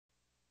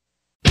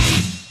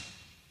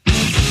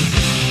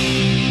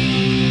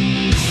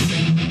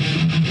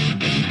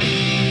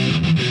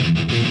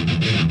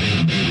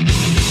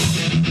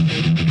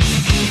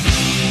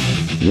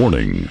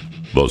Warning: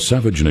 the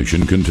Savage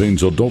Nation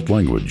contains adult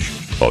language,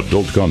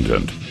 adult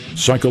content,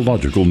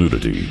 psychological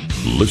nudity.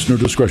 Listener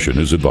discretion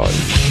is advised.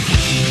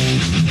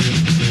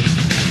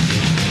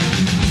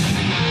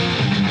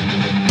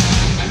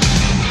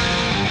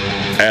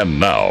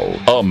 And now,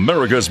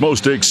 America's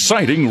most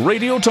exciting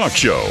radio talk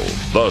show,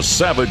 The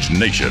Savage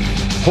Nation,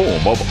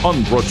 home of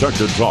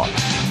unprotected talk,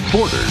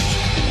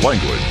 borders,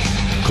 language,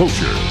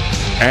 culture.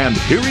 And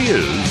here he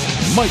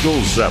is,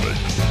 Michael Savage.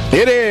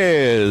 It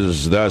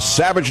is the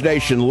Savage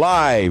Nation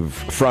live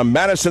from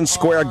Madison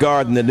Square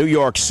Garden in New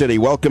York City.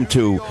 Welcome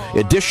to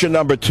edition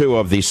number 2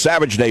 of the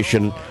Savage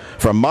Nation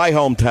from my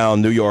hometown,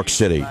 New York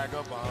City.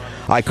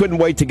 I couldn't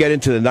wait to get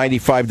into the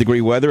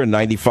 95-degree weather and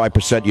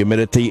 95%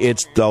 humidity.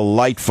 It's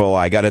delightful,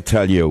 I got to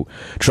tell you.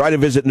 Try to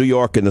visit New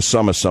York in the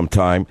summer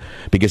sometime,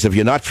 because if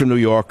you're not from New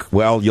York,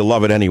 well, you'll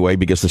love it anyway,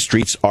 because the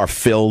streets are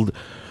filled.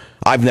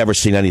 I've never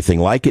seen anything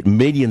like it.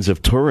 Millions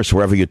of tourists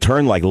wherever you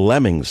turn, like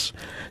lemmings,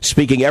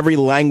 speaking every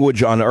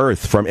language on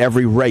earth, from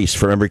every race,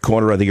 from every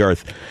corner of the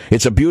earth.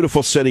 It's a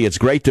beautiful city. It's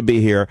great to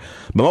be here.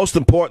 But most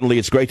importantly,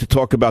 it's great to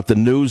talk about the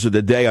news of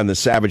the day on the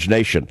Savage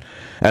Nation.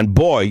 And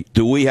boy,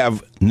 do we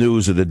have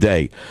news of the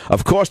day.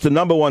 Of course, the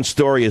number one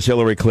story is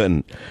Hillary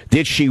Clinton.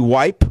 Did she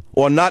wipe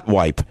or not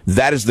wipe?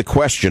 That is the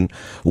question.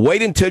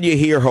 Wait until you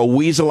hear her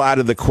weasel out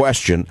of the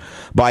question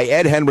by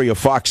Ed Henry of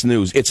Fox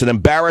News. It's an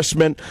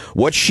embarrassment.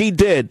 What she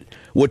did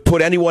would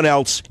put anyone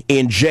else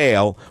in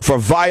jail for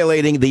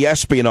violating the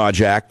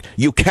Espionage Act.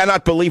 You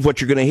cannot believe what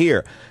you're going to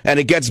hear. And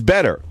it gets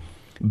better.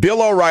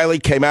 Bill O'Reilly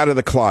came out of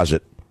the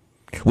closet.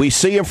 We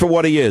see him for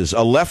what he is,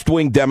 a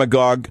left-wing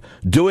demagogue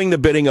doing the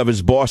bidding of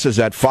his bosses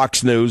at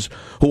Fox News,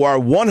 who are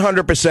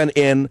 100%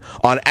 in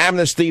on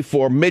amnesty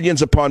for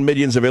millions upon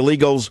millions of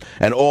illegals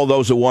and all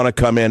those who want to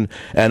come in.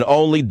 And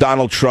only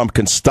Donald Trump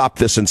can stop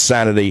this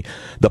insanity,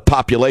 the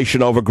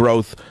population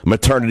overgrowth,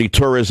 maternity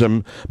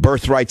tourism,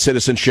 birthright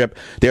citizenship.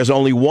 There's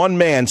only one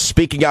man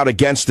speaking out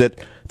against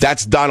it.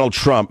 That's Donald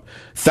Trump.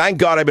 Thank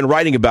God I've been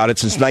writing about it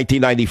since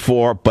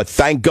 1994, but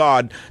thank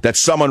God that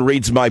someone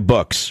reads my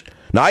books.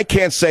 Now, I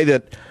can't say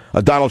that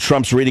Donald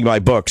Trump's reading my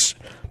books,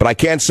 but I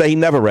can't say he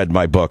never read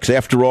my books.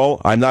 After all,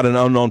 I'm not an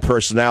unknown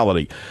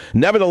personality.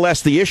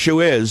 Nevertheless, the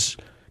issue is,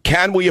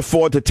 can we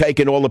afford to take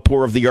in all the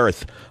poor of the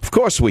earth? Of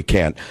course we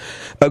can.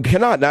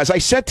 Cannot. Now, as I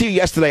said to you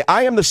yesterday,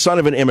 I am the son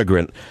of an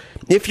immigrant.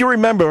 If you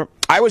remember,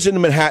 I was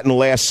in Manhattan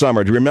last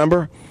summer. Do you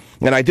remember?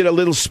 And I did a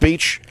little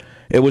speech.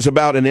 It was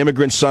about an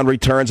immigrant son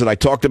returns, and I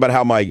talked about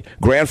how my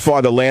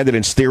grandfather landed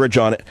in steerage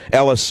on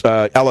Ellis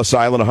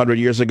Island 100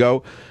 years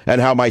ago, and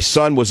how my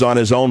son was on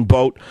his own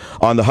boat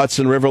on the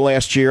Hudson River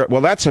last year. Well,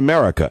 that's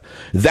America.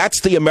 That's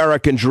the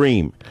American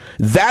dream.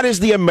 That is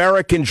the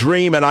American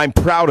dream, and I'm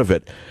proud of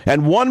it.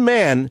 And one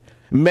man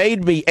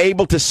made me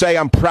able to say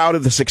I'm proud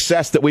of the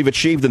success that we've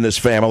achieved in this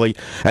family,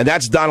 and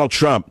that's Donald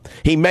Trump.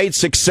 He made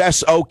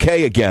success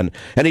okay again,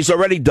 and he's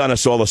already done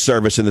us all a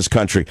service in this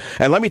country.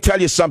 And let me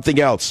tell you something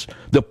else.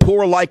 The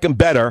poor like him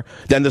better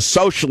than the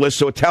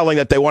socialists who are telling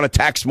that they want to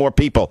tax more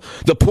people.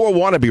 The poor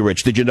want to be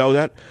rich. Did you know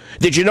that?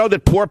 Did you know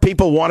that poor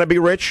people want to be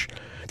rich?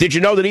 Did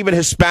you know that even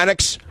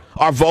Hispanics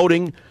are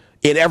voting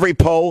in every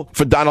poll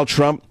for Donald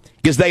Trump?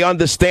 Because they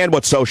understand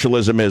what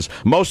socialism is.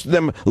 Most of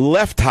them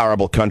left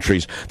horrible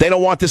countries. They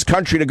don't want this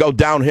country to go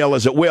downhill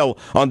as it will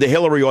under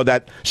Hillary or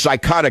that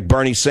psychotic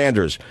Bernie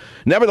Sanders.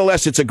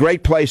 Nevertheless, it's a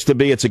great place to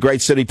be. It's a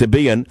great city to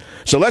be in.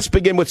 So let's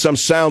begin with some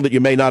sound that you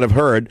may not have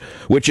heard,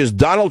 which is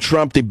Donald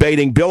Trump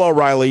debating Bill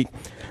O'Reilly,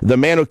 the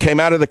man who came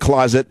out of the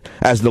closet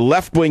as the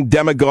left-wing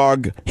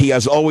demagogue he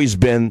has always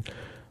been.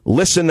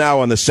 Listen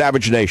now on the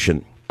Savage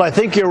Nation. I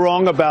think you're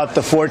wrong about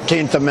the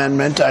 14th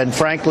Amendment, and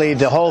frankly,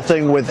 the whole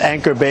thing with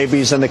anchor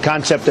babies and the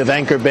concept of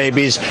anchor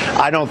babies,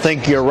 I don't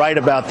think you're right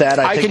about that.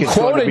 I think can it's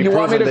quote going to it. be You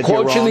want me to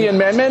proven quote you the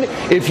amendment?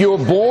 If you're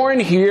born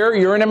here,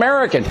 you're an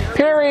American.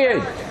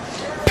 Period.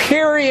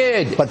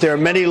 Period. But there are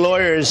many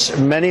lawyers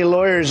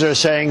are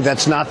saying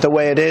that's not the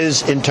way it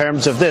is in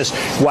terms of this.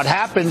 What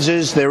happens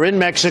is they're in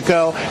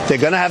Mexico, they're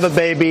going to have a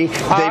baby,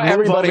 they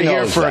move over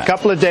here for a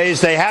couple of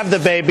days, they have the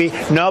baby.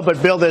 No,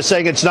 but Bill, they're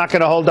saying it's not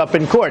going to hold up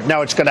in court.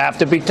 Now it's going to have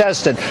to be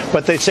tested,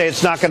 but they say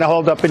it's not going to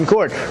hold up in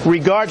court.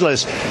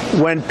 Regardless,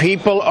 when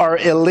people are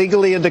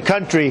illegally in the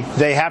country,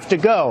 they have to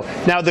go.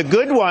 Now the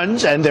good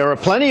ones, and there are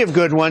plenty of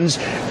good ones,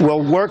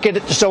 will work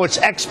it so it's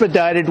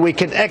expedited. We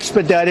can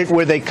expedite it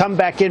where they come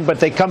back in, but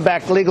they come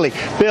back legally.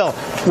 Bill,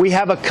 we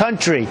have a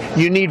country.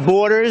 You need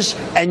borders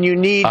and you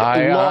need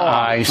law.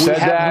 I said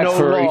that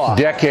for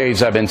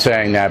decades. I've been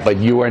saying that, but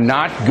you are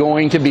not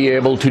going to be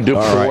able to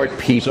deport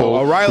people. So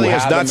O'Reilly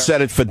has not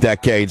said it for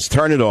decades.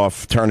 Turn it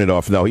off. Turn it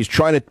off. No, he's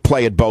trying to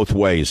play it both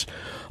ways.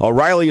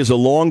 O'Reilly is a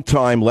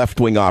long-time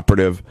left-wing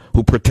operative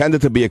who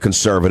pretended to be a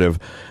conservative.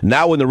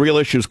 Now when the real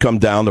issues come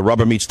down, the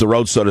rubber meets the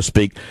road, so to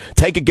speak,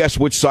 take a guess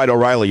which side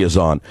O'Reilly is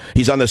on.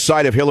 He's on the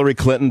side of Hillary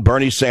Clinton,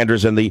 Bernie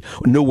Sanders, and the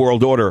New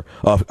World Order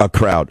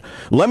crowd.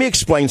 Let me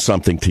explain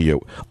something to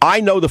you. I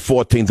know the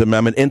 14th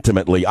Amendment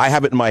intimately. I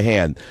have it in my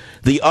hand.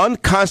 The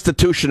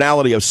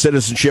unconstitutionality of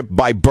citizenship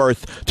by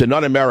birth to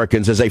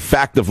non-Americans is a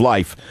fact of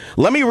life.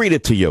 Let me read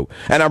it to you.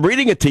 And I'm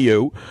reading it to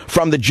you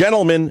from the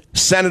gentleman,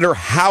 Senator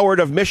Howard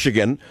of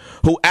Michigan,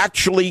 who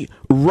actually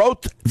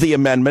wrote the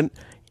amendment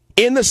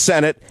in the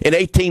Senate in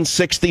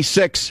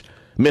 1866.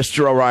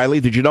 Mr. O'Reilly,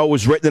 did you know it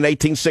was written in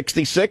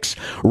 1866,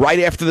 right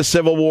after the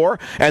Civil War?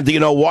 And do you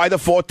know why the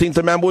 14th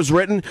Amendment was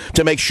written?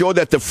 To make sure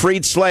that the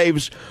freed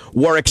slaves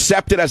were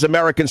accepted as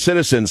American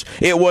citizens.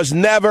 It was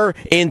never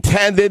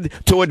intended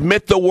to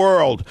admit the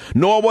world,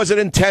 nor was it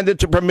intended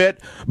to permit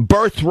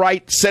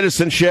birthright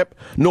citizenship,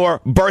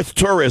 nor birth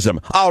tourism.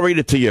 I'll read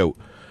it to you.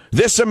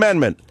 This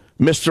amendment,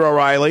 Mr.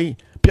 O'Reilly,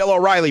 Bill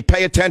O'Reilly,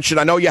 pay attention.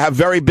 I know you have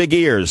very big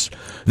ears.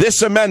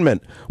 This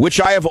amendment,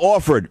 which I have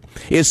offered,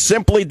 is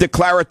simply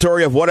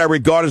declaratory of what I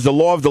regard as the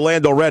law of the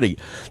land already,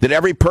 that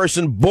every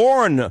person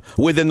born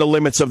within the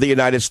limits of the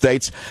United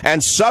States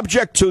and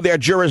subject to their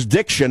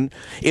jurisdiction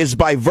is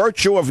by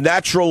virtue of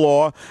natural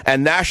law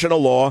and national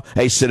law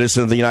a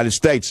citizen of the United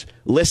States.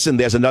 Listen,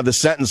 there's another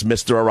sentence,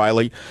 Mr.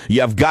 O'Reilly.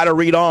 You've got to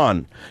read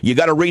on. You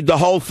got to read the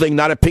whole thing,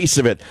 not a piece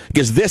of it,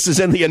 because this is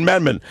in the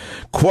amendment.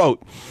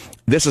 Quote,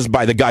 this is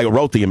by the guy who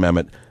wrote the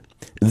amendment.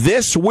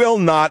 This will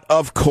not,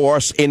 of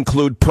course,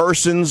 include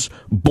persons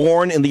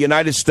born in the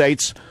United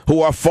States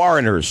who are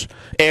foreigners,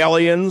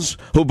 aliens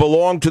who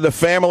belong to the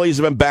families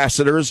of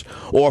ambassadors,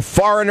 or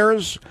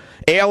foreigners,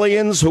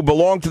 aliens who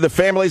belong to the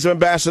families of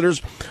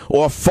ambassadors,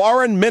 or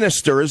foreign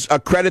ministers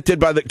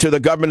accredited to the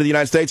government of the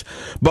United States,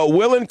 but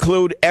will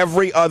include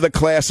every other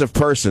class of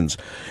persons.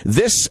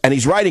 This, and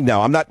he's writing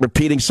now, I'm not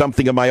repeating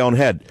something in my own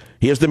head.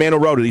 Here's the man who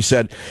wrote it. He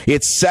said,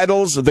 it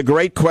settles the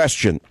great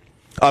question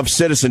of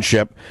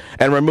citizenship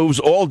and removes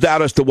all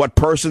doubt as to what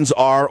persons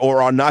are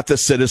or are not the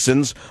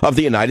citizens of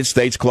the United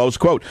States, close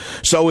quote.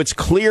 So it's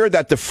clear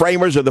that the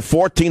framers of the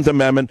 14th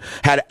Amendment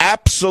had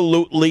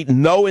absolutely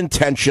no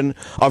intention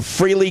of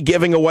freely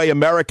giving away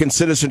American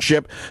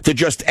citizenship to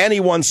just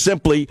anyone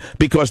simply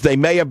because they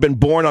may have been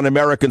born on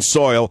American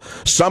soil,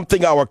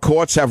 something our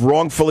courts have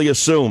wrongfully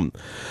assumed.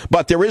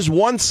 But there is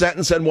one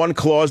sentence and one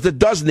clause that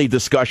does need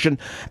discussion.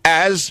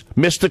 As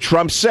Mr.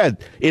 Trump said,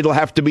 it'll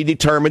have to be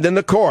determined in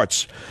the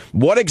courts.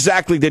 What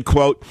exactly did,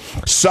 quote,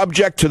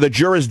 subject to the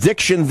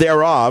jurisdiction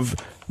thereof,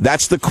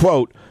 that's the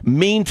quote,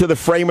 mean to the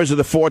framers of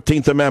the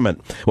 14th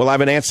Amendment? Well, I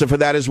have an answer for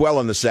that as well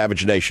on the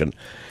Savage Nation.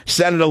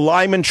 Senator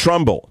Lyman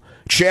Trumbull,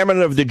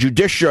 chairman of the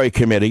Judiciary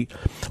Committee,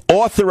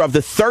 author of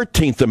the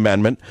 13th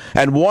Amendment,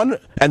 and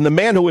the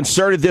man who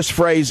inserted this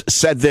phrase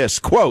said this,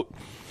 quote,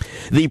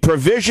 the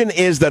provision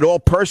is that all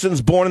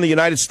persons born in the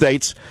United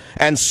States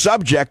and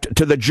subject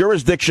to the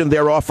jurisdiction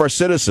thereof are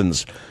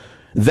citizens.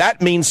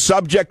 That means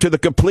subject to the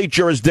complete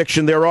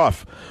jurisdiction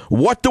thereof.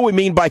 What do we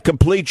mean by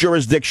complete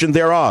jurisdiction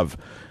thereof?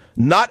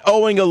 Not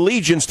owing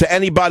allegiance to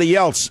anybody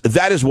else.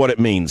 That is what it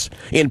means.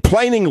 In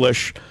plain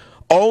English,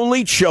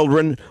 only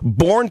children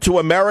born to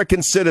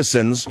American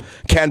citizens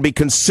can be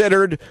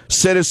considered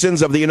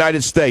citizens of the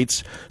United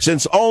States,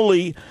 since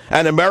only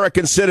an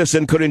American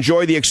citizen could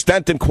enjoy the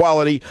extent and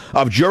quality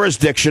of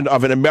jurisdiction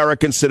of an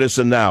American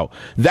citizen now.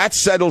 That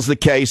settles the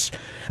case.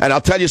 And I'll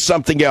tell you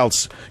something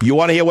else. You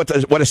want to hear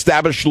what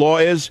established law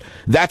is?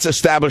 That's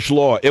established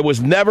law. It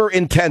was never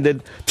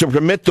intended to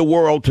permit the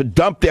world to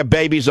dump their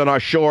babies on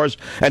our shores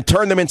and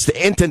turn them into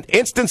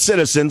instant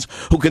citizens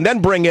who can then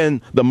bring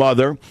in the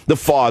mother, the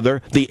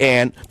father, the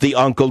aunt, the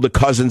uncle, the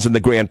cousins, and the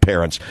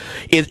grandparents.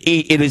 It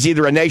is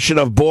either a nation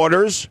of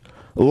borders,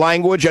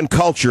 language, and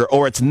culture,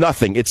 or it's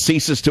nothing. It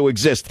ceases to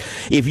exist.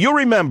 If you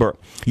remember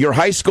your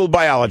high school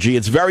biology,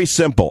 it's very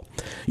simple.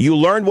 You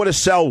learned what a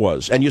cell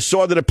was, and you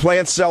saw that a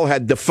plant cell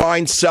had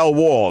defined cell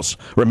walls.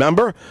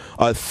 Remember?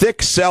 A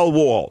thick cell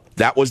wall.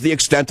 That was the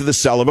extent of the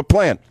cell of a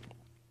plant.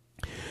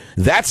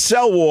 That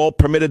cell wall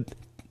permitted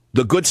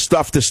the good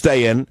stuff to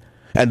stay in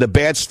and the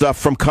bad stuff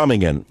from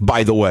coming in,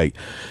 by the way.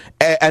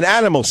 An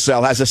animal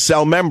cell has a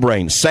cell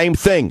membrane. Same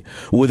thing.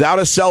 Without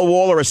a cell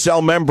wall or a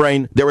cell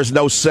membrane, there is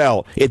no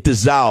cell. It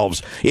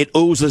dissolves. It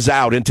oozes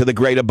out into the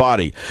greater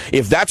body.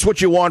 If that's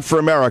what you want for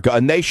America, a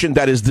nation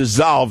that is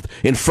dissolved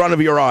in front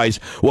of your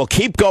eyes, well,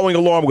 keep going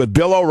along with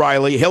Bill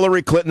O'Reilly,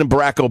 Hillary Clinton, and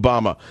Barack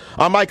Obama.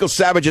 I'm Michael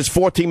Savage. It's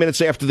 14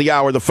 minutes after the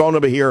hour. The phone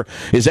number here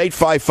is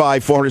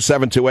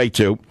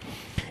 855-400-7282.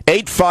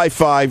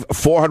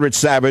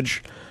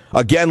 855-400-SAVAGE.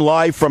 Again,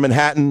 live from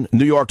Manhattan,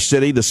 New York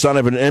City, the son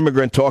of an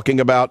immigrant talking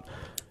about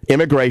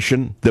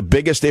immigration, the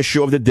biggest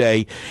issue of the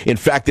day. In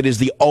fact, it is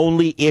the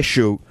only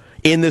issue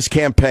in this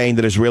campaign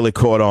that has really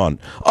caught on,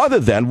 other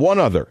than one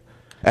other,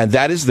 and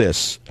that is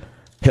this.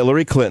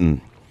 Hillary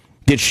Clinton,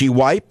 did she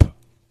wipe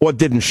or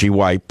didn't she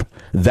wipe?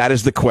 That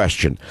is the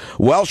question.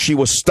 Well, she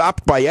was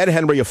stopped by Ed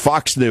Henry of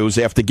Fox News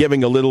after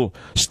giving a little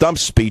stump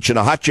speech in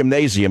a hot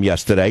gymnasium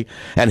yesterday,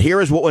 and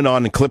here is what went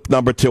on in clip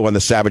number 2 on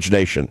the Savage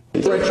Nation.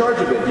 You're in charge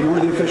of it.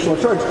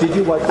 official in charge, did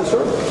you wipe the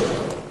server?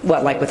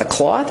 What, like with a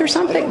cloth or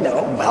something?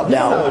 No. Well,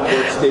 no.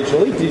 Did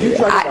you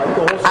try to wipe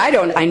the whole? I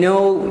don't. I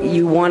know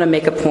you want to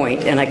make a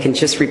point, and I can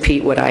just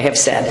repeat what I have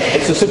said.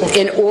 It's a simple.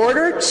 In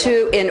order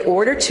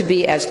to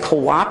be as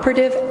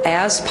cooperative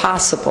as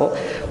possible,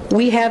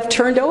 we have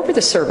turned over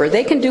the server.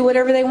 They can do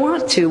whatever they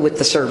want to with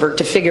the server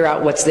to figure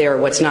out what's there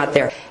or what's not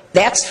there.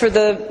 That's for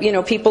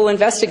the people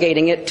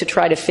investigating it to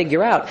try to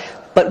figure out.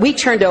 But we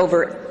turned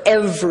over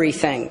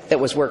everything that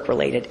was work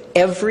related,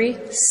 every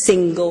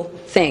single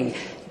thing.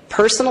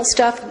 Personal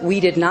stuff, we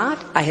did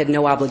not. I had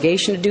no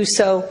obligation to do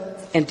so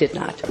and did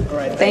not. All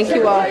right. Thank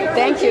you all.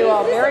 Thank you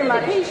all very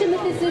much. Is there any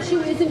indication that this issue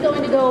isn't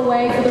going to go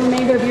away for the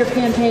remainder of your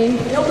campaign?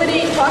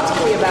 Nobody talks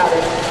to me about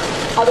it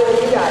other than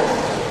you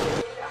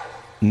guys.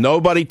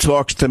 Nobody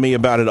talks to me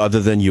about it other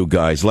than you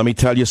guys. Let me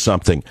tell you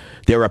something.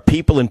 There are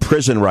people in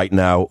prison right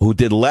now who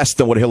did less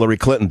than what Hillary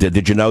Clinton did.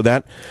 Did you know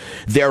that?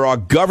 There are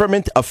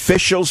government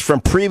officials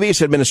from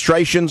previous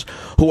administrations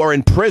who are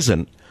in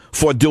prison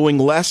for doing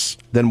less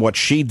than what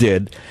she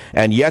did,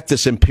 and yet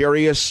this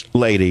imperious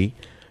lady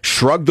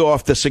shrugged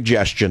off the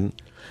suggestion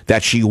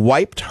that she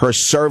wiped her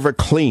server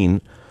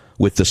clean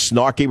with the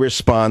snarky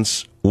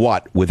response,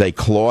 what, with a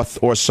cloth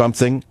or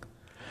something?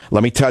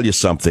 Let me tell you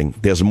something.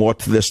 There's more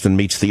to this than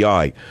meets the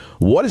eye.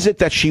 What is it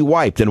that she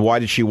wiped, and why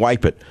did she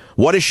wipe it?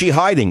 What is she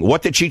hiding?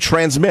 What did she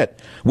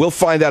transmit? We'll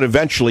find out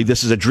eventually.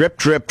 This is a drip,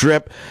 drip,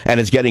 drip, and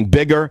it's getting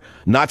bigger,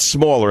 not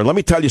smaller. And let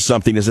me tell you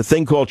something. There's a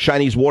thing called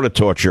Chinese water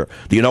torture.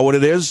 Do you know what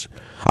it is?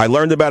 I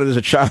learned about it as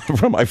a child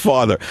from my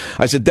father.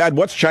 I said, Dad,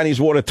 what's Chinese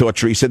water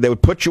torture? He said they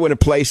would put you in a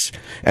place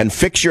and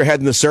fix your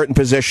head in a certain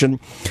position,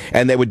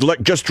 and they would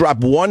just drop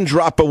one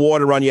drop of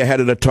water on your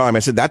head at a time. I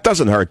said, that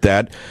doesn't hurt,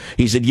 Dad.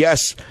 He said,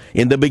 yes,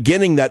 in the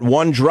beginning, that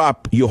one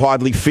drop, you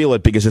hardly feel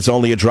it because it's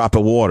only a drop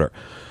of water.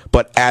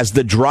 But as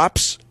the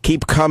drops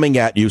keep coming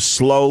at you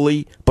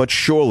slowly but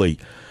surely,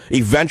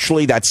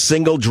 eventually that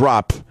single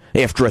drop,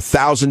 after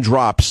 1,000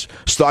 drops,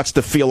 starts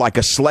to feel like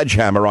a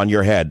sledgehammer on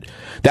your head.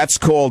 That's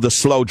called a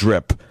slow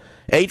drip.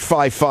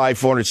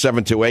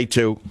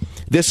 855-400-7282.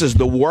 This is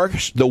the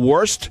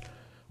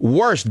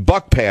worst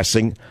buck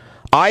passing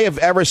I have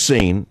ever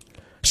seen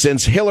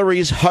since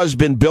Hillary's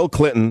husband, Bill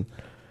Clinton,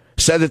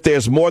 said that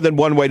there's more than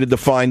one way to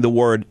define the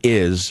word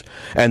is,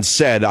 and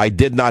said, I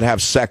did not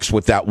have sex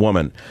with that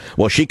woman.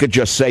 Well, she could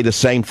just say the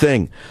same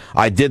thing.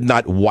 I did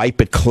not wipe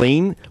it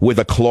clean with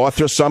a cloth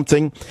or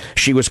something.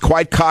 She was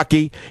quite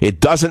cocky. It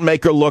doesn't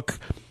make her look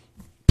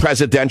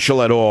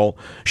presidential at all.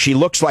 She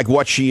looks like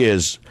what she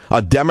is,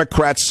 a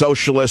Democrat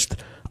socialist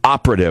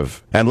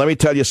operative. And let me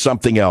tell you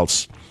something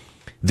else.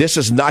 This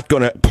is not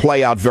going to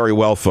play out very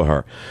well for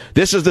her.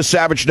 This is the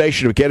Savage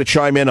Nation. We care to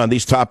chime in on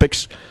these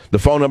topics. The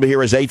phone number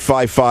here is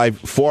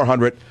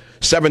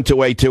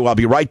 855-400-7282. I'll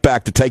be right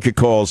back to take your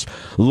calls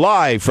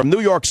live from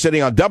New York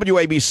City on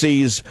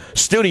WABC's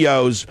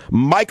studios.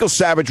 Michael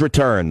Savage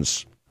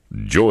returns.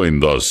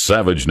 Join the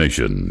Savage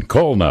Nation.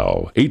 Call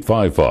now,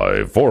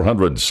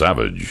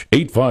 855-400-SAVAGE,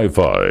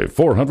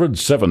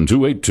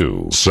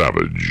 855-400-7282.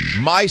 Savage.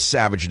 My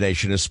Savage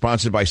Nation is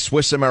sponsored by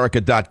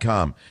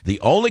SwissAmerica.com, the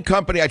only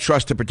company I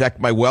trust to protect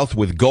my wealth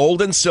with gold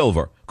and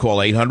silver. Call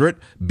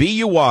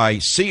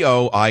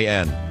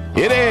 800-BUICOIN.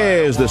 It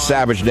is the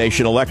Savage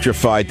Nation,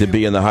 electrified to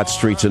be in the hot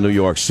streets of New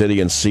York City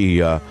and see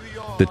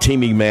the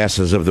teeming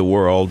masses of the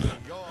world,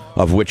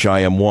 of which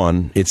I am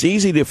one. It's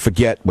easy to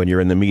forget when you're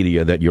in the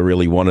media that you're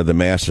really one of the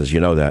masses. You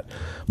know that.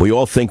 We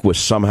all think we're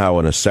somehow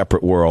in a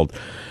separate world.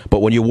 But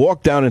when you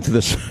walk down into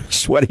the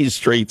sweaty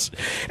streets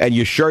and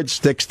your shirt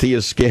sticks to your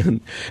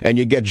skin and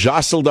you get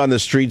jostled on the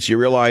streets, you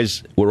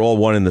realize we're all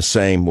one and the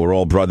same. We're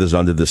all brothers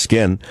under the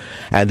skin.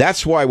 And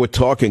that's why we're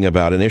talking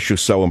about an issue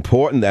so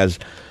important as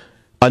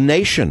a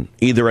nation.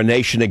 Either a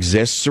nation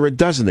exists or it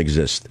doesn't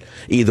exist.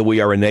 Either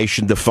we are a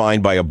nation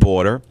defined by a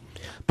border,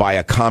 by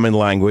a common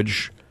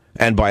language,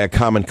 and by a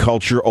common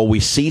culture, or we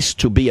cease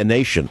to be a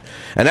nation.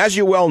 And as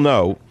you well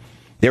know,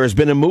 there has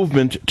been a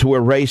movement to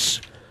erase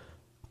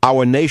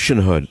our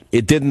nationhood.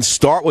 It didn't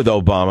start with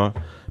Obama,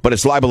 but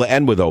it's liable to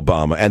end with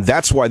Obama. And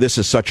that's why this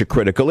is such a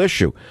critical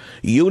issue.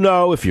 You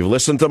know, if you've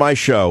listened to my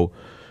show,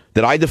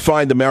 that I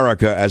defined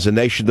America as a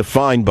nation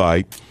defined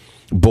by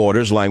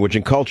borders, language,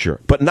 and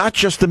culture. But not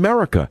just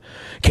America.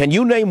 Can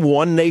you name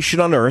one nation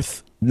on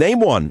earth?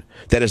 Name one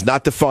that is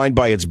not defined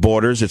by its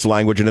borders, its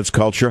language, and its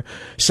culture.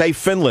 Say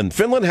Finland.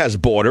 Finland has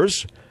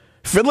borders.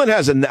 Finland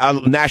has a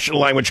national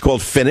language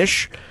called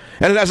Finnish,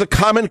 and it has a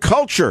common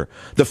culture.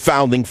 The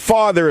founding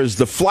fathers,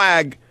 the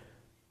flag,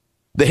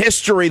 the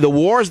history, the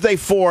wars they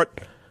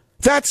fought.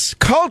 That's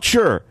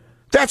culture.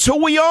 That's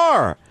who we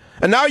are.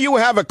 And now you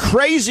have a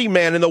crazy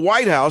man in the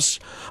White House,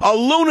 a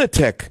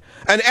lunatic,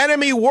 an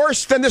enemy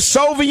worse than the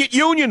Soviet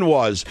Union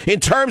was in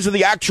terms of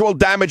the actual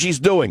damage he's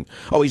doing.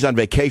 Oh, he's on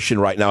vacation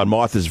right now in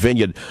Martha's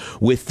Vineyard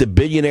with the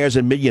billionaires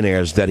and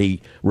millionaires that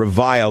he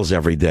reviles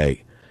every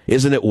day.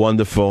 Isn't it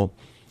wonderful?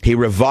 He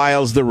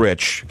reviles the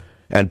rich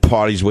and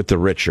parties with the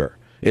richer.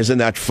 Isn't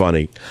that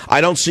funny?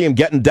 I don't see him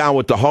getting down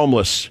with the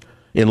homeless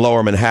in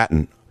Lower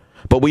Manhattan.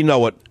 But we know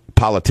what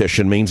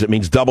politician means. It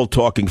means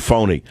double-talking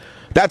phony.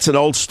 That's an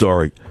old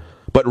story.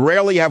 But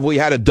rarely have we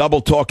had a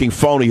double-talking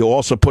phony who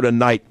also put a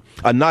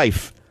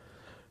knife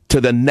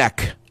to the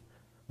neck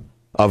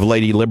of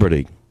Lady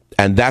Liberty.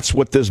 And that's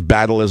what this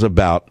battle is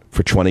about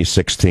for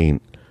 2016.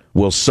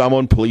 Will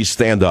someone please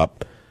stand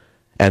up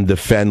and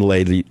defend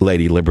Lady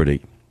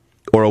Liberty?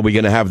 Or are we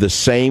going to have the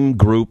same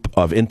group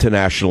of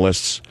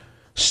internationalists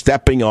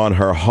stepping on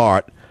her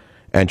heart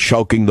and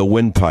choking the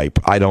windpipe?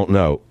 I don't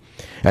know.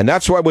 And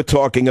that's why we're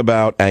talking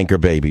about anchor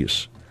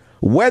babies.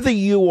 Whether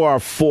you are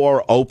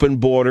for open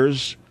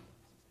borders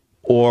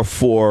or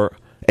for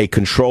a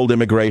controlled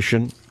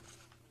immigration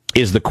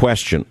is the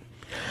question.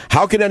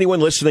 How can anyone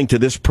listening to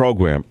this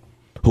program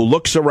who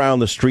looks around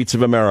the streets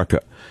of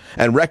America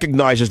and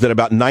recognizes that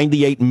about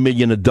 98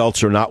 million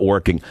adults are not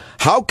working,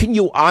 how can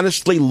you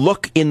honestly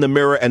look in the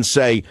mirror and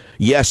say,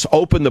 yes,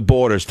 open the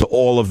borders to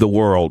all of the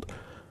world?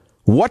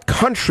 What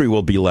country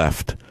will be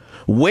left?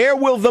 Where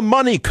will the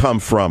money come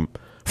from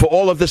for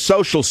all of the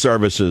social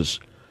services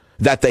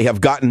that they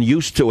have gotten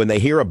used to and they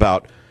hear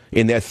about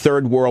in their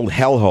third world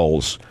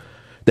hellholes?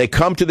 They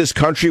come to this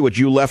country which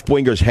you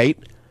left-wingers hate.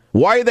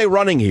 Why are they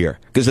running here?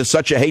 Because it's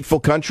such a hateful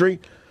country?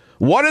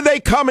 What are they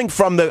coming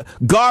from the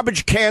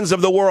garbage cans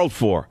of the world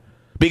for?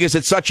 Because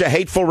it's such a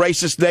hateful,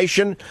 racist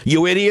nation?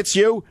 You idiots,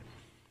 you?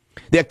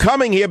 They're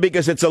coming here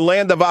because it's a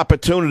land of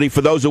opportunity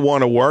for those who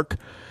want to work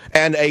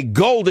and a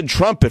golden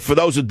trumpet for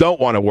those who don't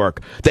want to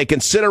work. They can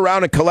sit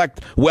around and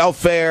collect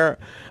welfare,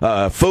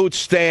 food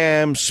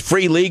stamps,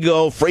 free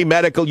legal, free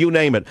medical, you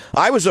name it.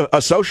 I was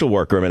a social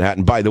worker in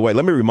Manhattan, by the way.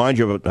 Let me remind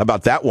you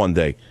about that one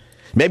day.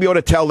 Maybe you ought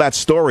to tell that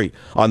story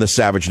on the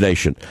Savage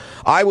Nation.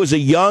 I was a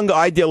young,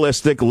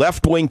 idealistic,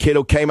 left-wing kid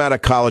who came out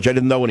of college. I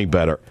didn't know any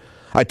better.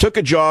 I took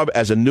a job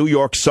as a New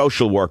York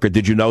social worker.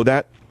 Did you know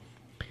that?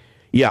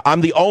 Yeah,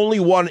 I'm the only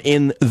one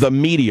in the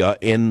media,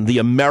 in the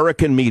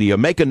American media,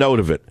 make a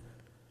note of it,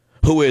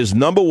 who is,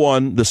 number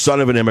one, the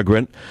son of an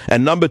immigrant,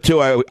 and number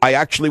two, I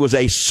actually was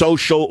a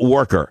social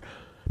worker,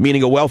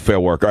 meaning a welfare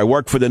worker. I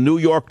worked for the New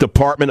York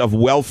Department of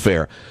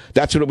Welfare.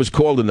 That's what it was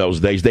called in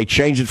those days. They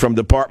changed it from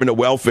Department of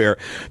Welfare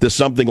to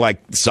something like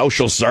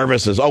Social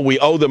Services. Oh, we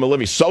owe them a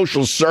living.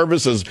 Social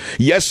Services.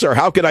 Yes, sir.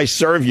 How can I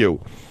serve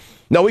you?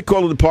 No, we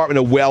call it the Department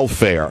of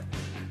Welfare.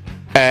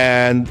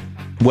 And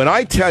when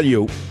I tell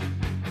you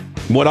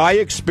what I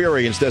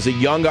experienced as a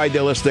young,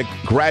 idealistic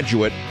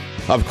graduate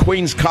of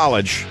Queens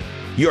College,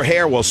 your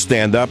hair will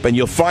stand up, and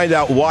you'll find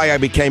out why I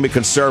became a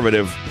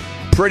conservative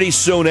pretty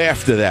soon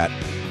after that.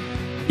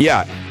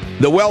 Yeah,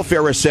 the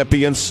welfare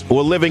recipients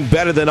were living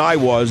better than I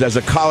was as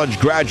a college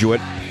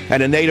graduate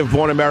and a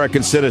native-born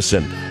American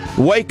citizen.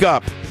 Wake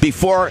up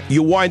before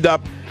you wind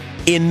up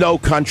in no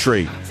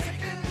country.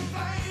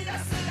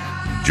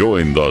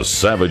 Join the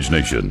Savage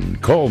Nation.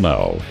 Call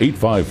now,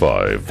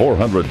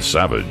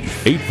 855-400-SAVAGE,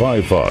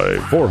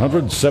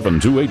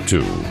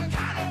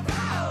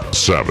 855-400-7282.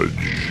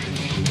 Savage.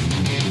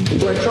 You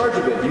were in charge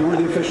of it. You were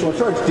the official in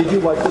charge. Did you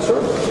like the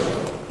service?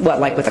 What,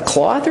 like with a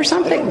cloth or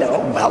something? No.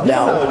 Well,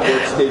 no.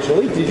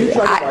 Did you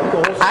try to like the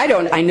whole service? I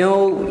don't. I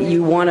know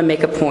you want to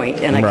make a point,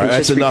 and I can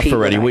just repeat. That's enough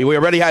already. We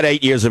already had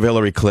 8 years of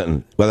Hillary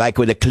Clinton. Well, like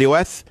with a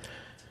cloth?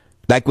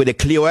 Like with a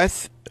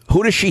cloth?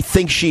 Who does she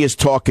think she is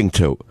talking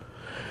to?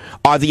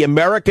 Are the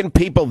American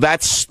people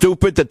that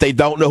stupid that they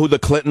don't know who the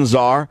Clintons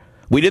are?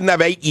 We didn't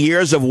have 8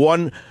 years of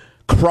one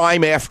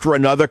crime after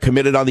another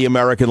committed on the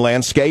American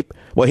landscape.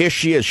 Well, here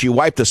she is. She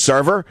wiped the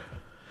server.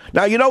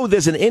 Now, you know,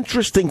 there's an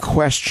interesting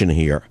question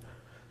here.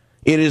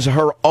 It is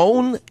her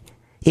own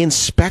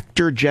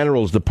Inspector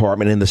General's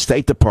department in the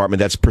State Department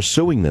that's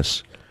pursuing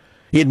this.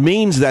 It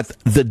means that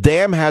the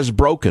dam has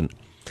broken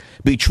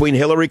between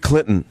Hillary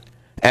Clinton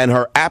and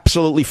her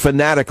absolutely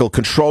fanatical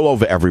control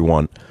over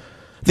everyone.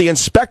 The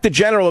Inspector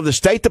General of the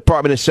State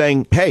Department is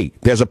saying, hey,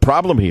 there's a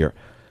problem here,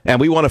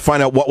 and we want to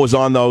find out what was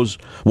on those.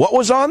 What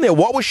was on there?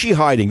 What was she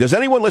hiding? Does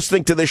anyone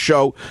listening to this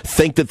show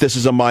think that this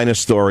is a minor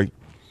story?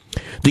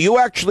 Do you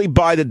actually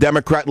buy the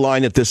Democrat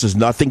line that this is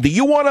nothing? Do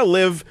you want to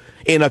live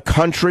in a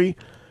country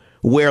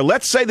where,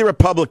 let's say the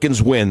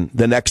Republicans win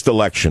the next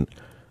election?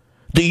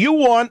 Do you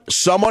want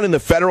someone in the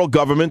federal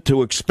government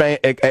to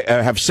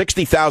have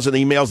 60,000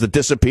 emails that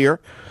disappear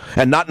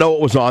and not know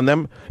what was on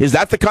them? Is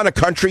that the kind of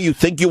country you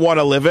think you want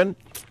to live in?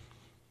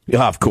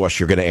 Yeah, of course,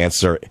 you're going to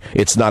answer,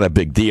 it's not a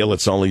big deal.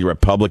 It's only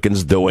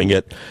Republicans doing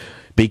it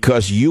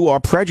because you are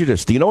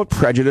prejudiced. Do you know what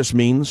prejudice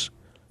means?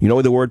 You know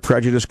where the word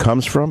prejudice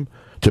comes from?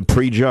 To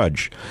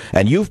prejudge.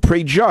 And you've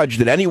prejudged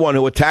that anyone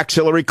who attacks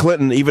Hillary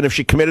Clinton, even if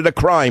she committed a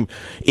crime,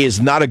 is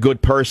not a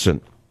good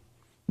person.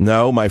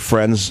 No, my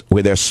friends,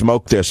 where there's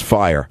smoke, there's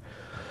fire.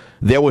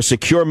 There were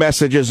secure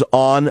messages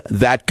on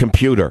that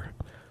computer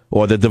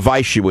or the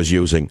device she was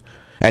using,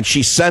 and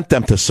she sent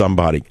them to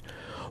somebody.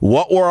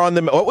 What were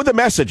the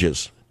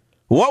messages?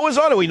 What was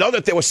on it? We know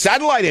that there were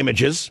satellite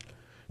images.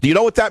 Do you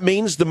know what that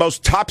means? The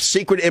most top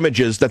secret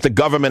images that the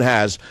government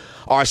has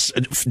are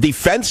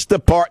Defense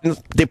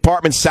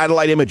Department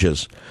satellite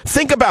images.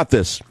 Think about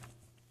this.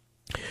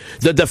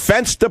 The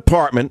Defense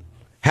Department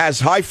has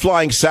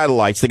high-flying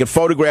satellites. They can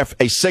photograph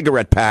a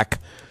cigarette pack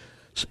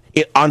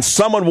on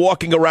someone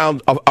walking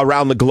around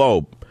the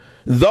globe.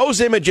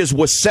 Those images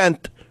were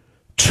sent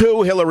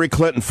to Hillary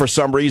Clinton for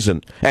some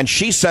reason, and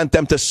she sent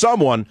them to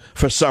someone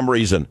for some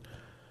reason.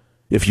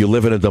 If you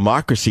live in a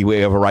democracy, we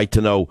have a right to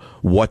know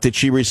what did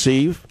she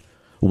receive,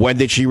 when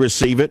did she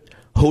receive it,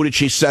 who did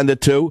she send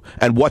it to,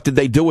 and what did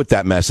they do with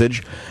that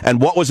message,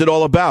 and what was it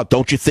all about?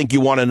 Don't you think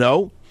you want to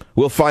know?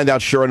 We'll find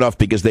out sure enough,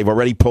 because they've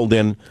already pulled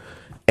in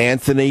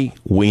Anthony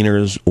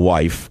Weiner's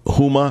wife,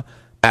 Huma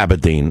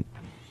Abedin.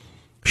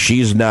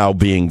 She's now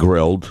being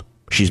grilled.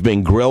 She's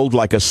being grilled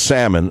like a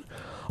salmon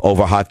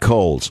over hot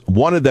coals.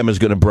 One of them is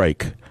going to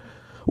break.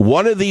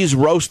 One of these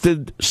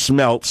roasted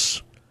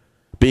smelts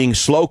being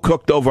slow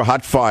cooked over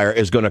hot fire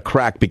is going to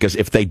crack, because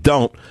if they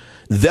don't,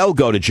 they'll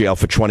go to jail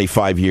for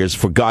 25 years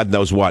for God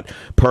knows what.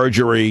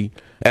 Perjury,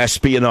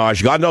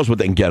 espionage, God knows what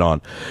they can get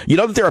on. You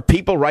know that there are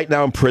people right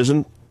now in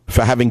prison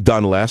for having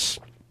done less?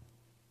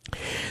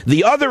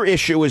 The other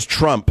issue is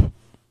Trump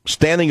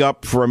standing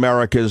up for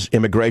America's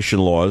immigration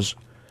laws,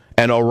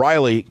 and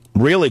O'Reilly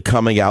really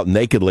coming out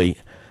nakedly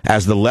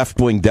as the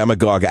left-wing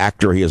demagogue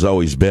actor he has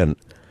always been.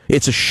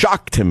 It's a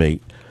shock to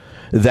me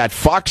that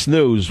Fox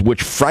News,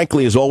 which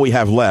frankly is all we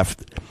have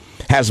left,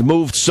 has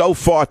moved so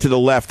far to the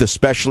left,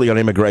 especially on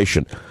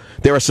immigration.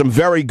 There are some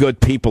very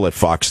good people at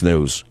Fox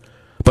News,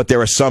 but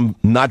there are some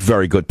not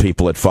very good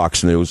people at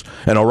Fox News,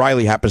 and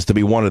O'Reilly happens to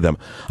be one of them.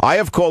 I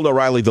have called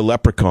O'Reilly the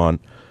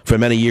leprechaun for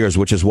many years,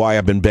 which is why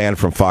I've been banned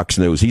from Fox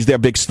News. He's their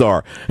big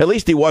star. At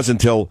least he was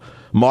until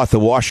Martha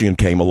Washington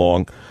came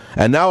along.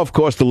 And now, of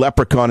course, the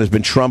leprechaun has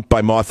been trumped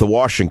by Martha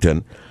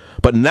Washington.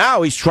 But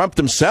now he's trumped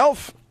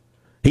himself.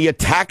 He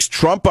attacks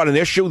Trump on an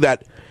issue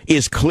that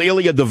is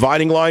clearly a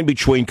dividing line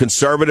between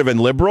conservative and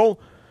liberal.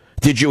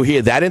 Did you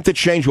hear that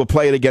interchange? We'll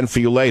play it again for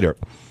you later.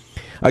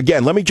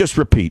 Again, let me just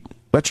repeat.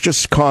 Let's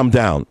just calm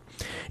down.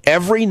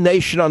 Every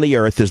nation on the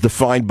earth is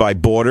defined by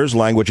borders,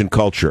 language, and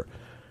culture.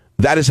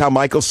 That is how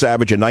Michael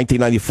Savage in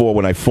 1994,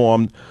 when I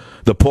formed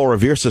the Paul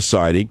Revere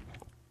Society,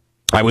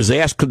 I was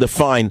asked to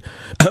define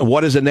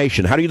what is a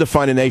nation. How do you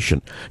define a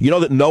nation? You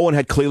know that no one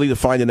had clearly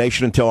defined a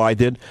nation until I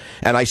did.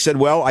 And I said,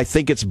 well, I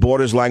think it's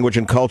borders, language,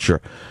 and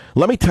culture.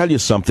 Let me tell you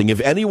something.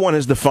 If anyone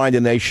has defined a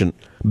nation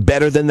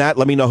better than that,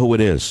 let me know who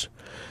it is.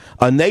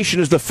 A nation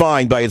is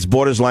defined by its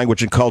borders,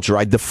 language, and culture.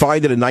 I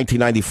defined it in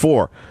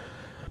 1994.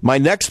 My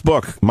next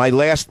book, my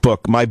last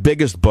book, my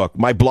biggest book,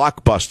 my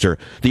blockbuster,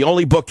 the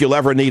only book you'll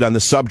ever need on the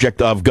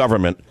subject of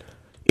government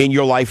in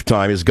your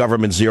lifetime is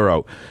Government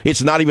Zero.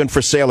 It's not even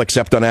for sale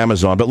except on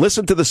Amazon. But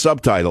listen to the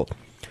subtitle.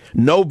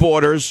 No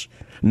borders,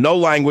 no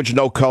language,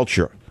 no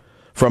culture.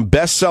 From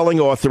best-selling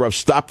author of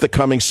Stop the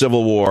Coming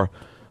Civil War,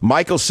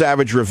 Michael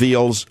Savage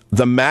reveals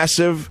the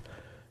massive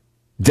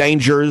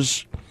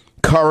dangers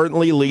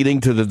currently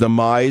leading to the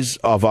demise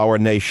of our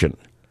nation.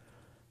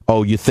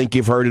 Oh, you think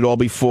you've heard it all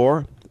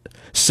before?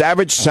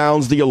 Savage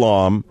sounds the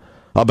alarm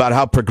about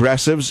how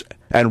progressives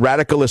and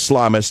radical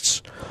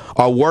Islamists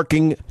are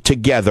working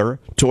together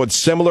towards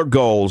similar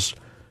goals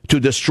to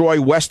destroy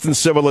Western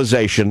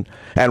civilization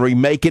and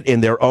remake it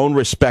in their own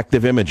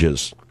respective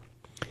images.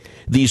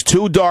 These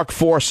two dark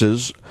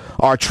forces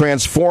are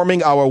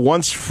transforming our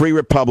once free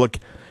republic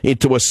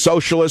into a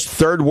socialist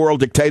third world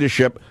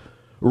dictatorship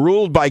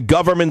ruled by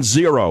Government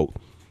Zero,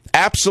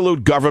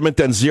 absolute government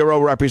and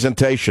zero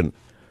representation.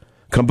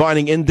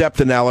 Combining in-depth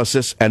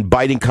analysis and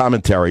biting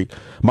commentary,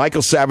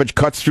 Michael Savage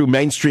cuts through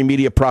mainstream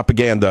media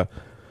propaganda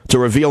to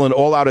reveal an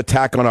all-out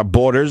attack on our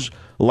borders,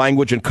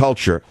 language, and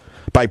culture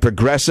by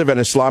progressive and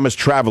Islamist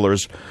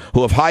travelers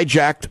who have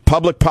hijacked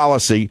public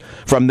policy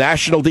from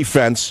national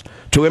defense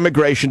to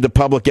immigration to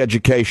public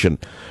education.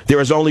 There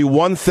is only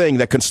one thing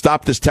that can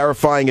stop this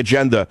terrifying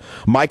agenda.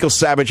 Michael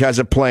Savage has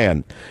a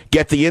plan.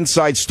 Get the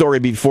inside story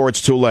before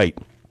it's too late.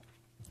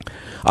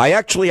 I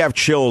actually have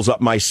chills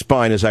up my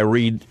spine as I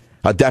read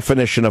a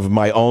definition of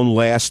my own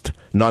last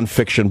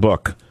nonfiction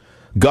book.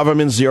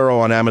 Government Zero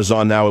on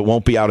Amazon now. It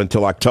won't be out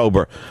until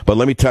October. But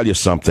let me tell you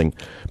something.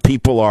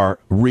 People are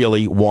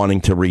really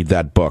wanting to read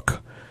that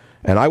book.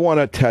 And I want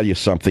to tell you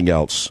something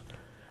else.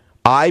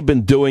 I've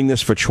been doing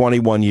this for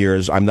 21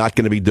 years. I'm not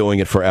going to be doing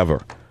it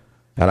forever.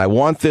 And I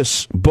want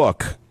this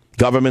book,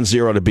 Government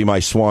Zero, to be my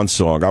swan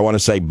song. I want to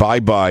say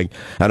bye-bye,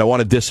 and I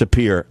want to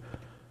disappear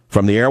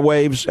from the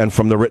airwaves and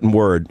from the written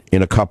word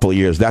in a couple of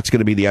years. That's going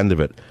to be the end of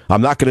it.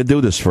 I'm not going to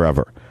do this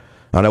forever.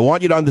 And I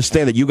want you to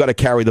understand that you got to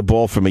carry the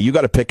ball for me. You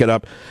got to pick it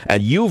up,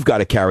 and you've got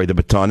to carry the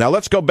baton. Now,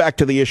 let's go back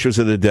to the issues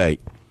of the day.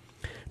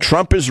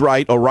 Trump is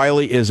right.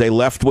 O'Reilly is a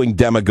left-wing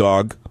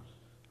demagogue.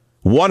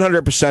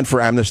 100%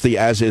 for amnesty,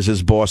 as is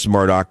his boss,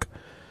 Murdoch.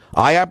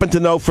 I happen to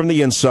know from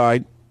the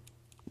inside,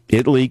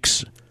 it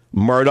leaks,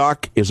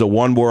 Murdoch is a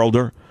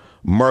one-worlder.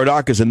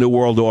 Murdoch is a new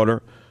world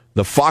order.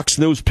 The Fox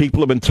News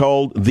people have been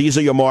told, these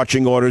are your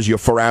marching orders, you're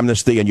for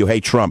amnesty, and you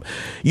hate Trump.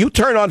 You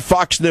turn on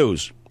Fox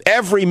News,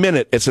 every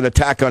minute it's an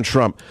attack on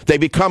Trump. They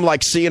become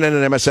like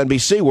CNN and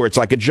MSNBC, where it's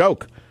like a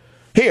joke.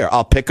 Here,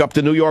 I'll pick up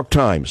the New York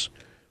Times.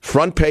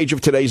 Front page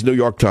of today's New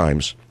York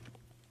Times.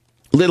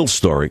 Little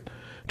story.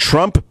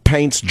 Trump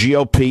paints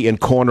GOP in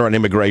corner on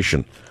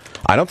immigration.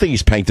 I don't think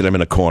he's painted him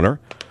in a corner.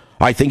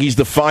 I think he's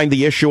defined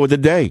the issue of the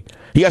day.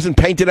 He hasn't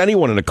painted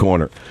anyone in a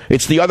corner.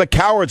 It's the other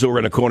cowards who are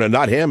in a corner,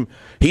 not him.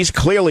 He's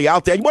clearly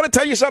out there. You want to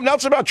tell you something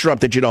else about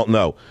Trump that you don't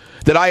know,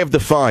 that I have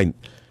defined?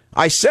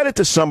 I said it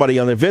to somebody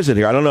on the visit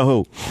here. I don't know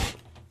who.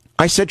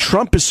 I said,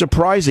 Trump is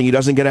surprising. He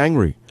doesn't get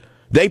angry.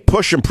 They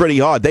push him pretty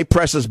hard. They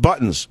press his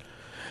buttons.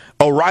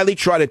 O'Reilly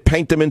tried to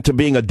paint him into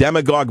being a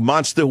demagogue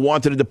monster who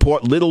wanted to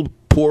deport little,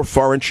 poor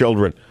foreign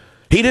children.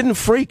 He didn't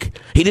freak.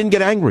 He didn't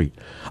get angry.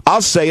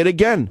 I'll say it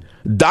again.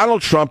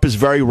 Donald Trump is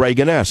very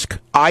Reagan-esque.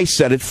 I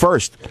said it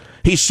first.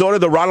 He's sort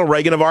of the Ronald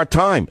Reagan of our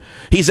time.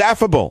 He's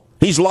affable.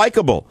 He's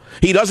likable.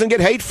 He doesn't get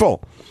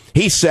hateful.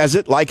 He says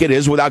it like it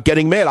is without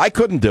getting mad. I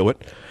couldn't do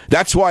it.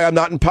 That's why I'm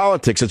not in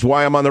politics. It's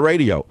why I'm on the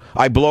radio.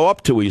 I blow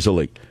up too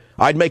easily.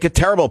 I'd make a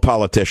terrible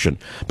politician,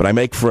 but I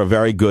make for a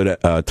very good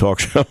talk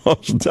show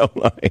host,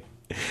 don't I?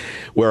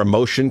 Where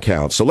emotion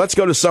counts. So let's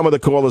go to some of the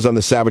callers on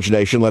the Savage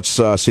Nation. Let's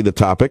see the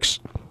topics.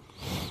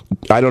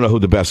 I don't know who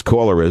the best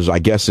caller is. I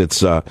guess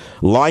it's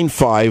line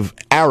 5,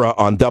 Ara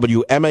on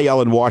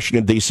WMAL in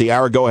Washington, D.C.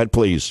 Ara, go ahead,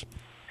 please.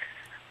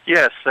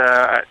 Yes,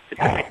 it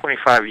took me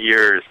 25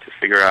 years to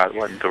figure out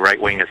what the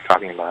right wing is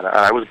talking about.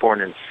 I was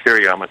born in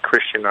Syria. I'm a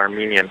Christian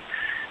Armenian,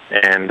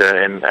 and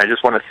I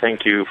just want to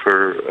thank you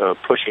for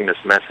pushing this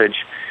message.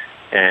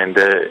 And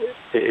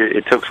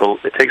it takes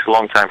a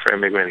long time for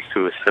immigrants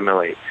to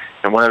assimilate.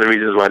 And one of the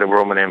reasons why the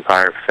Roman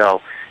Empire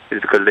fell is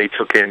because they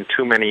took in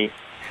too many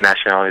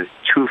nationalities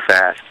too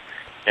fast,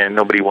 and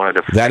nobody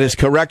wanted to. That is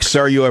correct,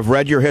 sir. You have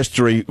read your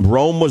history.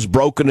 Rome was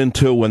broken in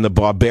two when the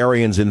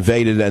barbarians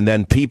invaded and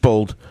then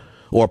peopled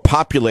or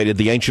populated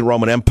the ancient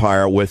Roman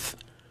Empire with,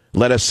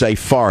 let us say,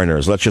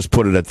 foreigners. Let's just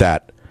put it at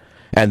that.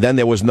 And then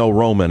there was no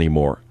Rome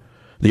anymore.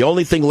 The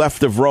only thing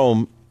left of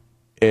Rome,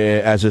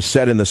 as is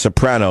said in The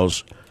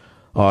Sopranos,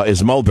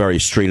 is Mulberry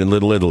Street in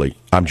Little Italy.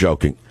 I'm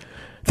joking.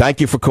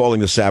 Thank you for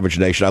calling the Savage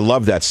Nation. I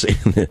love that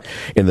scene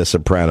in The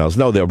Sopranos.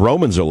 No, the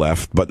Romans are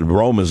left, but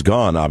Rome is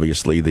gone,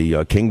 obviously.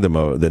 The kingdom,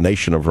 the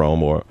nation of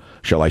Rome, or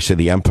shall I say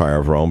the empire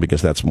of Rome,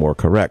 because that's more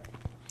correct.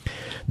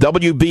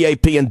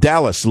 WBAP in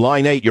Dallas,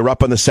 line 8. You're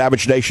up on the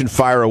Savage Nation.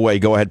 Fire away.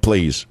 Go ahead,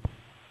 please.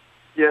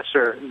 Yes,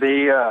 sir.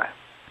 The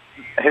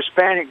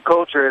Hispanic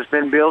culture has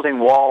been building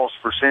walls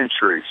for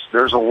centuries.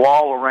 There's a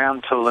wall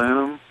around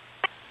Tulum.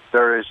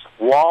 There is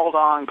walled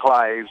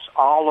enclaves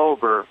all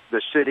over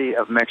the city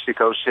of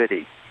Mexico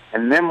City.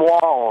 And them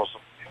walls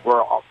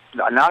were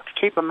not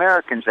to keep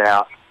Americans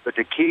out, but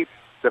to keep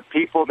the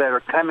people that are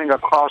coming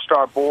across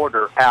our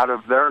border out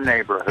of their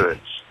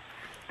neighborhoods.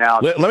 Now,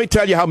 let me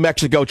tell you how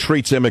Mexico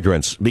treats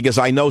immigrants, because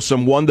I know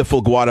some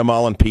wonderful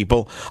Guatemalan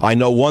people. I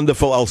know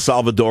wonderful El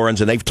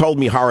Salvadorans, and they've told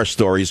me horror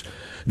stories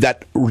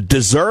that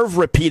deserve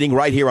repeating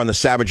right here on the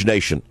Savage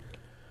Nation.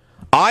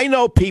 I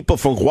know people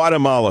from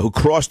Guatemala who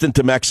crossed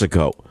into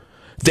Mexico.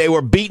 They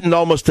were beaten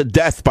almost to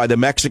death by the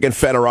Mexican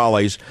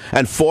federales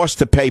and forced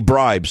to pay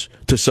bribes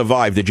to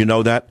survive. Did you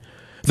know that?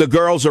 The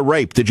girls are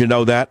raped. Did you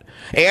know that?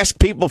 Ask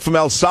people from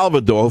El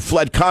Salvador who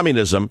fled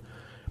communism.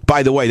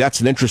 By the way,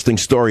 that's an interesting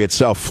story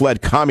itself.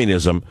 Fled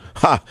communism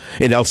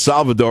in El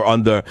Salvador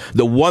under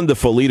the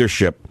wonderful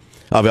leadership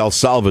of El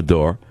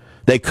Salvador.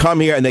 They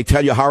come here and they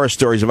tell you horror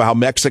stories about how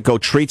Mexico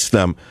treats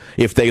them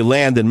if they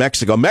land in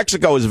Mexico.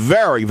 Mexico is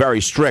very, very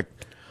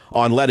strict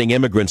on letting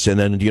immigrants in,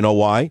 and do you know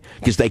why?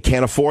 Because they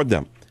can't afford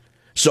them.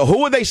 So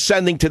who are they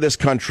sending to this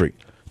country?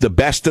 The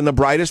best and the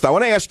brightest? I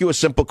want to ask you a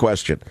simple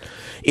question.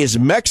 Is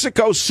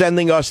Mexico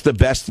sending us the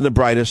best and the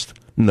brightest?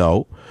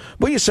 No.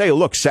 But you say,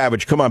 look,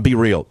 Savage, come on, be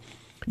real.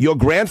 Your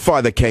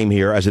grandfather came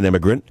here as an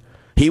immigrant.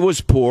 He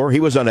was poor. He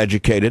was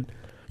uneducated.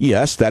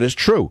 Yes, that is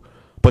true.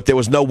 But there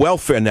was no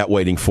welfare net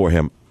waiting for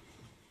him.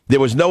 There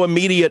was no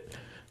immediate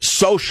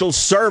social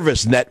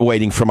service net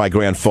waiting for my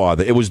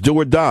grandfather. It was do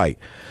or die.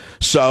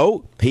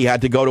 So he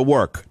had to go to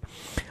work.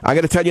 I'm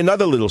going to tell you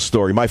another little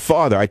story. My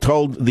father, I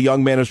told the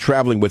young man who was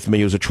traveling with me,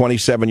 he was a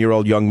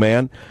 27-year-old young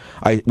man.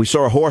 We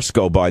saw a horse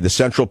go by, the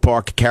Central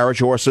Park carriage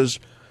horses.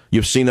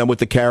 You've seen them with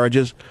the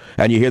carriages,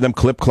 and you hear them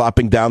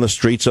clip-clopping down the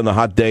streets on the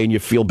hot day, and you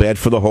feel bad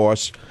for the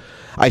horse.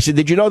 I said,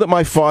 did you know that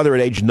my father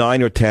at age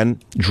 9 or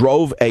 10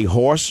 drove a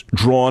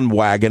horse-drawn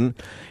wagon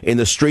in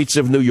the streets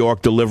of New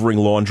York delivering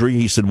laundry?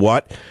 He said,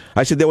 what?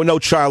 I said, there were no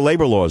child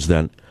labor laws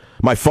then.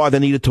 My father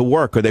needed to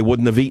work or they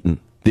wouldn't have eaten.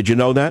 Did you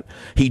know that?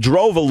 He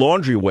drove a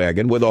laundry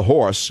wagon with a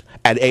horse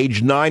at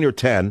age 9 or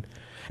 10,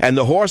 and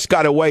the horse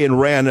got away and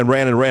ran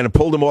and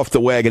pulled him off the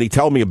wagon. He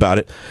told me about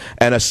it,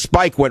 and a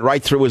spike went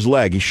right through his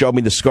leg. He showed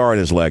me the scar in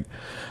his leg.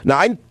 Now,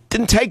 I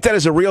didn't take that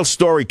as a real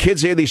story.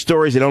 Kids hear these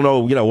stories, they don't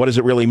know, what does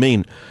it really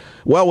mean?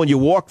 Well, when you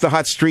walk the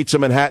hot streets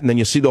of Manhattan and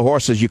you see the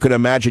horses, you can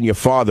imagine your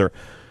father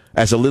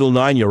as a little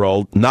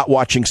 9-year-old not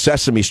watching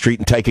Sesame Street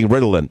and taking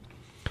Ritalin,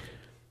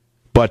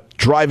 but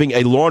driving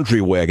a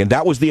laundry wagon.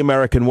 That was the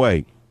American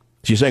way.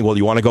 So you're saying, well,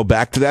 you want to go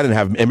back to that and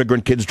have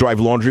immigrant kids drive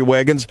laundry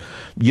wagons?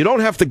 You don't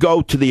have to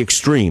go to the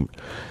extreme.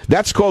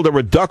 That's called a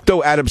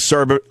reductio ad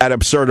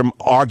absurdum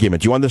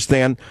argument. You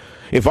understand?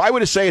 If I were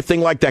to say a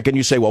thing like that, can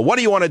you say, well, what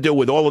do you want to do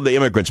with all of the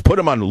immigrants? Put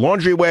them on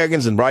laundry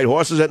wagons and ride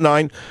horses at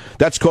 9?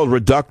 That's called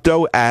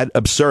reductio ad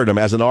absurdum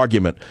as an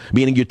argument,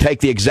 meaning you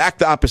take the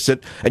exact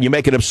opposite and you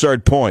make an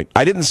absurd point.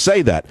 I didn't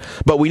say that,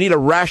 but we need a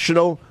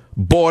rational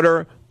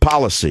border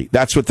policy.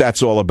 That's what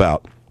that's all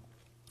about.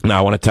 Now,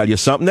 I want to tell you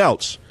something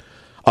else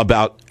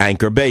about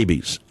anchor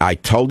babies. I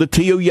told it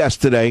to you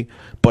yesterday,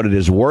 but it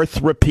is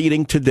worth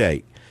repeating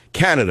today.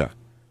 Canada,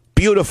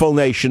 beautiful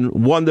nation,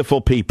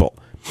 wonderful people.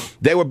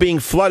 They were being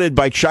flooded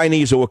by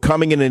Chinese who were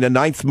coming in the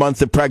 9th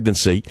month of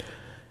pregnancy,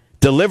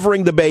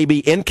 delivering the baby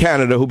in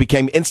Canada, who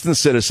became instant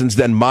citizens.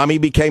 Then mommy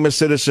became a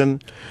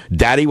citizen.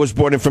 Daddy was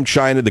born in from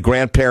China, the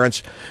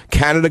grandparents.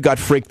 Canada got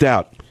freaked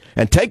out.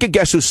 And take a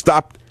guess who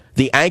stopped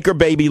the anchor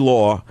baby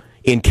law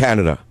in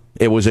Canada.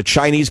 It was a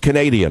Chinese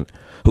Canadian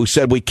who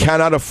said we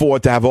cannot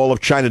afford to have all of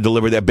China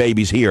deliver their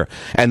babies here.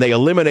 And they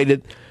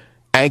eliminated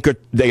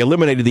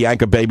the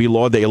anchor baby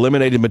law. They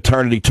eliminated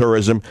maternity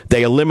tourism.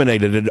 They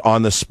eliminated it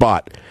on the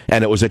spot.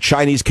 And it was a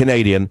Chinese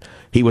Canadian.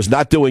 He was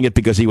not doing it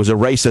because he was a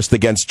racist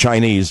against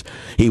Chinese.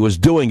 He was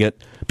doing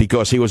it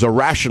because he was a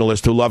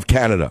rationalist who loved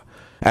Canada,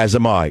 as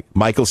am I.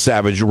 Michael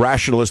Savage,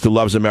 rationalist who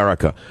loves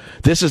America.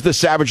 This is the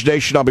Savage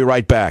Nation. I'll be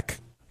right back.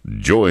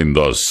 Join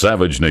the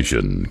Savage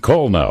Nation.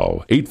 Call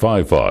now,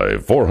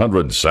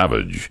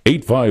 855-400-SAVAGE,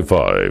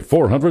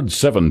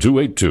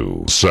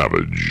 855-400-7282.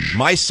 Savage.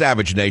 My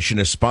Savage Nation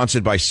is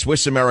sponsored by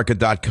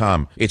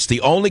SwissAmerica.com. It's the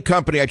only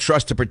company I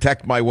trust to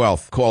protect my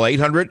wealth. Call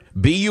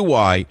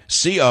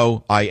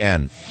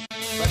 800-BUY-COIN.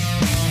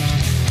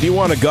 Do you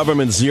want a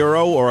government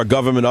zero or a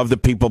government of the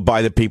people,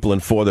 by the people,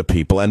 and for the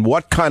people? And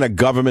what kind of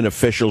government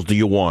officials do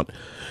you want?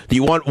 Do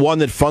you want one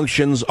that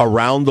functions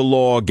around the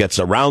law, gets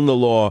around the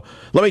law?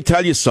 Let me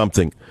tell you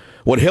something.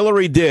 What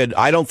Hillary did,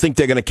 I don't think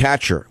they're going to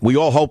catch her. We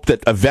all hope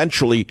that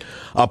eventually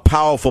a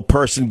powerful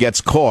person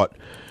gets caught.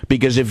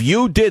 Because if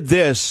you did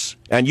this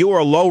and you were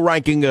a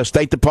low-ranking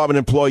State Department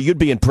employee, you'd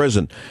be in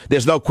prison.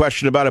 There's no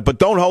question about it. But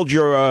don't hold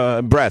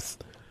your breath.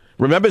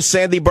 Remember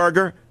Sandy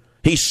Berger?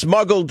 He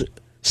smuggled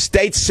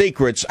state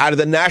secrets out of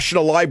the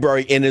National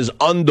Library in his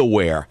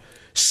underwear.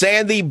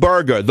 Sandy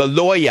Berger, the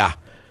lawyer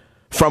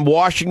from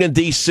Washington,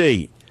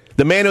 D.C.,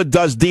 the man who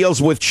does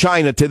deals with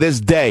China to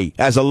this day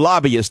as a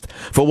lobbyist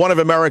for one of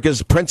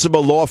America's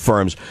principal law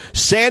firms.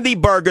 Sandy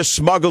Berger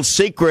smuggled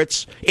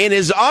secrets in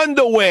his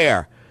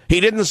underwear.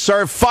 He didn't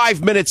serve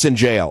 5 minutes in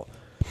jail.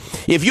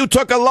 If you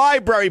took a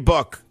library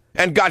book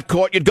and got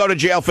caught, you'd go to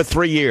jail for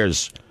 3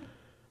 years.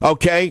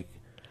 Okay?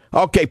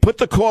 Okay, put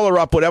the caller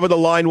up, whatever the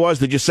line was.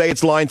 Did you say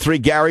it's line 3?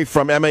 Gary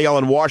from MAL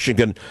in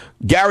Washington.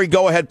 Gary,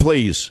 go ahead,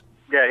 please.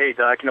 Yeah, hey,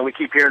 Doc. We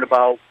keep hearing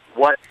about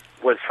what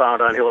was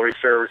found on Hillary's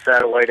server,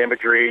 satellite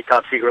imagery,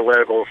 top secret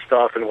level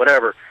stuff, and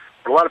whatever.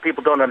 What a lot of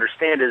people don't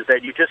understand is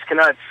that you just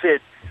cannot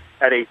sit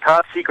at a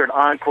top secret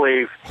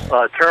enclave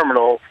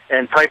terminal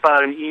and type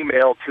out an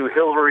email to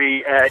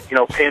Hillary at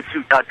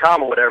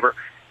pantsuit.com or whatever.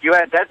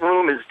 That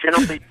room is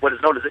generally what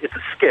is known as it's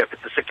a SCIF.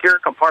 It's a secure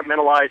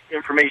compartmentalized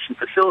information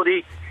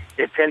facility.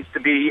 It tends to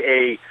be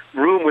a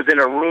room within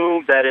a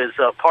room that is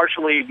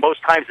partially,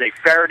 most times, a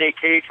Faraday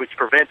cage, which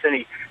prevents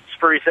any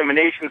spurious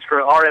emanations,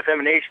 RF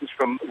emanations,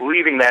 from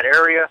leaving that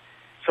area.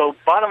 So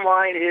bottom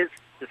line is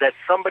that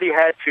somebody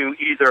had to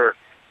either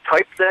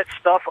type that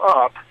stuff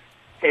up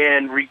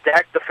and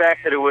redact the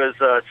fact that it was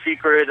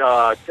secret,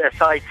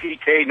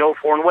 SITK, no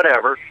foreign,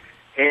 whatever,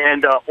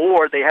 and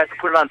or they had to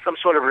put it on some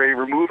sort of a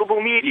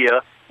removable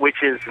media,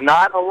 which is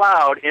not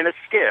allowed in a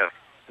SCIF.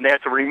 And they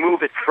had to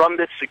remove it from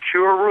this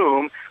secure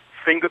room,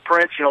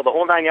 fingerprints, the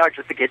whole 9 yards,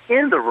 just to get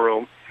in the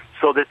room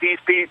so that these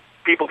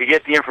people could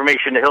get the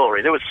information to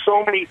Hillary. There was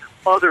so many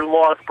other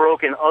laws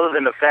broken other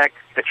than the fact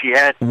that she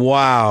had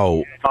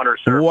on her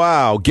server.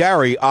 Wow.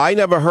 Gary, I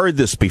never heard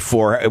this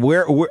before.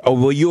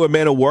 Were you a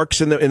man who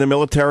works in the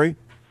military?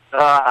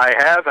 I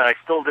have, and I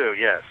still do,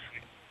 yes.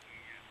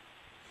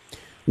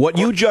 What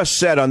you just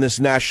said on this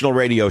national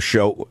radio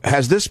show,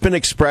 has this been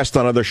expressed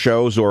on other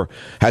shows, or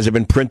has it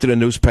been printed in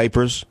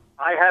newspapers?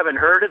 I haven't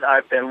heard it.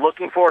 I've been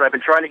looking for it. I've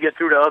been trying to get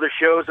through to other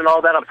shows and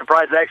all that. I'm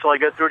surprised actually I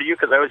got through to you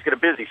because I always get a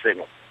busy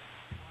signal.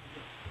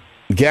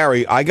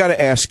 Gary, I got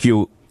to ask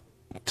you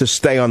to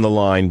stay on the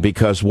line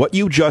because what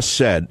you just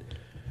said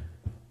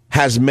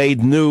has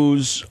made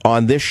news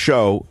on this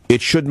show.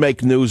 It should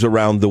make news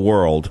around the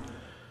world.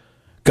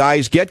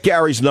 Guys, get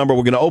Gary's number.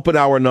 We're going to open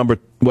our number,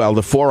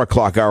 the 4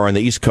 o'clock hour on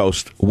the East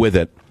Coast with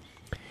it.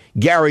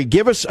 Gary,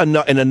 give us in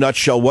a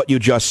nutshell what you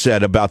just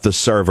said about the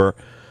server.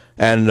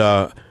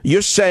 And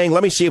you're saying,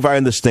 let me see if I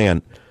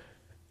understand.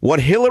 What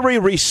Hillary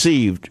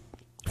received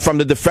from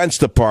the Defense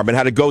Department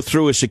had to go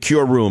through a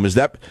secure room. Is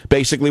that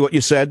basically what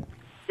you said?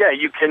 Yeah,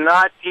 you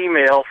cannot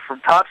email from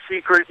top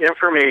secret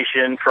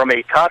information from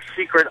a top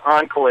secret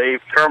enclave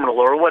terminal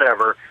or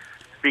whatever,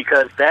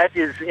 because that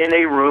is in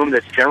a room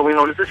that's generally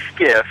known as a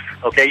SCIF.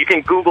 Okay, you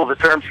can Google the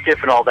term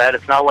SCIF and all that.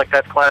 It's not like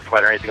that's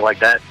classified or anything like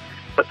that.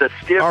 But the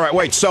skiff... All right,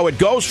 wait. So it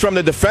goes from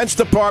the Defense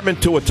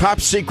Department to a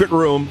top-secret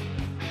room,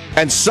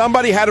 and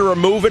somebody had to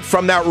remove it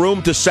from that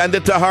room to send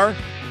it to her?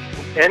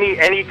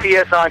 Any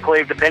TS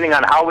Enclave, depending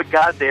on how it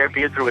got there,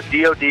 be it through a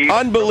DOD...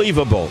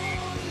 Unbelievable.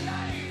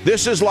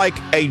 This is like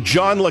a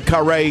John le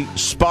Carré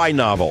spy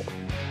novel.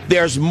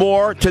 There's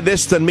more to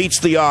this than meets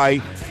the eye.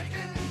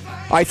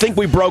 I think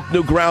we broke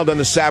new ground on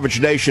the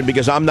Savage Nation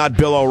because I'm not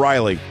Bill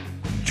O'Reilly.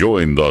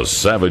 Join the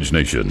Savage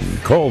Nation.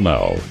 Call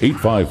now,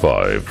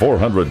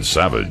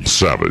 855-400-SAVAGE.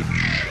 Savage.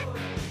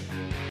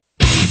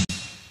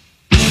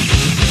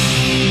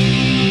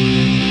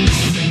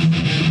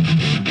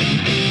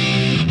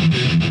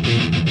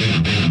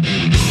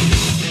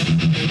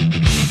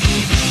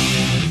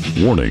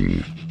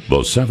 Warning.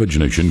 The Savage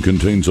Nation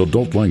contains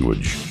adult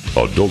language,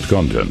 adult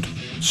content,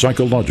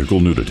 psychological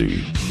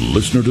nudity.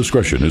 Listener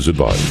discretion is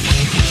advised.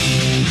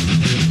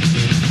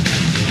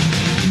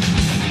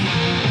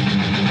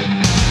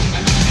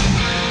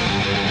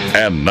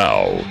 And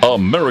now,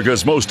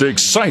 America's most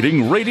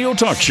exciting radio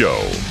talk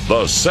show,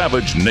 The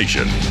Savage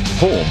Nation,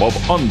 home of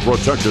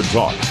unprotected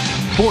talk,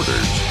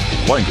 borders,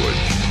 language,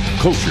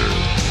 culture.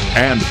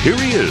 And here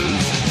he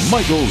is,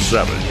 Michael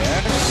Savage.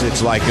 Yes,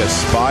 it's like a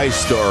spy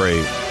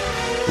story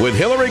with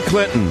Hillary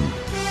Clinton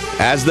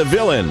as the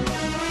villain,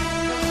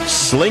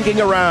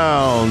 slinking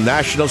around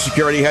National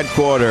Security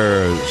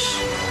Headquarters.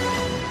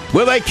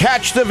 Will they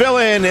catch the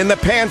villain in the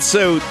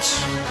pantsuit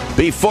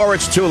before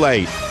it's too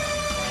late?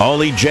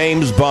 Only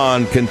James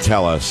Bond can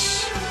tell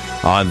us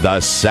on The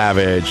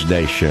Savage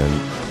Nation.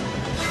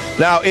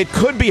 Now, it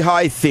could be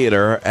high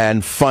theater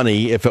and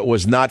funny if it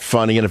was not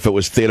funny and if it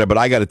was theater, but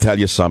I got to tell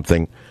you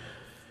something.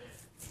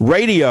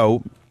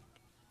 Radio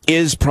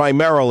is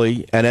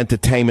primarily an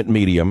entertainment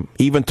medium.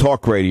 Even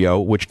talk radio,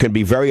 which can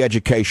be very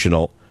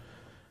educational,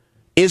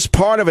 is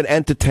part of an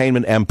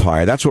entertainment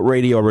empire. That's what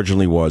radio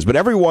originally was. But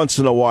every once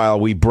in a while,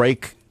 we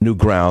break new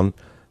ground.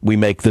 We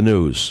make the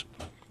news.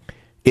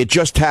 It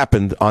just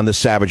happened on the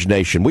Savage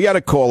Nation. We had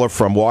a caller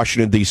from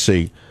Washington,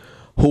 D.C.,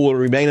 who will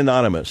remain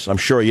anonymous. I'm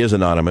sure he is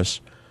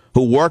anonymous,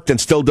 who worked and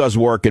still does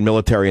work in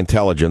military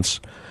intelligence.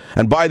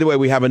 And by the way,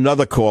 we have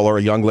another caller,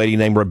 a young lady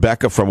named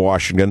Rebecca from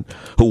Washington,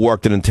 who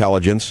worked in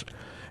intelligence.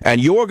 And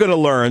you're going to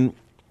learn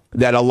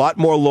that a lot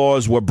more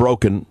laws were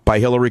broken by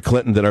Hillary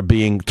Clinton than are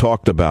being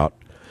talked about.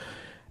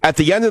 At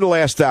the end of the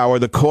last hour,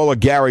 the caller,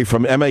 Gary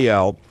from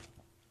MAL,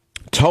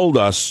 told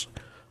us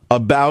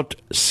about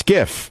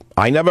SCIF.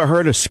 I never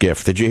heard of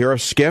SCIF. Did you hear of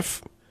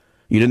SCIF?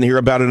 You didn't hear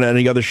about it on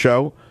any other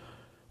show?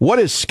 What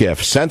is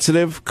SCIF?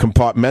 Sensitive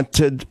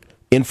Compartmented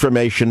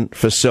Information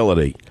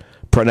Facility,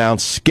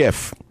 pronounced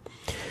SCIF.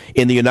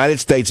 In the United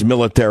States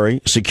military,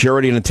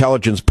 security and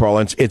intelligence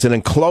parlance, it's an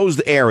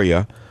enclosed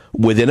area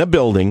within a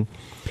building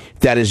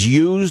that is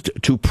used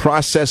to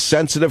process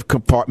sensitive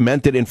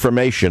compartmented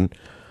information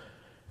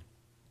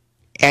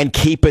and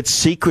keep it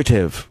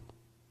secretive.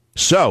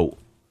 So,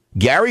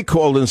 Gary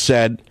called and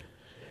said,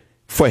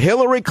 for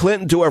Hillary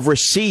Clinton to have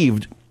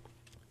received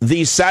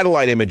these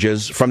satellite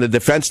images from the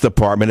Defense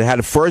Department, it had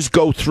to first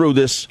go through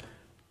this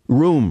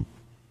room,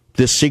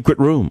 this secret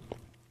room.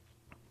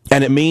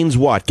 And it means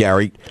what,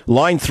 Gary?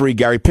 Line 3,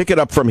 Gary, pick it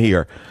up from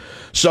here.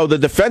 So the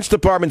Defense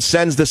Department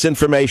sends this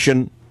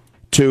information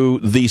to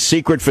the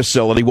secret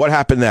facility. What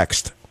happened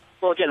next?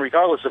 Well, again,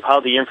 regardless of how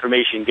the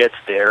information gets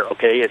there,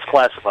 okay, it's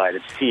classified.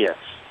 It's TS.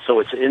 So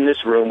it's in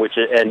this room, which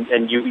it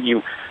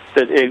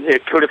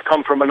could have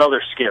come from another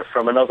SCIF,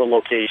 from another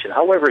location.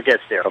 However it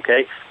gets there,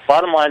 okay?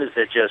 Bottom line is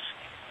they're just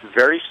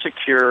very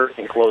secure,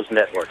 enclosed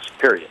networks,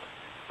 period.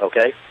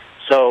 Okay?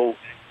 So,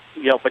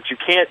 but you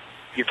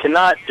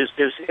cannot,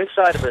 there's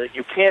inside of it,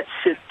 you can't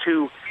sit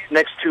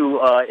next to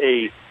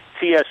a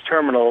TS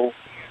terminal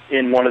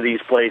in one of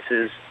these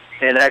places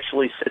and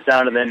actually sit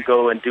down and then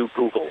go and do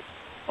Google,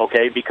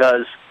 okay?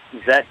 Because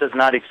that does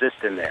not exist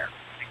in there,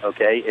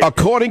 okay?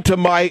 According to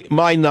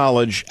my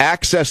knowledge,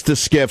 access to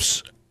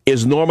SCIFs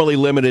is normally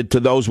limited to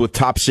those with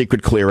top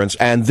secret clearance,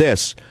 and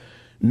this,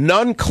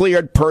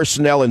 non-cleared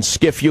personnel in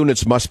SCIF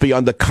units must be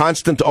under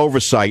constant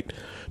oversight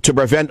to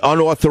prevent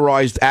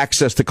unauthorized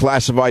access to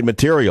classified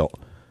material.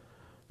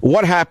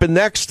 What happened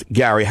next,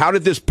 Gary? How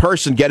did this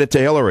person get it to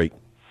Hillary?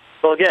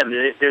 Well, again,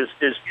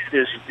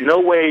 there's no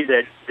way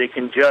that they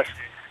can just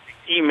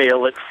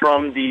email it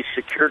from the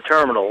secure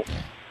terminal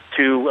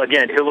to,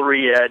 again,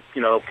 Hillary at,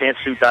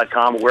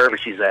 pantsuit.com or wherever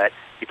she's at.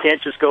 You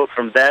can't just go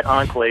from that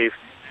enclave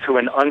to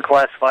an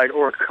unclassified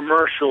or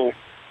commercial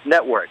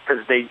network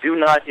because they do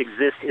not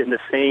exist in the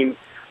same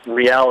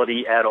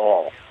reality at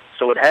all.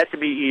 So it had to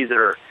be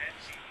either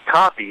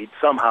copied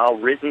somehow,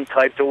 written,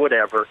 typed, or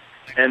whatever,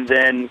 and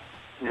then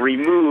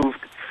removed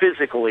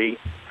physically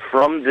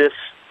from this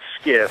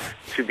SCIF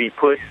to be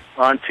put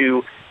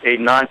onto a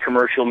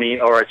non-commercial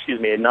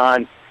a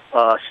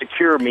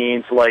non-secure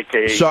means like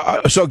a...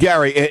 So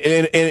Gary,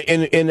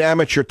 in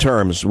amateur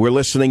terms, we're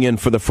listening in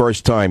for the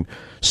first time.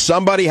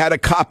 Somebody had to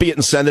copy it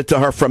and send it to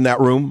her from that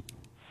room?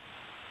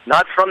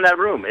 Not from that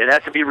room. It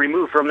has to be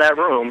removed from that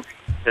room.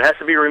 It has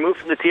to be removed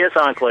from the TS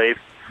Enclave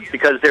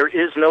because there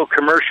is no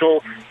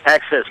commercial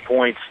access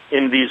points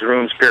in these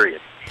rooms,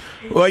 period.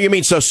 Well, you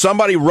mean so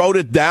somebody wrote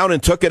it down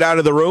and took it out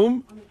of the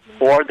room?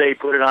 Or they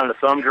put it on a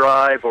thumb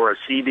drive or a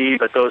CD,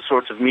 but those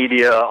sorts of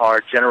media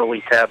are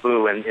generally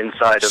taboo and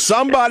inside of...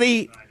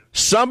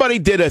 Somebody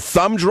did a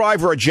thumb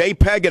drive or a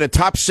JPEG in a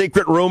top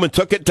secret room and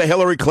took it to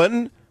Hillary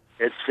Clinton?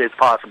 It's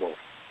possible.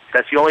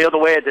 That's the only other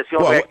way. That's the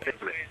only way I can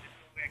think of it.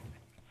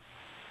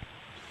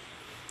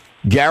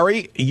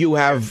 Gary, you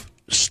have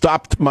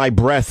stopped my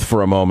breath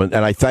for a moment,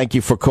 and I thank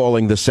you for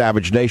calling the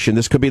Savage Nation.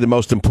 This could be the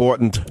most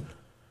important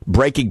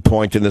breaking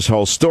point in this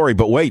whole story,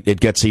 but wait,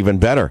 it gets even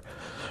better.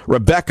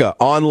 Rebecca,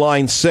 on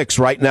line 6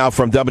 right now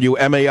from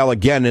WMAL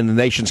again in the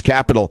nation's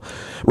capital.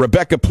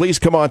 Rebecca, please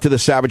come on to the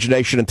Savage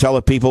Nation and tell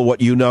the people what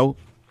you know.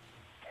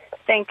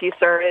 Thank you,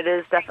 sir. It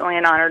is definitely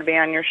an honor to be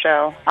on your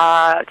show.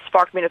 It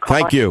sparked me to call.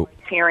 Thank you.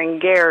 Hearing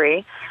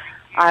Gary.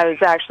 I was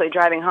actually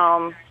driving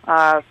home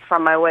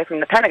from my way from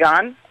the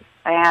Pentagon,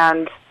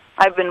 and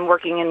I've been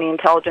working in the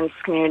intelligence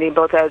community,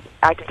 both as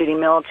active duty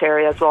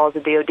military as well as a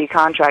DoD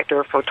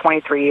contractor for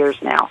 23 years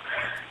now.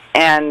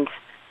 And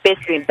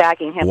basically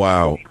backing him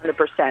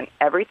 100%.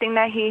 Everything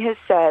that he has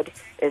said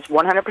is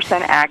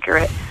 100%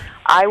 accurate.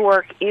 I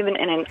work even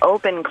in an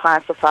open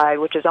classified,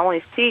 which is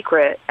only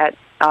secret at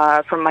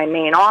from my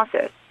main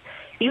office.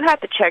 You have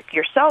to check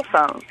your cell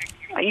phone.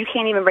 You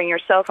can't even bring your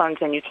cell phones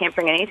in. You can't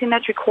bring anything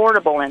that's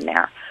recordable in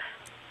there.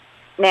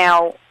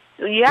 Now,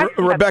 you have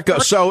Rebecca,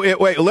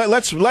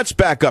 let's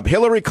back up.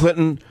 Hillary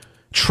Clinton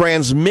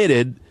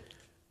transmitted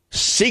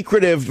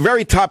secretive,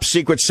 very top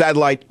secret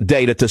satellite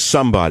data to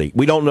somebody.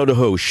 We don't know to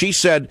who. She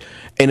said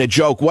in a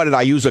joke, what did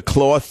I use, a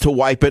cloth to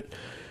wipe it?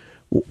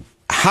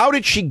 How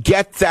did she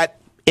get that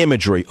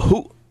imagery?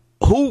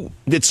 Who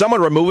did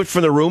someone remove it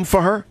from the room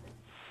for her?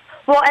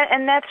 Well,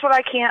 and that's what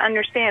I can't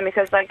understand,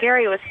 because like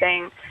Gary was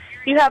saying,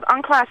 you have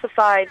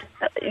unclassified,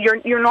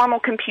 your normal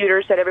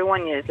computers that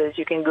everyone uses.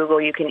 You can Google,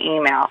 you can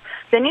email.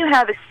 Then you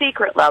have a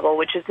secret level,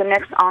 which is the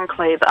next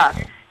enclave up.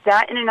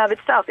 That in and of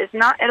itself is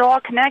not at all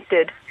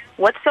connected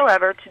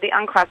whatsoever to the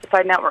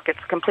unclassified network. It's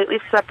a completely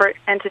separate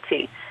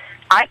entity.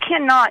 I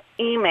cannot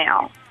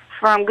email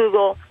from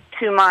Google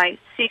to my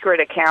secret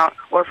account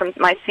or from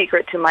my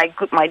secret to my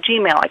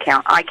Gmail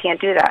account. I can't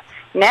do that.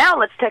 Now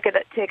let's take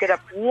it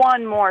up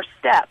one more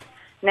step.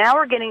 Now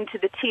we're getting to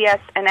the TS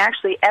and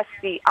actually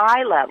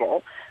SCI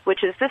level,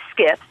 which is the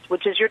SCIFs,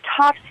 which is your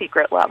top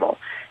secret level.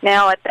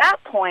 Now at that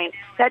point,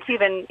 that's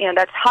even,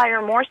 that's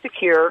higher, more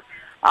secure.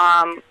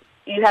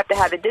 You have to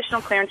have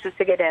additional clearances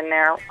to get in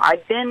there.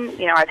 I've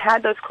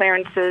had those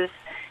clearances,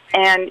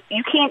 and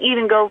you can't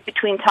even go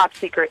between top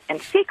secret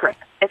and secret.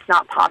 It's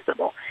not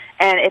possible.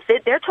 And if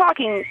they're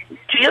talking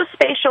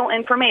geospatial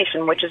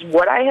information, which is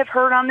what I have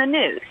heard on the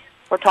news,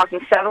 we're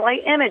talking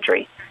satellite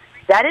imagery,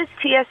 that is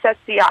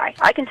TSSCI.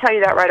 I can tell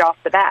you that right off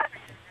the bat.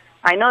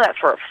 I know that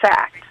for a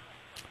fact.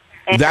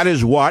 And that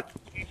is what?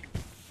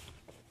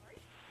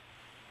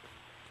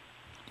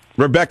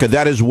 Rebecca,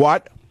 that is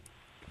what?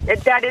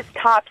 That is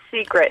top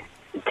secret.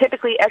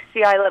 Typically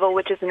SCI level,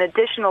 which is an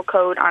additional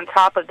code on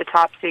top of the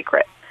top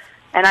secret.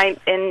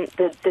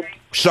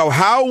 So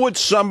how would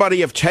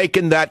somebody have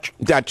taken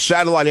that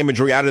satellite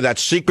imagery out of that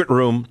secret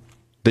room,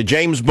 the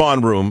James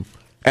Bond room,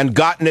 and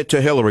gotten it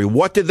to Hillary?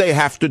 What did they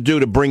have to do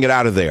to bring it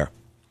out of there?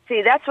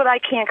 See, that's what I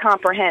can't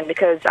comprehend,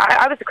 because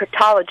I was a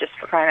cryptologist,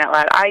 for crying out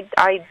loud.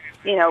 I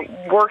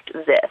worked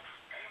this.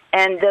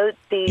 And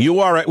You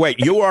are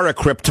a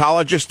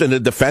cryptologist in the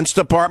Defense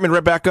Department,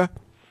 Rebecca?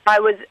 I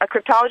was a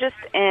cryptologist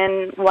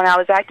when I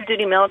was active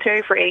duty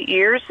military for 8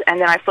 years, and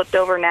then I flipped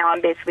over. Now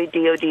I'm basically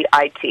DoD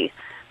IT.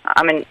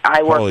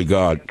 I work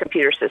in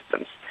computer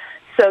systems.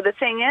 So the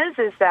thing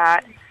is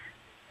that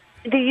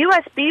the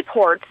USB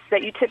ports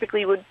that you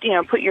typically would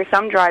put your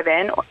thumb drive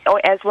in,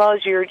 as well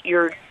as your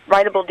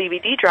writable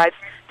DVD drives,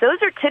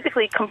 those are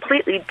typically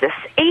completely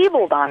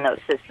disabled on those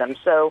systems.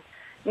 So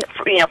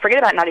forget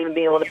about not even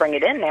being able to bring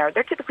it in there.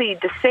 They're typically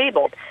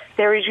disabled.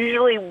 There is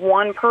usually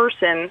one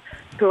person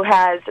who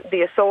has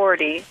the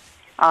authority,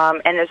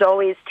 and there's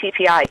always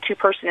TPI,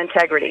 two-person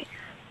integrity,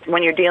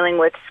 when you're dealing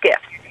with SCIFs.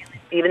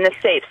 Even the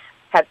safes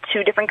have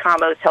two different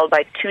combos held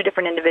by two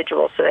different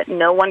individuals, so that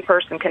no one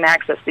person can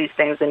access these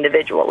things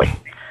individually.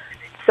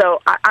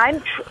 So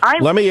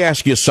let me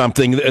ask you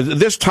something.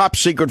 This top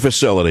secret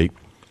facility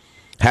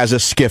has a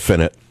SCIF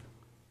in it.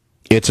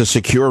 It's a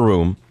secure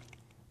room.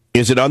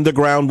 Is it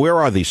underground? Where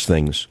are these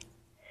things?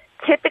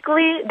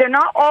 Typically, they're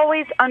not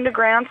always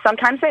underground.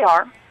 Sometimes they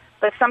are,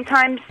 but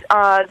sometimes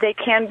they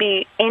can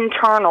be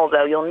internal,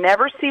 though. You'll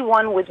never see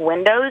one with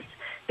windows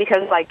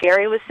because, like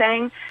Gary was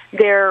saying,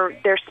 they're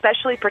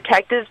specially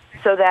protected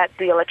so that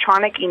the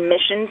electronic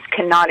emissions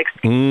cannot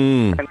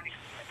escape.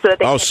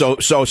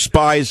 So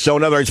spies, so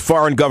in other words,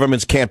 foreign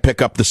governments can't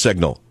pick up the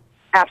signal.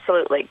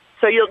 Absolutely.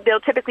 So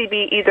they'll typically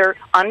be either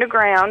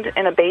underground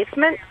in a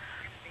basement,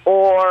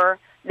 or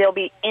they'll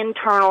be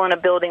internal in a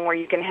building where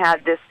you can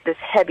have this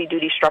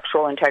heavy-duty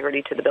structural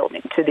integrity to the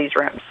building, to these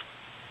rooms.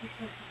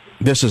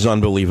 This is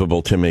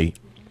unbelievable to me.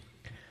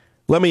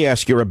 Let me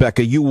ask you,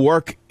 Rebecca, you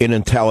work in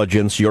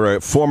intelligence. You're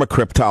a former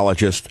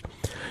cryptologist.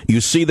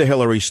 You see the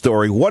Hillary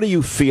story. What do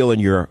you feel in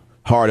your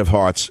heart of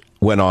hearts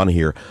went on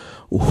here?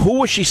 Who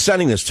was she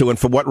sending this to, and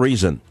for what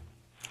reason?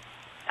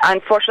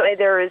 Unfortunately,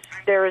 there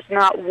is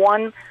not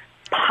one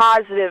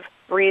positive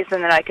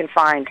reason that I can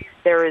find.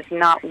 There is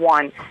not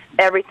one.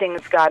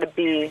 Everything's got to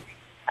be.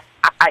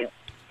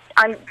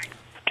 I'm.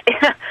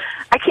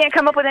 I can't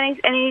come up with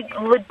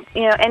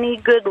any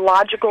good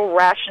logical,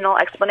 rational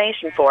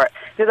explanation for it.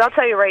 Because I'll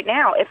tell you right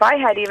now, if I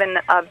had even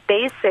a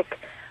basic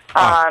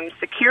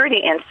security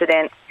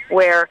incident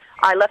where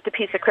I left a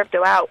piece of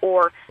crypto out,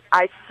 or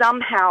I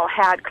somehow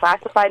had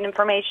classified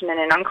information in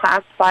an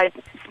unclassified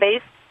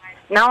space,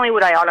 not only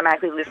would I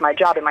automatically lose my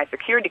job and my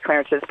security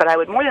clearances, but I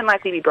would more than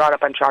likely be brought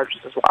up on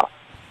charges as well.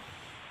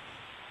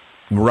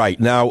 Right.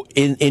 Now,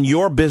 in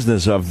your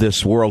business of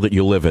this world that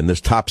you live in, this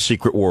top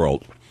secret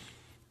world,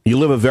 you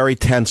live a very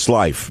tense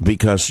life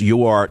because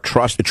you are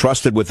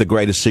trusted with the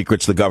greatest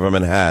secrets the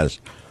government has.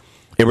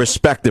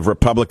 Irrespective,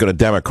 Republican or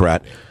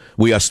Democrat,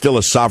 we are still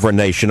a sovereign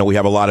nation, and we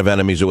have a lot of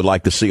enemies who would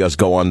like to see us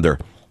go under.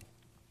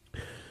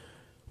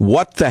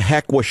 What the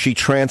heck was she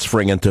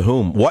transferring and to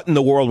whom? What in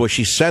the world was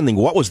she sending?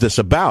 What was this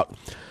about?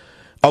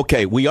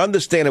 Okay, we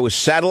understand it was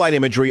satellite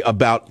imagery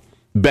about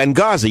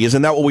Benghazi.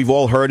 Isn't that what we've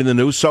all heard in the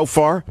news so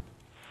far?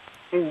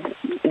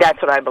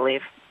 That's what I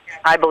believe.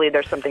 I believe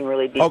there's something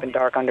really deep and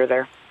dark under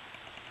there.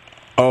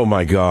 Oh,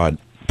 my God.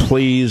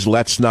 Please,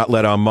 let's not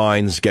let our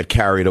minds get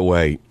carried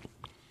away.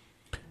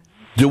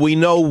 Do we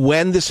know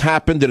when this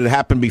happened? Did it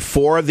happen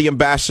before the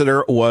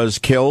ambassador was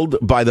killed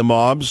by the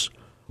mobs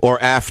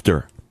or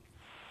after?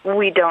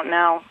 We don't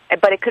know.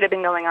 But it could have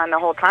been going on the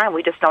whole time.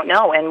 We just don't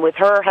know. And with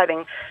her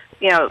having,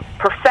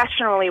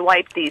 professionally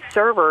wiped these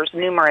servers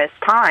numerous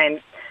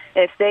times,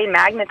 if they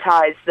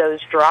magnetize those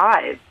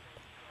drives,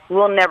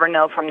 we'll never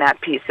know from that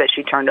piece that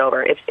she turned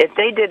over. If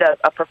they did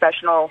a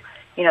professional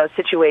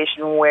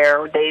situation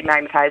where they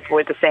magnetize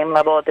with the same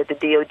level that the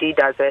DOD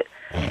does it,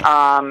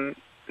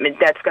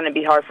 that's going to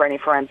be hard for any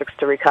forensics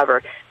to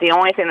recover. The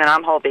only thing that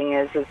I'm hoping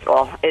is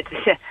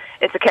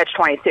it's a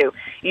catch-22.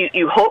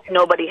 You hope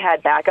nobody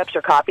had backups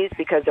or copies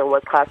because there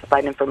was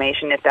classified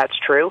information, if that's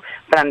true.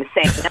 But on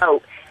the same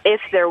note,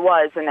 if there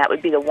was, then that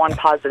would be the one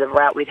positive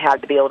route we'd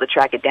have to be able to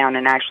track it down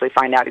and actually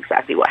find out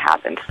exactly what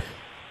happened.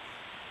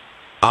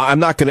 I'm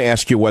not going to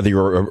ask you whether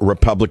you're a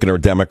Republican or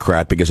a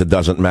Democrat because it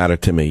doesn't matter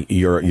to me.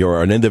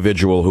 You're an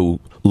individual who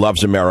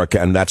loves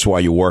America, and that's why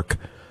you work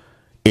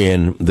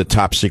in the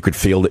top secret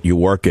field that you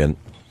work in.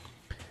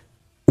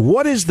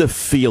 What is the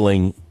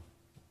feeling,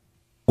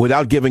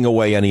 without giving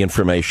away any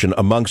information,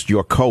 amongst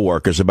your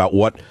coworkers about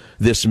what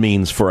this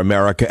means for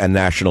America and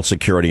national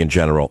security in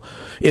general?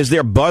 Is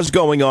there buzz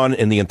going on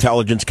in the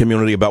intelligence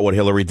community about what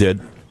Hillary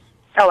did?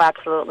 Oh,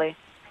 absolutely.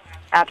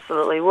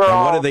 Absolutely.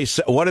 What do they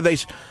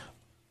say?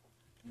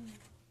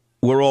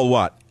 We're all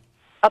what?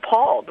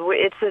 Appalled.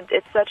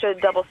 It's such a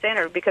double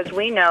standard because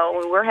we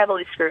know we're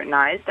heavily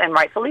scrutinized, and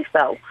rightfully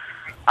so.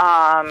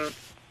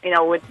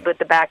 With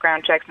the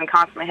background checks and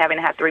constantly having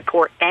to have to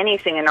report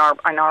anything in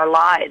our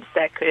lives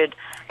that could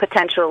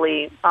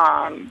potentially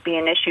be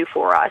an issue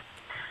for us.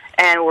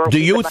 And do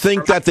you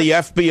think that the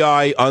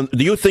FBI,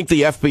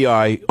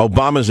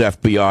 Obama's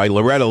FBI,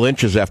 Loretta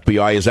Lynch's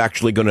FBI, is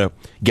actually going to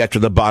get to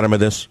the bottom of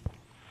this?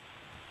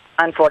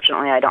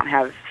 Unfortunately, I don't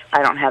have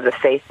the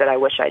faith that I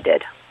wish I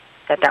did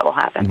that will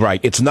happen. Right.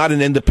 It's not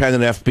an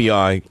independent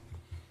FBI.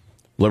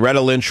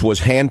 Loretta Lynch was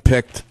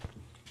handpicked,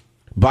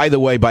 by the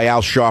way, by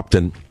Al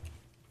Sharpton,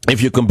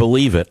 if you can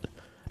believe it.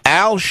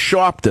 Al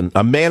Sharpton,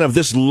 a man of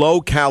this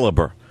low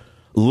caliber,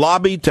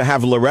 lobbied to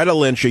have Loretta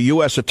Lynch, a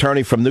U.S.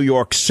 attorney from New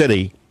York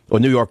City, or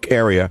New York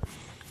area,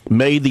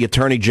 made the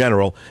attorney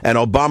general, and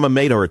Obama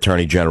made her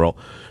attorney general.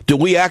 Do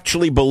we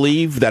actually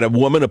believe that a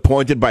woman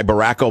appointed by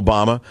Barack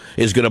Obama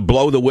is going to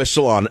blow the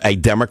whistle on a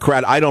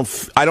Democrat? I don't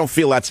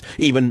feel that's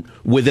even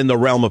within the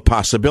realm of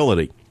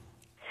possibility.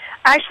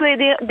 Actually,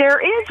 there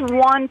is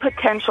one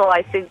potential,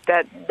 I think,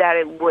 that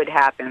it would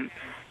happen,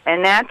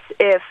 and that's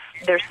if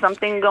there's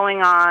something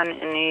going on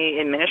in the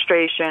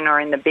administration or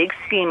in the big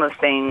scheme of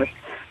things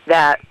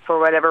that, for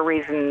whatever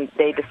reason,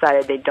 they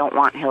decided they don't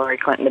want Hillary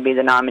Clinton to be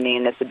the nominee,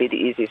 and this would be the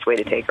easiest way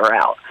to take her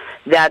out.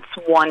 That's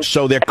one.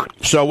 So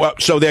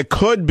there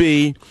could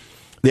be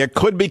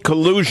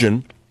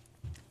collusion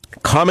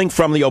coming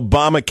from the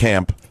Obama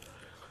camp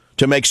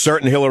to make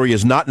certain Hillary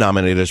is not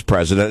nominated as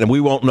president, and we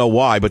won't know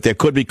why, but there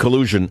could be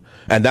collusion,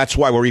 and that's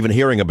why we're even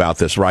hearing about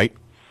this, right?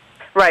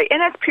 Right,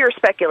 and that's pure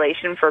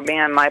speculation for me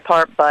on my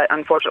part, but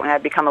unfortunately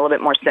I've become a little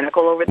bit more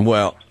cynical over this.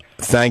 Well,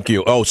 thank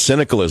you. Oh,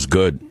 cynical is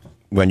good.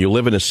 When you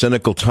live in a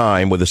cynical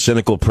time with a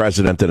cynical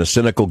president and a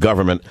cynical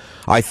government,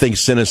 I think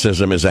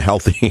cynicism is a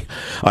healthy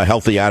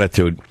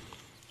attitude.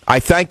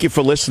 I thank you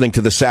for listening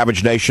to the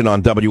Savage Nation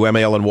on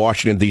WMAL in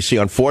Washington, D.C.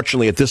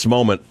 Unfortunately, at this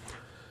moment,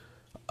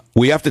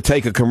 we have to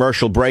take a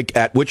commercial break,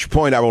 at which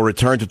point I will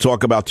return to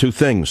talk about two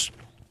things,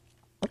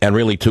 and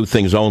really two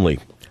things only.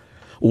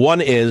 One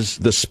is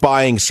the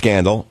spying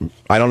scandal.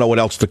 I don't know what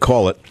else to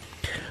call it.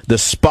 The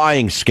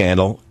spying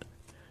scandal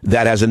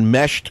that has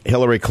enmeshed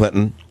Hillary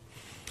Clinton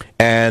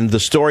and the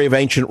story of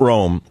ancient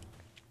Rome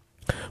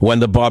when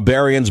the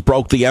barbarians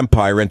broke the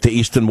empire into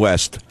east and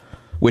west,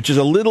 which is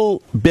a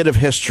little bit of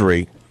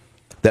history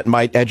that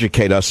might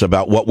educate us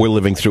about what we're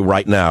living through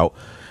right now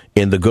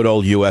in the good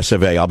old U.S.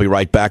 of A. I'll be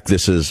right back.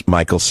 This is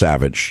Michael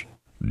Savage.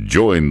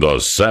 Join the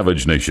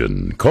Savage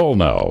Nation. Call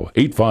now,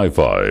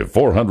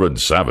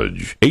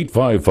 855-400-SAVAGE,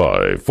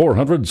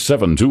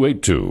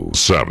 855-400-7282.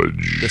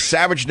 Savage. The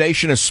Savage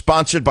Nation is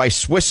sponsored by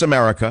Swiss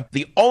America,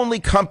 the only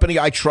company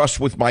I trust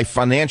with my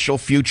financial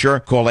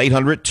future. Call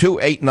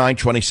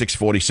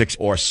 800-289-2646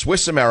 or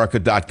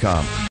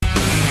SwissAmerica.com.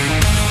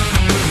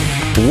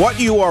 What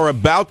you are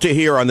about to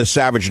hear on the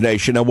Savage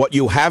Nation and what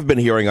you have been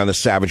hearing on the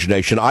Savage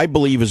Nation, I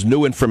believe, is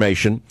new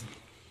information.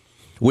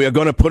 We are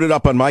going to put it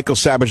up on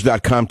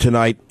michaelsavage.com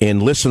tonight in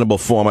listenable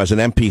form as an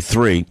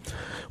MP3.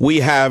 We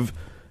have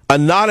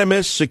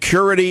anonymous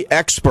security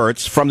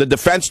experts from the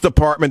Defense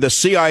Department, the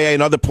CIA,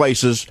 and other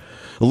places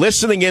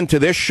listening into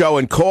this show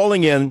and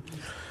calling in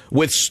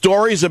with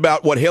stories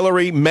about what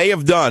Hillary may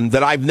have done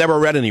that I've never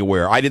read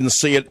anywhere. I didn't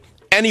see it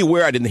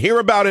anywhere. I didn't hear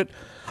about it.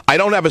 I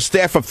don't have a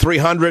staff of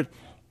 300.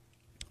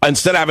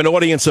 Instead, I have an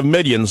audience of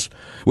millions,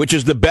 which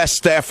is the best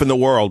staff in the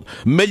world.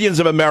 Millions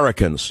of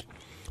Americans.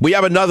 We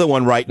have another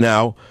one right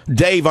now.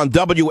 Dave on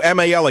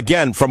WMAL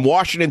again from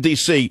Washington,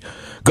 D.C.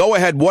 Go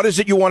ahead. What is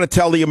it you want to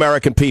tell the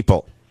American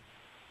people?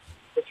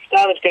 Mr.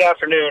 Savage, good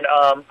afternoon.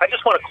 I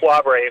just want to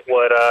corroborate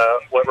what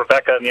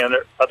Rebecca and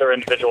the other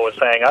individual was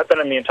saying. I've been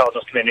in the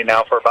intelligence community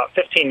now for about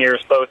 15 years,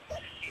 both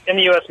in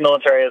the U.S.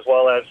 military as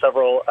well as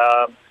several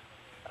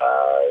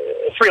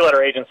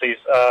three-letter agencies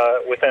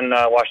within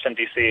Washington,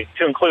 D.C.,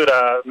 to include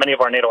many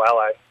of our NATO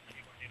allies.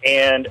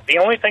 And the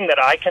only thing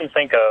that I can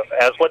think of,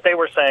 as what they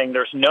were saying,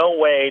 there's no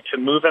way to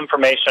move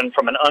information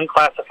from an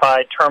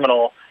unclassified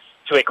terminal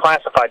to a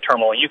classified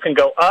terminal. You can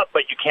go up,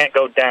 but you can't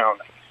go down.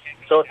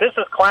 So if this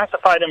is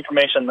classified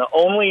information, the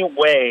only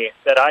way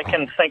that I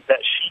can think that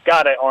she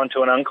got it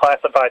onto an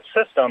unclassified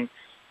system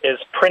is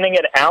printing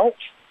it out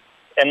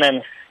and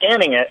then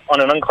scanning it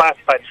on an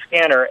unclassified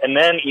scanner and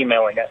then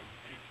emailing it.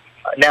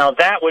 Now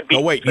that would be.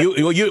 Oh wait,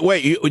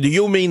 do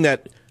you mean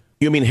that?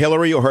 You mean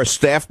Hillary or her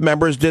staff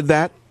members did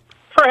that?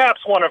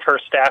 Perhaps one of her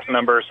staff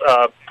members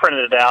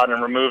printed it out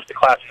and removed the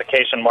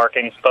classification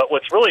markings. But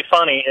what's really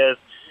funny is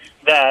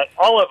that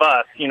all of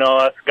us,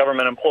 us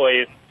government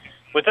employees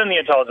within the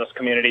intelligence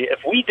community, if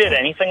we did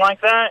anything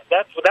like that,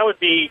 that would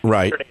be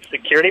right. A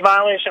security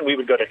violation. We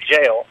would go to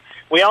jail.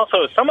 We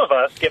also, some of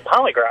us, get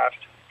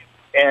polygraphed.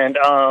 And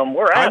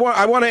we're at.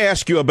 I want to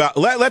ask you about.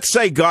 Let's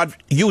say, God,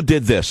 you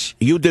did this.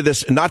 You did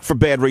this not for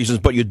bad reasons,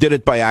 but you did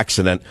it by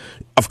accident.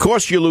 Of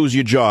course, you lose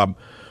your job.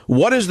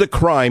 What is the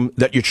crime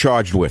that you're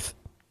charged with?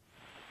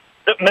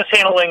 The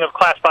mishandling of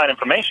classified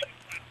information.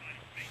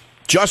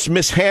 Just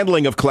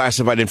mishandling of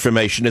classified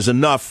information is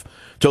enough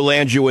to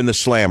land you in the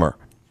slammer.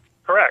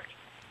 Correct.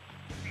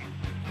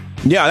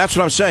 Yeah, that's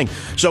what I'm saying.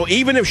 So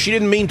even if she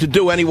didn't mean to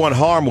do anyone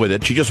harm with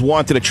it, she just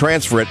wanted to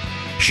transfer it,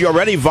 she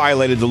already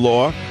violated the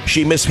law.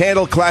 She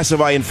mishandled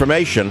classified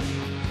information.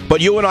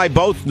 But you and I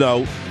both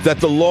know that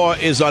the law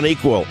is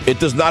unequal. It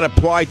does not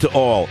apply to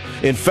all.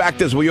 In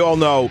fact, as we all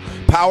know,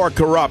 power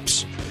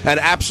corrupts, and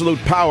absolute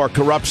power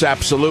corrupts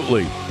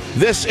absolutely.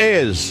 This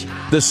is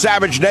the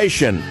Savage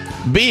Nation.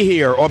 Be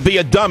here or be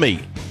a dummy.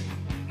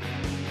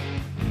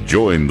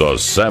 Join the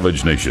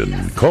Savage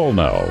Nation. Call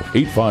now,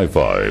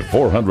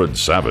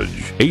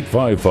 855-400-SAVAGE,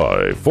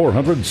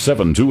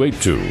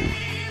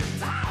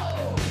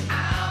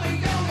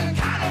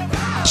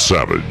 855-400-7282.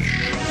 Savage.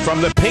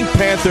 From the Pink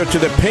Panther to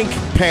the pink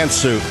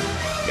pantsuit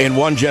in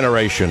one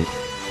generation.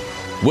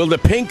 Will the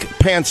pink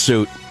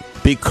pantsuit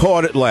be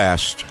caught at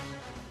last?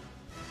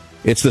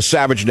 It's the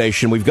Savage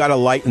Nation. We've got to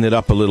lighten it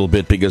up a little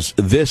bit because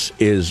this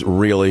is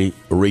really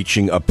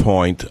reaching a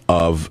point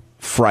of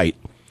fright.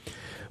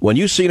 When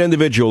you see an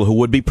individual who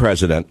would be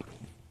president,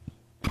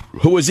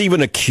 who is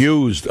even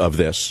accused of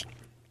this,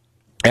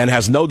 and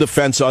has no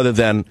defense other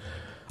than,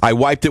 I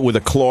wiped it with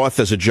a cloth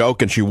as a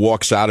joke, and she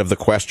walks out of the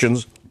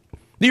questions.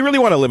 Do you really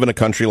want to live in a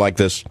country like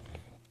this?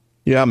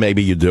 Yeah,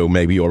 maybe you do.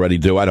 Maybe you already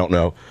do. I don't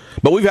know.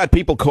 But we've had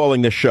people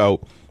calling this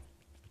show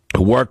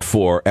who worked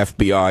for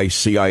FBI,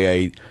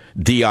 CIA,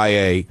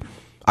 DIA.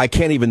 I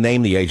can't even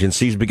name the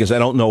agencies because I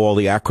don't know all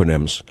the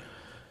acronyms.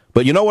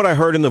 But you know what I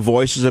heard in the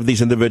voices of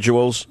these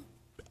individuals?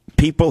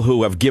 People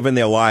who have given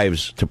their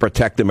lives to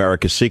protect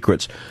America's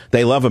secrets.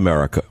 They love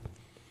America.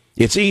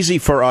 It's easy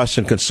for us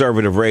in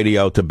conservative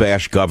radio to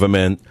bash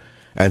government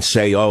and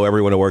say, oh,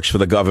 everyone who works for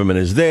the government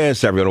is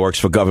this, everyone who works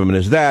for government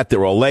is that,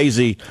 they're all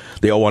lazy,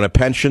 they all want a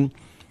pension.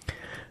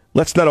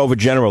 Let's not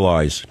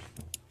overgeneralize.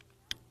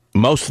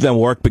 Most of them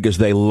work because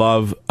they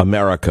love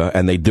America,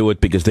 and they do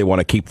it because they want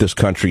to keep this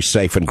country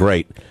safe and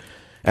great.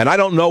 And I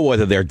don't know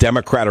whether they're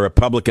Democrat or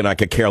Republican. I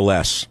could care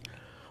less.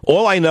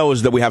 All I know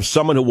is that we have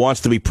someone who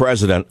wants to be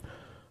president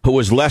who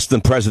is less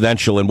than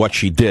presidential in what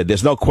she did.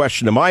 There's no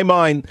question in my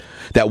mind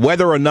that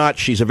whether or not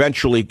she's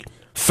eventually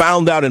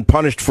found out and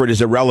punished for it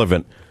is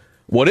irrelevant.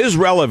 What is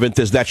relevant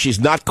is that she's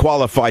not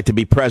qualified to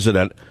be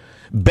president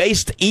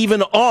based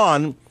even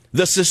on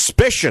the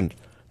suspicion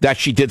that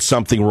she did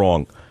something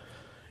wrong.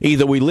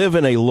 Either we live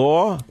in a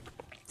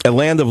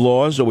land of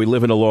laws, or we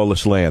live in a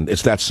lawless land.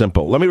 It's that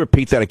simple. Let me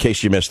repeat that in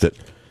case you missed it.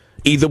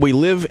 Either we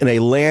live in a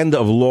land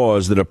of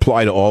laws that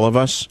apply to all of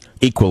us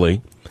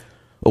equally,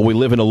 or we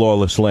live in a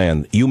lawless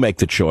land. You make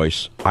the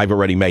choice. I've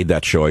already made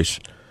that choice.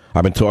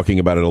 I've been talking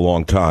about it a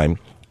long time.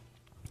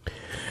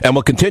 And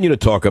we'll continue to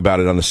talk about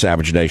it on the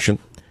Savage Nation.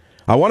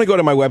 I want to go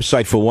to my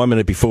website for 1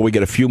 minute before we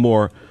get a few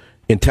more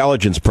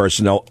intelligence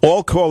personnel,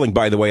 all calling,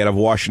 by the way, out of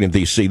Washington,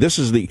 D.C. This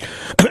is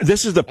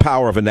the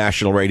power of a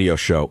national radio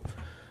show.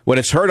 When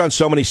it's heard on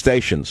so many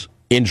stations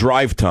in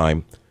drive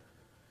time,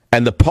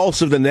 and the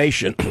pulse of the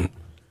nation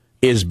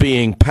is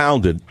being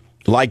pounded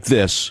like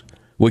this,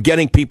 we're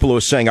getting people who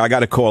are saying, I got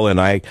to call in,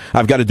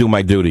 I've got to do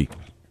my duty.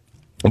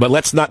 But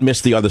let's not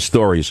miss the other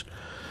stories.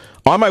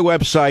 On my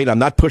website, I'm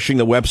not pushing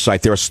the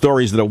website, there are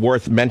stories that are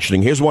worth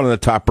mentioning. Here's one on the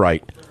top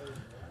right.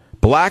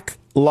 Black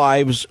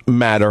Lives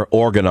Matter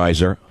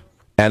organizer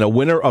and a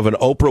winner of an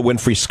Oprah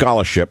Winfrey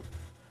Scholarship,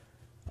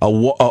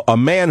 a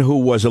man who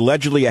was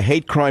allegedly a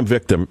hate crime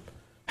victim,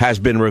 has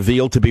been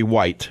revealed to be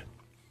white.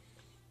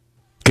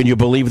 Can you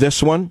believe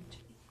this one?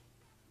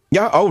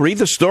 Yeah, read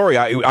the story.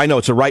 I know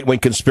it's a right-wing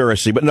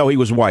conspiracy, but no, he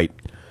was white.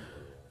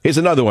 Here's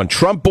another one.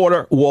 Trump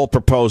border wall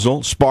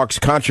proposal sparks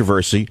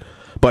controversy,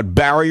 but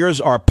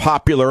barriers are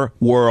popular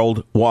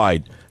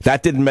worldwide.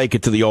 That didn't make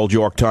it to the old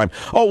York Times.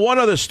 One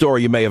other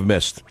story you may have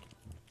missed.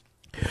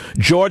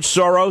 George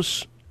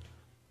Soros,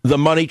 the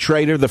money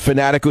trader, the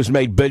fanatic who's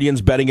made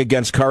billions betting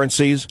against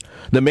currencies,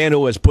 the man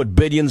who has put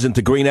billions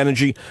into green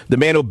energy, the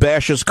man who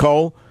bashes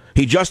coal,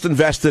 he just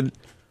invested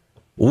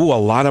a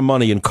lot of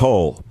money in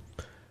coal.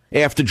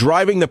 After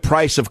driving the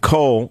price of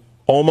coal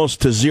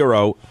almost to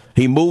zero,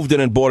 he moved in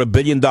and bought $1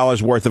 billion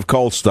worth of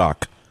coal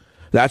stock.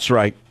 That's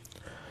right.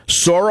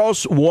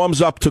 Soros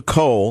warms up to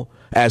coal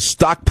as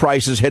stock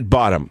prices hit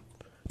bottom.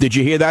 Did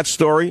you hear that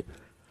story?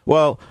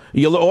 Well,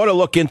 you ought to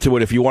look into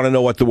it if you want to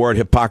know what the word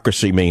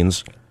hypocrisy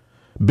means.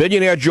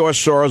 Billionaire George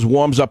Soros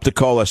warms up to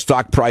coal as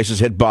stock prices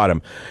hit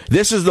bottom.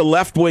 This is the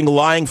left-wing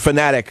lying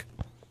fanatic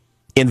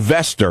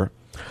investor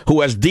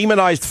who has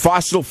demonized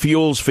fossil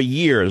fuels for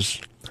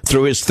years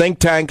through his think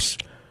tanks,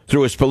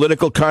 through his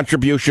political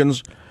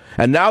contributions,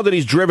 and now that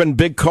he's driven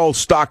big coal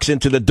stocks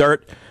into the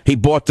dirt, he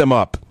bought them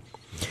up.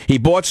 He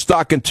bought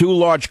stock in 2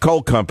 large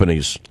coal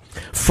companies,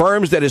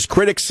 firms that his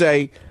critics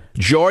say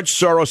George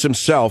Soros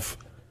himself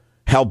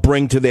helped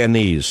bring to their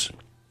knees.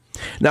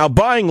 Now,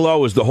 buying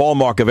low is the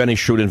hallmark of any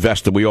shrewd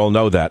investor. We all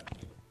know that.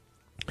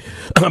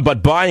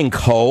 But buying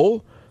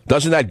coal,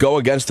 doesn't that go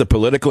against the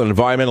political and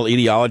environmental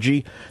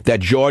ideology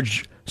that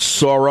George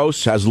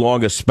Soros has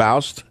long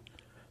espoused?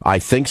 I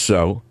think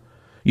so.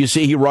 You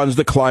see, he runs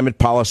the Climate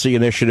Policy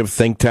Initiative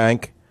think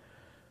tank.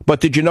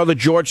 But did you know that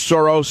George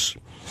Soros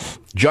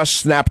just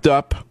snapped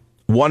up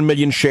 1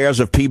 million shares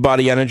of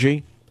Peabody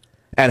Energy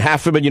and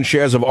 500,000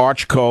 shares of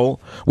Arch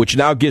Coal, which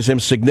now gives him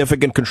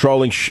significant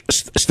controlling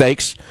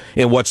stakes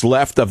in what's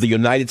left of the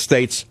United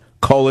States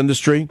coal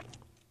industry?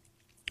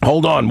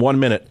 Hold on 1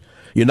 minute.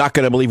 You're not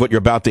going to believe what you're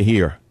about to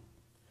hear.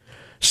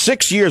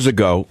 6 years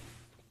ago,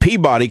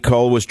 Peabody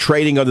Coal was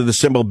trading under the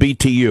symbol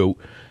BTU.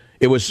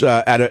 It was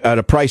at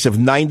a price of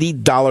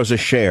 $90 a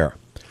share.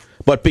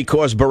 But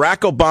because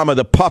Barack Obama,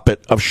 the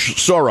puppet of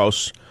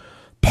Soros,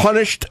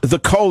 punished the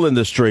coal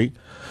industry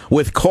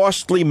with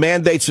costly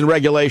mandates and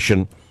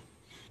regulation,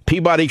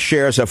 Peabody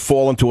shares have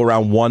fallen to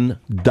around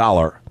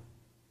 $1.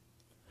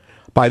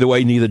 By the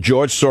way, neither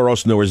George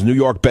Soros nor his New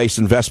York-based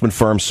investment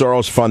firm,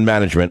 Soros Fund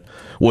Management,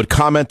 would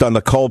comment on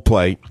the coal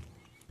play,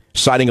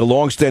 citing a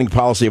long-standing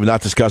policy of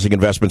not discussing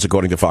investments,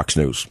 according to Fox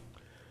News.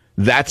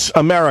 That's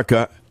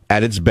America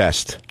at its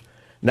best.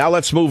 Now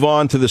let's move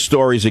on to the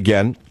stories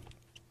again.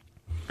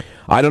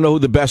 I don't know who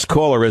the best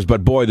caller is,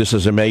 but boy, this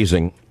is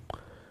amazing.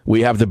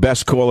 We have the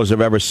best callers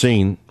I've ever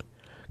seen.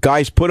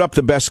 Guys, put up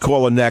the best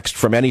caller next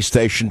from any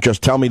station.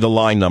 Just tell me the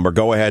line number.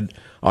 Go ahead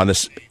on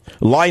this.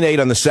 Line 8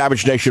 on the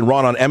Savage Nation.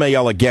 Ron on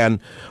MAL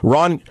again.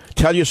 Ron,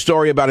 tell your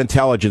story about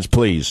intelligence,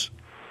 please.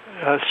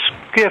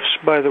 Skiffs,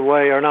 by the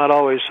way, are not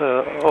always,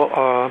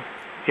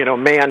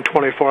 manned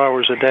 24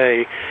 hours a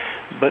day.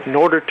 But in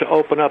order to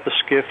open up a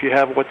skiff, you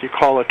have what you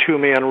call a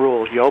two-man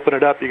rule. You open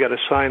it up, you got to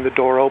sign the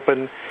door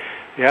open.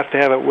 You have to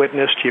have it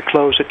witnessed. You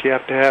close it, you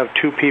have to have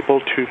 2 people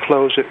to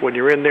close it. When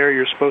you're in there,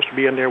 you're supposed to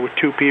be in there with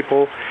 2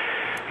 people.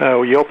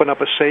 When you open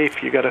up a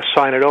safe, you got to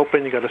sign it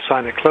open, you got to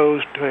sign it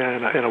closed,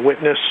 and a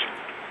witness.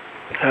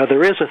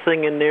 There is a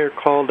thing in there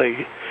called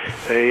a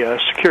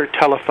secure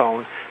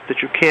telephone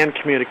that you can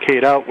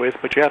communicate out with,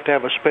 but you have to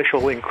have a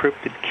special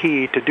encrypted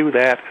key to do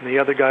that, and the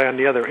other guy on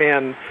the other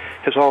end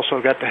has also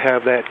got to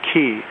have that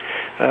key.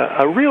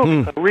 A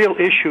real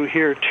issue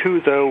here,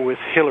 too, though, with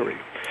Hillary,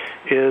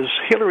 is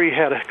Hillary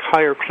had a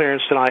higher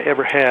clearance than I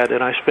ever had,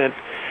 and I spent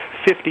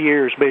 50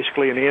 years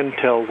basically in the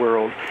intel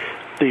world.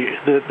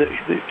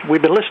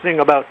 We've been listening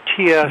about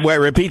TS. Wait,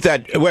 repeat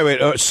that.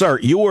 Wait, sir,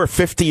 you were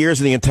 50 years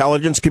in the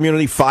intelligence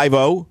community,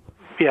 5-0?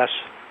 Yes.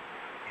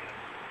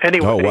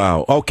 Anyway. Oh,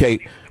 wow.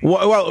 Okay.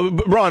 Well,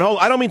 Ron,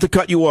 I don't mean to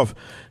cut you off.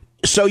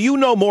 So you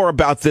know more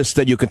about this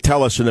than you can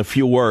tell us in a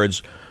few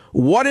words.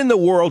 What in the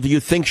world do you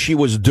think she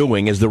was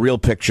doing is the real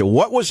picture?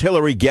 What was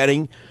Hillary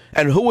getting,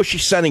 and who was she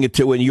sending it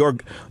to in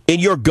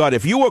your gut?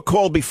 If you were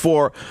called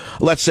before,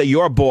 let's say,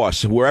 your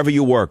boss, wherever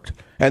you worked,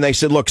 and they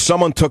said, look,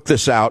 someone took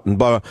this out, and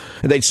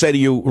they'd say to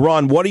you,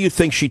 Ron, what do you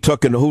think she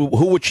took, and who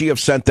would she have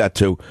sent that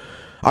to?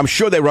 I'm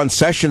sure they run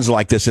sessions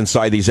like this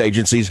inside these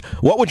agencies.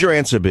 What would your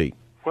answer be?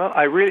 Well,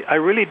 I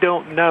really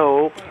don't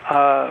know,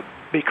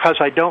 because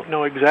I don't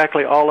know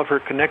exactly all of her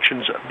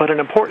connections. But an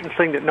important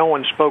thing that no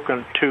one's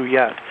spoken to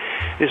yet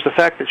is the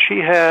fact that she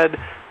had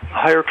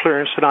higher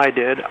clearance than I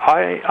did.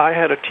 I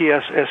had a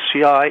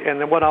TSSCI and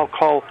then what I'll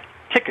call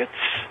tickets.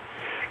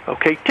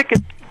 Okay,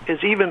 ticket is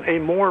even a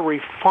more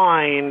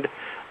refined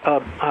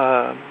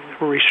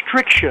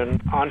restriction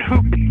on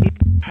who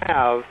can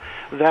have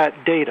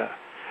that data.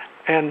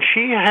 And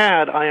she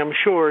had, I am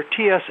sure,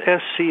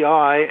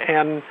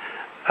 TSSCI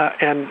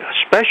and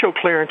special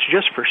clearance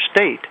just for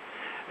state.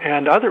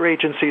 And other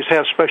agencies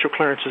have special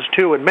clearances,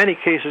 too. In many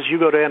cases, you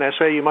go to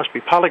NSA, you must be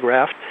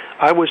polygraphed.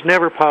 I was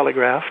never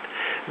polygraphed.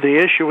 The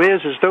issue is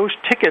those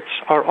tickets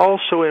are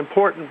also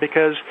important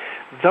because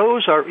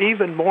those are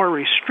even more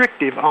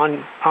restrictive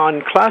on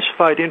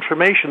classified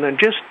information than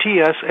just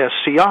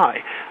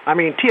TSSCI. I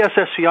mean,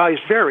 TSSCI is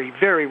very,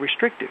 very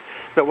restrictive.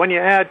 But when you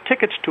add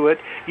tickets to it,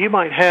 you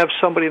might have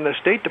somebody in the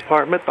State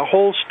Department, the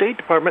whole State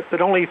Department,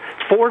 that only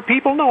 4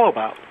 people know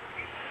about.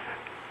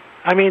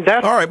 I mean,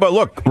 that's... All right, but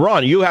look,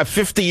 Ron, you have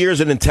 50 years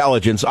in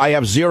intelligence. I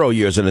have 0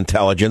 years in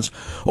intelligence.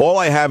 All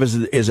I have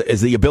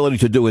is the ability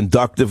to do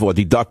inductive or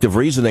deductive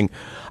reasoning.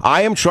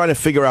 I am trying to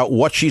figure out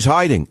what she's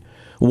hiding.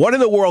 What in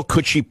the world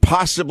could she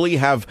possibly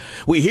have?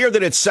 We hear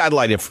that it's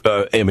satellite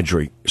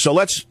imagery. So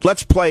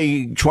let's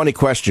play 20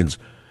 questions.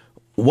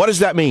 What does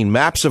that mean?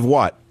 Maps of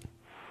what?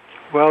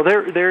 Well,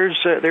 there's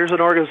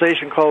an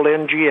organization called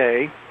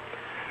NGA,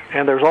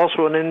 and there's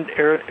also an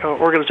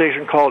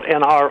organization called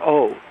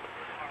NRO.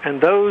 And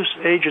those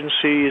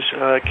agencies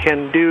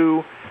can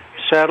do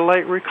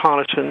satellite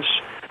reconnaissance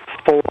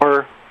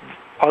for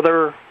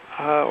other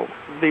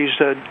these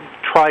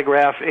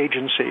trigraph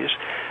agencies.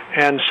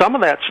 And some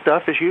of that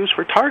stuff is used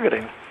for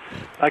targeting.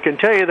 I can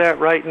tell you that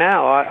right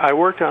now. I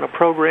worked on a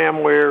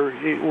program where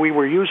we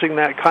were using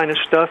that kind of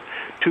stuff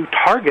to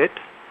target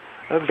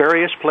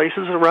various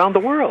places around the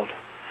world.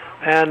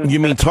 And you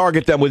mean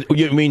target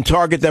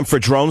them for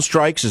drone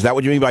strikes? Is that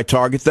what you mean by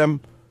target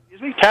them?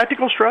 Excuse me,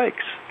 tactical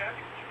strikes.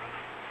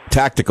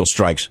 Tactical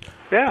strikes.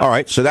 Yeah. All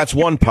right, so that's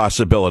one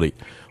possibility.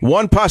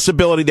 One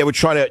possibility they would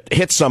try to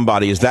hit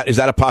somebody. Is that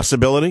a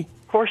possibility?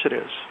 Of course it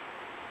is.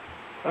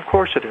 Of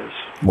course it is.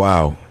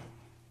 Wow.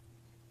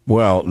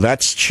 Well,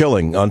 that's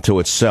chilling unto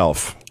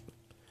itself.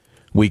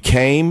 We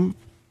came,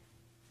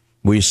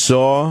 we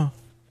saw,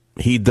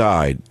 he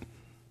died.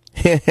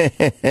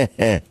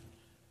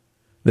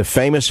 The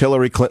famous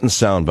Hillary Clinton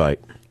soundbite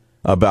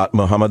about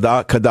Muammar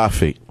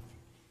Gaddafi.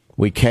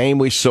 We came,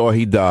 we saw,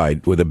 he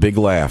died, with a big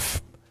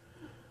laugh.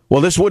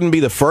 Well, this wouldn't be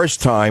the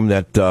first time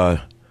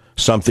that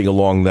something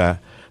along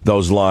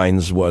those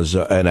lines was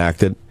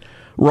enacted.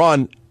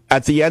 Ron,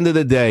 at the end of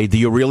the day, do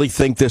you really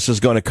think this is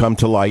going to come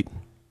to light?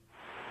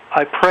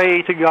 I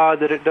pray to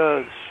God that it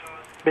does.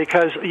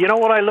 Because you know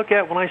what I look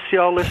at when I see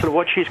all this and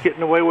what she's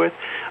getting away with?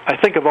 I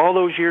think of all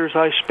those years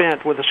I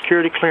spent with a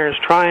security clearance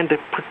trying to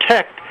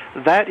protect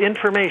that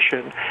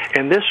information,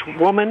 and this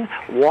woman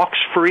walks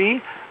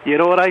free. You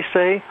know what I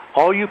say?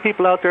 All you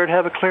people out there that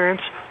have a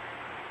clearance,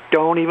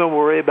 don't even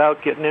worry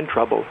about getting in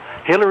trouble.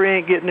 Hillary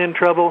ain't getting in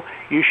trouble.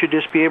 You should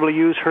just be able to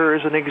use her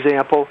as an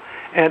example.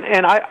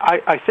 And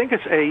I think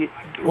it's a...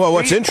 Well,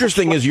 what's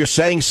interesting is you're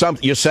saying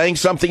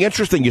something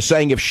interesting. You're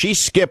saying if she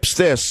skips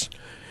this,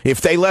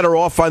 if they let her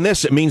off on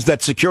this, it means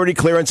that security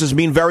clearances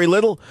mean very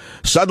little.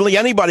 Suddenly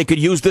anybody could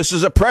use this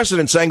as a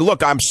precedent, saying,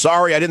 look, I'm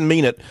sorry, I didn't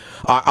mean it.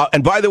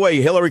 And by the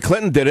way, Hillary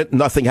Clinton did it.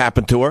 Nothing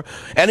happened to her.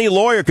 Any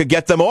lawyer could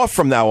get them off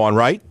from now on,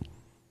 right?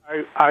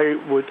 I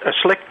would a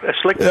slick.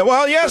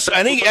 Well, yes.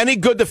 Any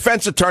good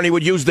defense attorney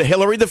would use the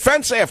Hillary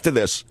defense after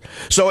this.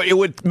 So it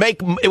would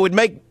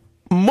make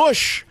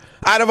mush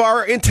out of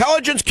our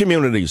intelligence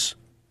communities.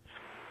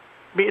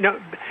 You know,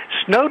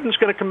 Snowden's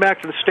going to come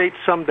back to the States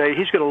someday.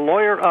 He's going to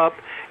lawyer up,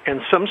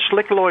 and some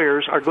slick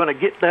lawyers are going to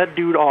get that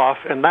dude off,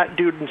 and that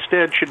dude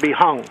instead should be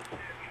hung.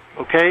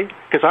 Okay?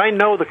 Because I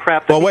know the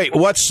crap. Well, wait.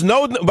 What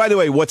Snowden? By the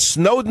way, what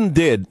Snowden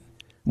did,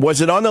 was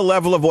it on the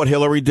level of what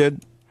Hillary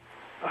did?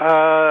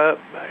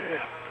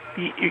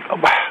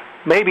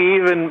 Maybe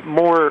even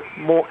more.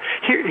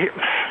 Here.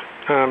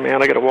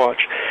 Man, I got to watch.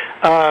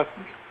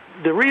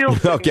 The real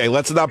thing. Okay,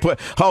 let's not put.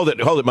 Hold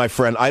it, my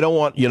friend. I don't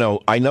want.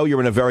 I know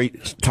you're in a very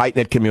tight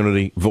knit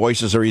community.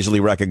 Voices are easily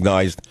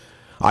recognized.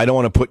 I don't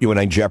want to put you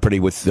in jeopardy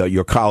with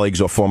your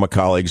colleagues or former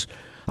colleagues.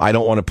 I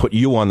don't want to put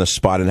you on the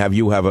spot and have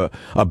you have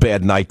a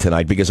bad night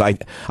tonight, because I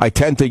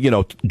tend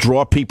to,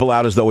 draw people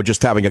out as though we're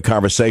just having a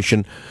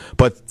conversation.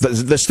 But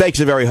the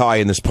stakes are very high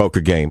in this poker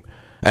game.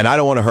 And I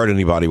don't want to hurt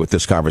anybody with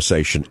this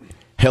conversation,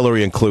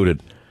 Hillary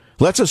included.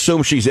 Let's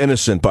assume she's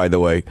innocent, by the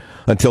way,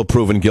 until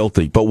proven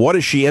guilty. But what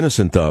is she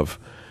innocent of?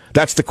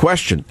 That's the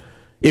question.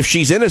 If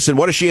she's innocent,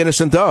 what is she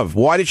innocent of?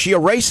 Why did she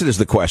erase it is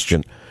the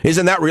question.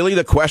 Isn't that really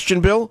the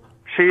question, Bill?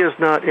 She is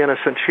not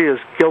innocent. She is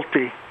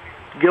guilty.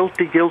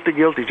 Guilty.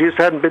 She just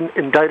hadn't been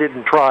indicted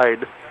and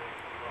tried.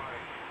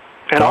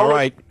 And all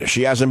right.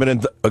 She hasn't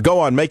been go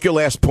on. Make your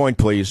last point,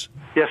 please.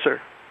 Yes,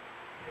 sir.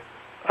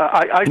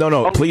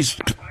 No, please.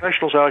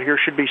 Professionals out here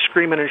should be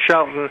screaming and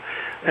shouting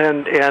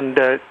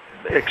and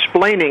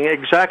explaining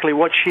exactly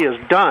what she has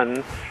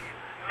done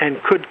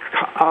and could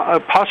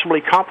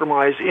possibly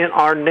compromise in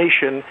our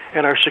nation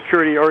and our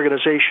security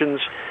organizations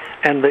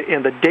and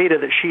the data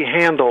that she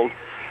handled.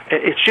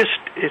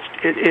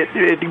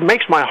 It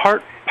makes my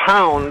heart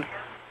pound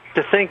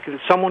to think that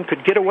someone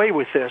could get away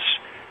with this.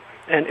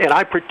 And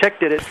I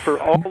protected it for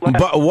all that.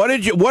 But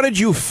what did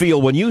you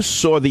feel when you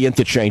saw the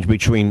interchange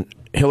between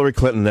Hillary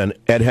Clinton and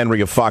Ed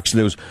Henry of Fox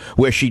News,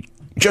 where she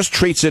just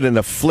treats it in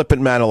a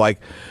flippant manner, like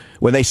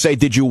when they say,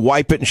 "Did you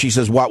wipe it?" and she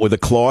says, "What, with a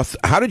cloth?"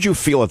 How did you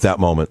feel at that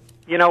moment?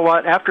 You know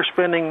what? After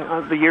spending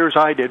the years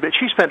I did, but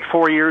she spent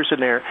 4 years in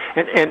there,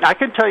 and I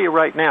can tell you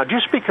right now,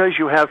 just because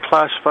you have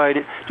classified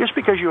it, just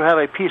because you have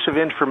a piece of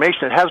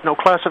information that has no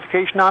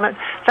classification on it,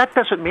 that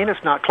doesn't mean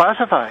it's not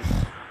classified.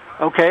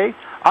 Okay?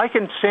 I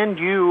can send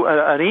you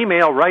an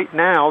email right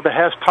now that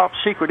has top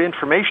secret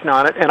information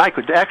on it, and I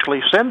could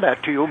actually send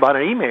that to you about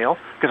an email,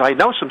 because I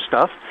know some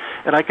stuff,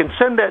 and I can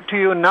send that to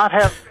you and not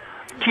have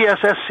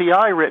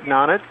TSSCI written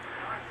on it,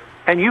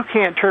 and you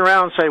can't turn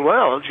around and say,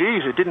 well,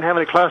 geez, it didn't have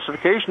any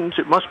classifications,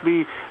 it must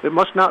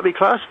not be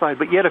classified.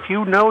 But yet, if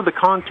you know the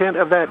content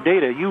of that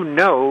data, you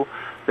know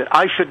that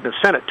I shouldn't have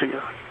sent it to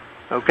you.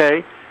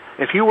 Okay?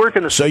 If you work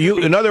in the... So you,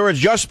 in other words,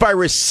 just by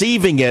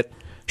receiving it,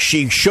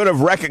 she should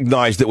have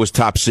recognized it was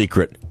top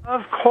secret.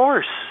 Of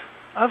course.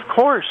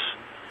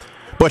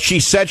 But she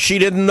said she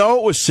didn't know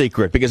it was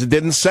secret because it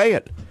didn't say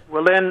it.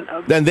 Well,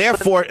 then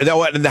therefore,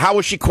 how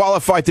was she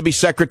qualified to be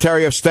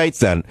Secretary of State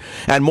then?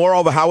 And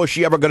moreover, how is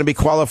she ever going to be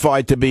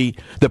qualified to be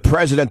the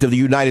President of the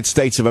United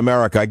States of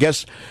America? I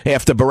guess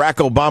after Barack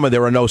Obama,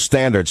 there are no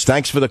standards.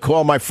 Thanks for the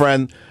call, my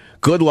friend.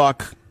 Good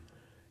luck.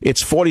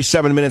 It's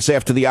 47 minutes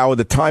after the hour.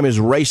 The time is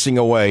racing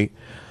away.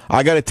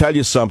 I got to tell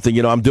you something.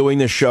 You know, I'm doing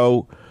this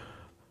show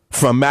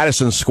from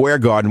Madison Square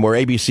Garden, where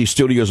ABC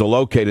studios are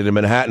located in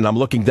Manhattan. I'm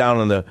looking down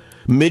on the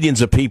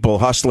millions of people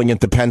hustling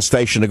into Penn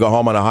Station to go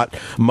home on a hot,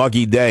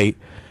 muggy day.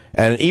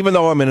 And even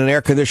though I'm in an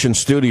air-conditioned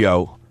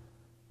studio,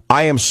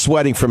 I am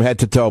sweating from head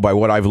to toe by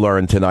what I've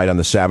learned tonight on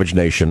the Savage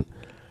Nation.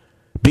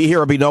 Be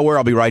here or be nowhere.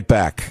 I'll be right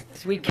back.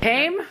 We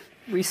came,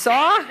 we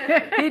saw,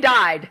 he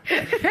died.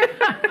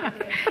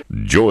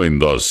 Join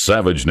the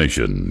Savage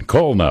Nation.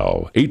 Call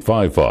now,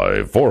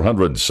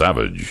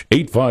 855-400-SAVAGE,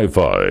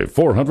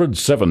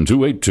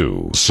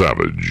 855-400-7282.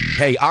 Savage.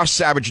 Hey, our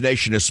Savage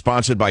Nation is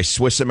sponsored by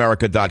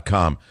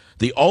SwissAmerica.com,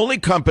 the only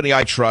company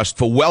I trust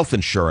for wealth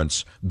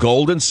insurance,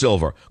 gold and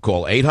silver.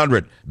 Call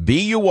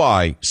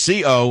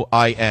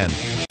 800-BUICOIN.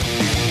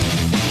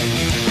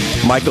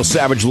 Michael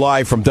Savage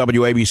live from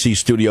WABC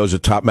studios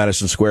at Top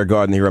Madison Square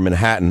Garden here in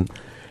Manhattan.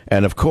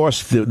 And, of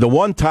course, the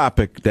one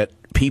topic that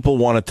people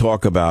want to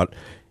talk about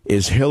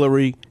is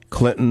Hillary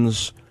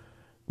Clinton's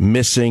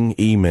missing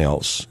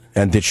emails.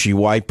 And did she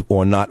wipe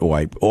or not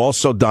wipe?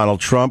 Also, Donald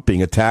Trump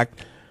being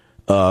attacked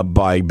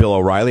by Bill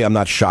O'Reilly. I'm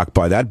not shocked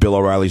by that. Bill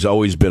O'Reilly's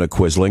always been a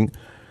quisling,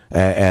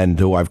 and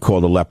who I've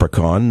called a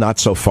leprechaun, not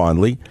so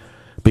fondly,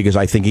 because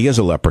I think he is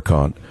a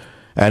leprechaun.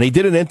 And he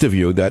did an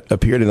interview that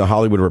appeared in the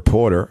Hollywood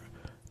Reporter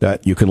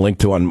that you can link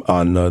to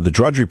on the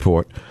Drudge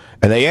Report.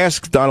 And they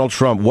asked Donald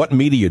Trump, what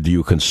media do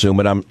you consume?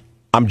 And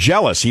I'm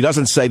jealous. He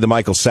doesn't say the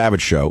Michael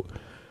Savage Show.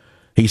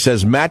 He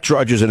says, Matt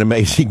Drudge is an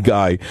amazing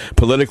guy,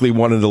 politically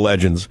one of the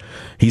legends.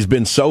 He's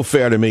been so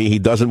fair to me, he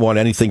doesn't want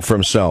anything for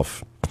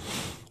himself.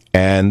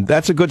 And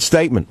that's a good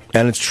statement.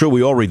 And it's true,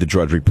 we all read the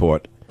Drudge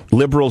Report.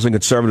 Liberals and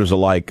conservatives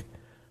alike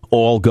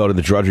all go to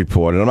the Drudge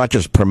Report. And I'm not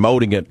just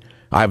promoting it.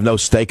 I have no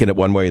stake in it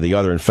one way or the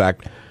other. In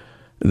fact,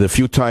 the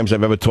few times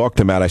I've ever talked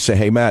to Matt, I say,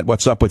 hey, Matt,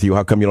 what's up with you?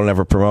 How come you don't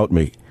ever promote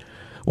me?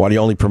 Why do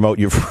you only promote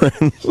your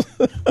friends?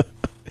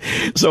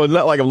 So it's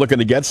not like I'm looking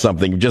to get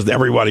something. Just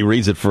everybody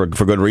reads it for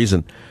good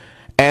reason.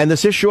 And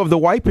this issue of the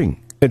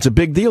wiping, it's a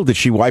big deal. Did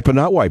she wipe or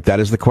not wipe?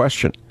 That is the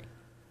question.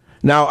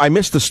 Now, I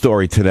missed a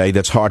story today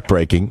that's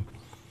heartbreaking.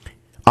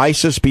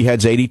 ISIS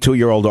beheads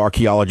 82-year-old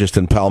archaeologist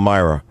in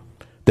Palmyra.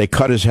 They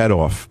cut his head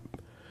off.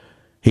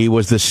 He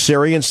was the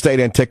Syrian state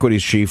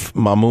antiquities chief,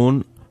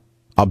 Mamun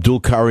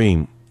Abdul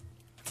Karim.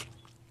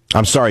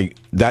 I'm sorry,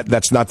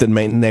 that's not the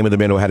name of the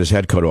man who had his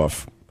head cut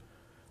off.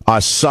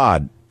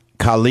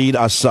 Khalid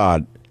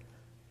Assad,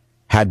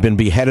 had been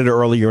beheaded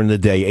earlier in the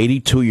day,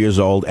 82 years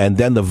old, and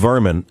then the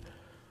vermin,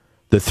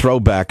 the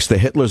throwbacks, the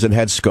Hitlers and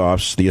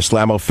headscarves, the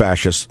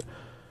Islamo-fascists,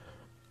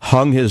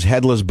 hung his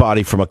headless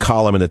body from a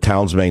column in the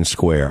town's main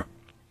square.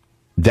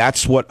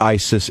 That's what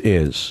ISIS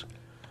is.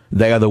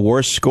 They are the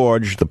worst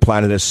scourge the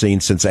planet has seen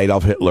since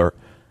Adolf Hitler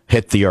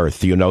hit the earth.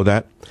 Do you know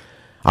that?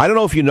 I don't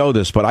know if you know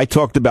this, but I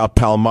talked about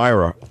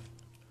Palmyra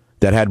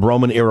that had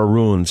Roman-era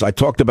ruins. I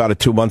talked about it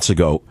 2 months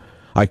ago.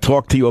 I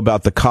talked to you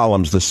about the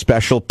columns, the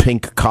special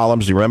pink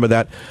columns. Do you remember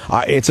that?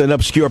 It's an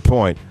obscure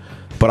point.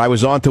 but I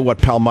was on to what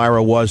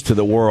Palmyra was to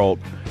the world,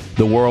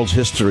 the world's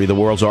history, the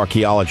world's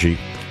archaeology.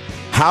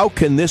 How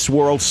can this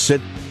world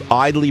sit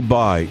idly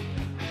by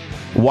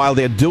while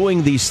they're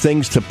doing these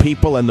things to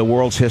people and the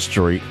world's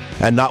history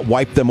and not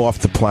wipe them off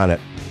the planet?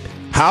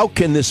 How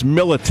can this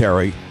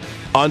military,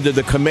 under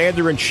the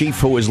commander-in-chief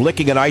who is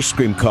licking an ice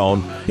cream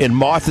cone in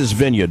Martha's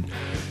Vineyard,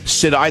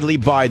 sit idly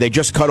by? They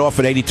just cut off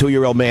an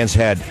 82-year-old man's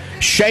head.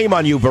 Shame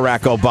on you,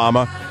 Barack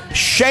Obama.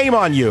 Shame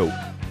on you.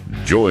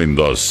 Join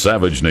the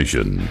Savage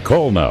Nation.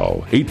 Call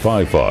now,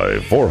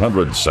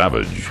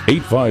 855-400-SAVAGE,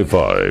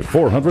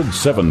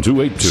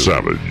 855-400-7282.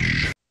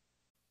 Savage.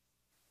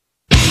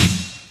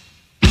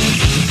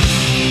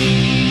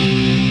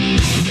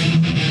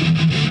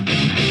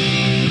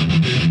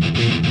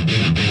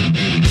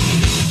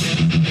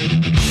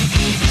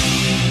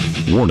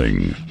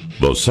 Warning.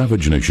 The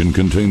Savage Nation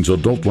contains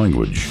adult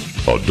language,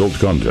 adult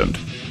content,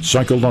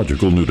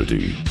 psychological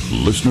nudity.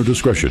 Listener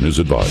discretion is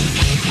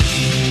advised.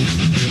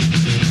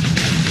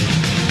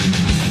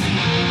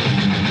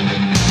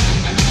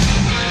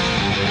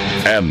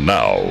 And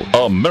now,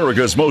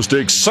 America's most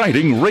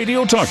exciting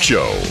radio talk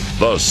show,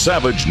 The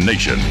Savage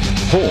Nation,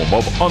 home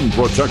of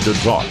unprotected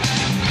talk,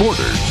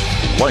 borders,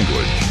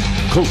 language,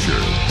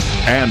 culture.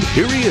 And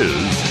here he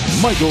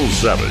is, Michael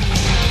Savage.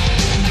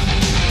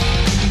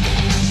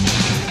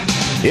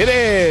 It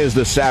is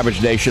the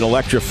Savage Nation,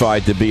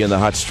 electrified to be in the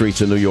hot streets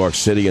of New York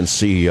City and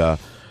see the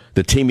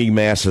teeming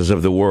masses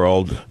of the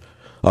world,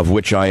 of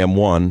which I am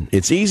one.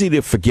 It's easy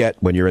to forget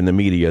when you're in the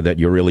media that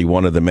you're really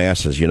one of the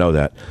masses. You know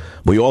that.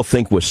 We all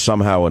think we're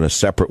somehow in a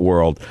separate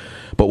world.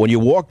 But when you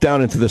walk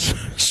down into the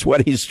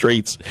sweaty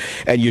streets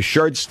and your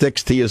shirt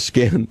sticks to your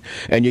skin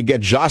and you get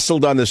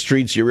jostled on the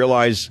streets, you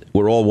realize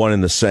we're all one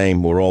and the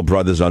same. We're all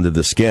brothers under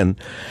the skin.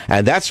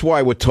 And that's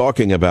why we're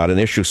talking about an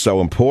issue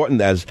so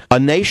important as a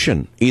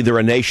nation. Either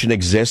a nation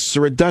exists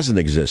or it doesn't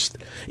exist.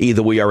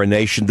 Either we are a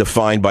nation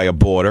defined by a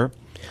border,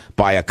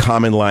 by a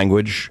common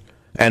language,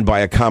 and by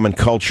a common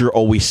culture,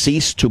 or we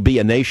cease to be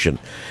a nation.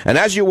 And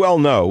as you well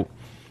know,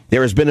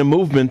 there has been a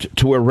movement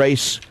to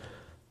erase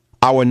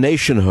our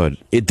nationhood.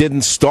 It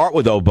didn't start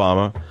with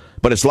Obama,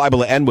 but it's liable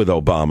to end with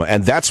Obama.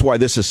 And that's why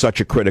this is such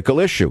a critical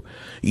issue.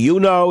 You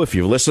know, if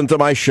you've listened to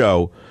my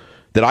show,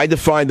 that I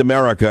defined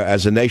America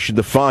as a nation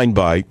defined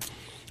by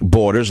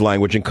borders,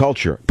 language, and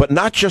culture. But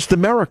not just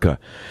America.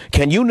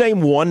 Can you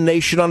name one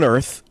nation on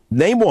earth?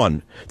 Name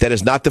one that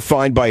is not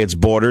defined by its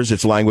borders,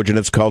 its language, and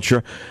its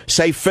culture.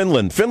 Say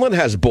Finland. Finland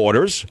has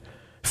borders.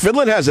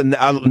 Finland has a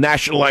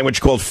national language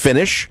called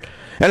Finnish,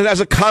 and it has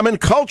a common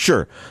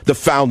culture. The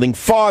founding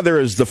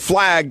fathers, the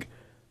flag,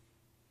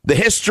 the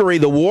history,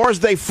 the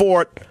wars they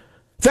fought.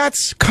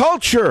 That's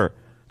culture.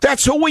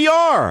 That's who we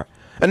are.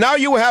 And now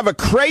you have a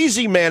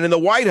crazy man in the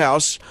White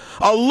House,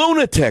 a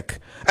lunatic,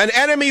 an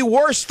enemy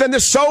worse than the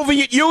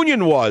Soviet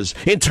Union was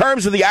in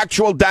terms of the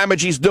actual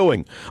damage he's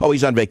doing. Oh,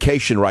 he's on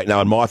vacation right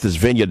now in Martha's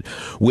Vineyard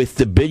with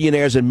the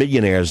billionaires and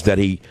millionaires that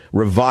he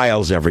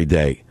reviles every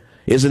day.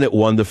 Isn't it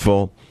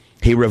wonderful?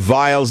 He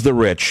reviles the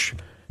rich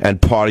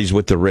and parties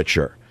with the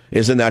richer.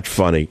 Isn't that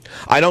funny?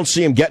 I don't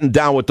see him getting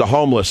down with the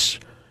homeless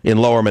in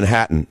Lower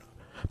Manhattan.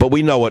 But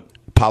we know what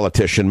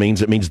politician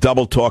means. It means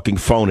double-talking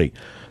phony.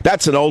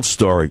 That's an old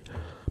story.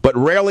 But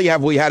rarely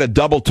have we had a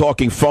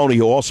double-talking phony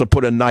who also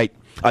put a knife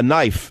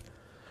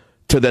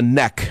to the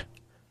neck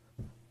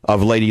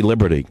of Lady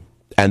Liberty.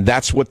 And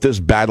that's what this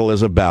battle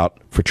is about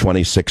for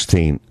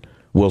 2016.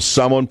 Will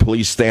someone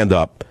please stand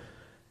up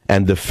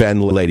and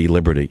defend Lady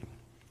Liberty?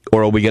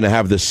 Or are we going to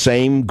have the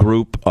same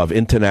group of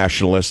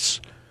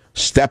internationalists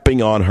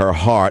stepping on her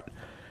heart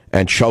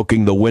and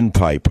choking the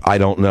windpipe? I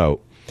don't know.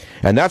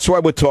 And that's why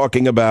we're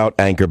talking about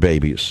anchor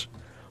babies.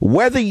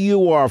 Whether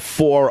you are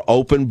for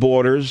open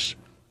borders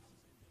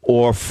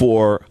or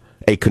for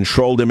a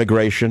controlled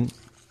immigration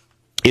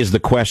is the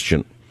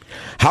question.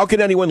 How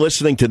can anyone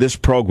listening to this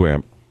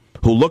program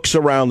who looks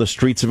around the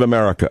streets of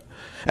America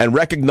and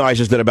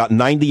recognizes that about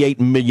 98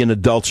 million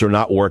adults are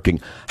not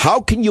working,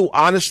 how can you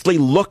honestly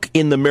look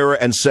in the mirror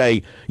and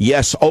say,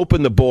 yes,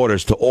 open the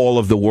borders to all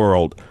of the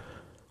world?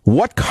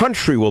 What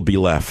country will be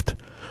left?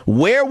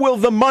 Where will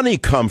the money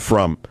come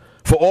from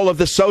for all of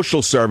the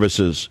social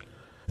services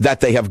that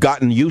they have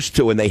gotten used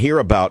to and they hear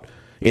about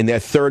in their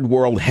third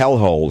world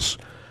hellholes?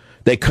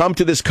 They come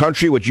to this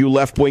country which you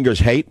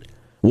left-wingers hate.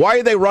 Why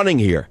are they running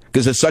here?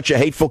 Because it's such a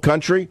hateful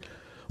country?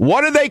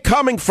 What are they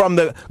coming from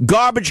the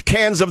garbage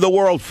cans of the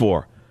world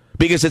for?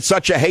 Because it's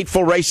such a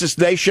hateful, racist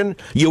nation?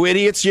 You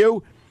idiots,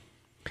 you?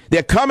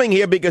 They're coming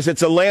here because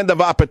it's a land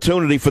of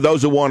opportunity for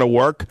those who want to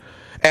work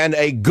and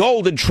a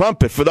golden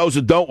trumpet for those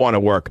who don't want to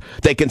work.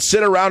 They can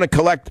sit around and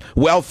collect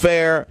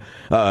welfare,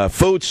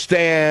 food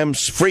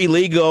stamps, free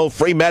legal,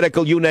 free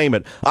medical, you name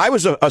it. I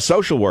was a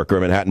social worker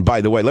in Manhattan,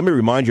 by the way. Let me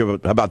remind you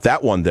about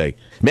that one day.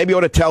 Maybe I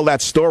ought to tell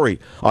that story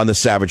on the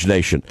Savage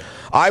Nation.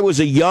 I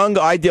was a young,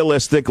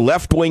 idealistic,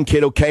 left-wing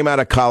kid who came out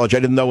of college. I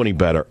didn't know any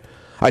better.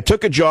 I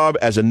took a job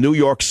as a New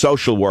York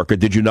social worker.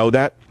 Did you know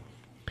that?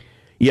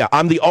 Yeah,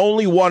 I'm the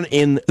only one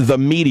in the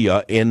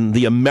media, in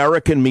the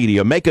American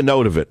media, make a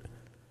note of it,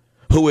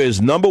 who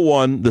is, number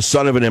one, the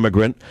son of an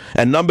immigrant,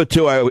 and number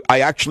two, I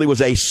actually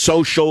was a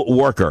social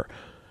worker,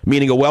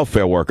 meaning a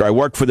welfare worker. I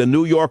worked for the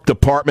New York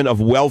Department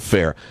of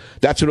Welfare.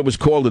 That's what it was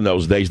called in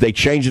those days. They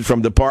changed it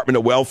from Department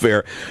of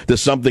Welfare to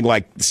something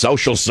like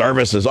Social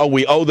Services. Oh,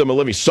 we owe them a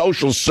living.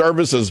 Social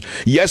Services.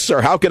 Yes,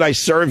 sir. How can I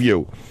serve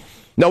you?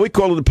 No, we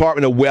call it the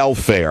Department of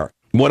Welfare.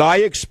 What I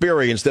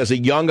experienced as a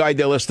young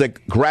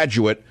idealistic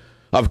graduate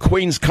of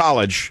Queens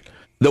College,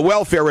 the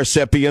welfare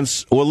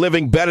recipients were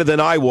living better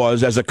than I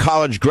was as a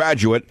college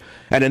graduate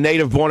and a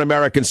native-born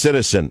American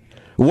citizen.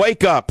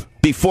 Wake up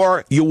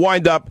before you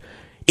wind up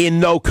in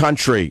no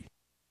country.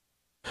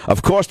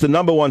 Of course, the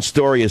number one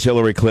story is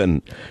Hillary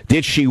Clinton.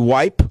 Did she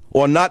wipe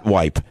or not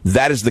wipe?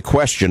 That is the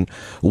question.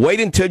 Wait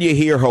until you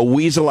hear her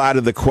weasel out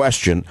of the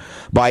question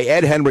by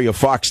Ed Henry of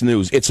Fox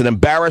News. It's an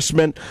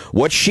embarrassment.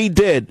 What she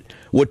did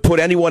would put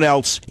anyone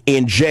else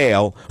in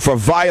jail for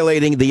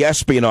violating the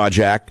Espionage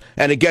Act,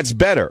 and it gets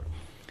better.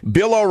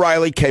 Bill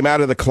O'Reilly came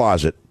out of the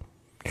closet.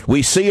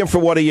 We see him for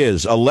what he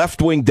is, a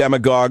left-wing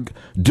demagogue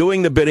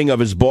doing the bidding of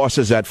his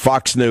bosses at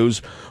Fox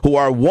News, who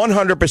are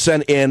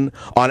 100% in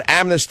on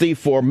amnesty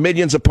for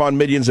millions upon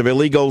millions of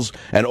illegals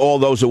and all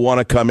those who want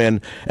to come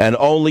in, and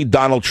only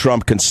Donald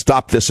Trump can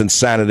stop this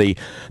insanity,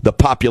 the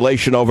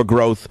population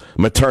overgrowth,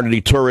 maternity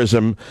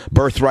tourism,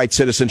 birthright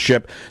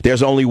citizenship.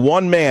 There's only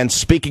one man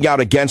speaking out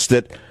against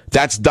it.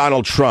 That's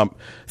Donald Trump.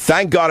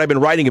 Thank God I've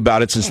been writing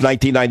about it since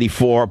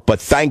 1994,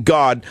 but thank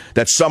God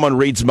that someone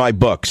reads my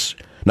books.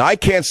 Now, I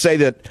can't say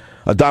that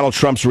Donald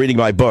Trump's reading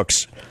my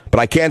books, but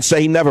I can't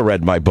say he never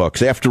read my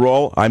books. After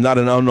all, I'm not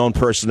an unknown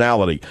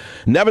personality.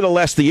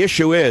 Nevertheless, the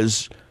issue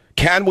is,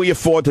 can we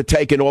afford to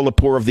take in all the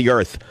poor of the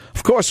earth?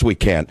 Of course we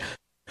can.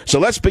 So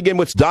let's begin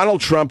with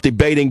Donald Trump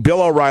debating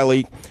Bill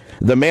O'Reilly,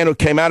 the man who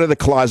came out of the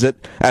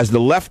closet as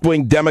the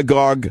left-wing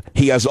demagogue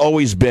he has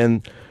always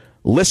been.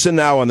 Listen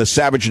now on the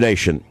Savage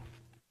Nation.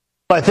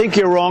 I think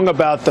you're wrong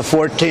about the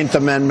 14th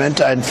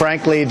Amendment, and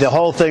frankly, the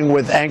whole thing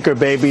with anchor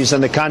babies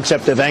and the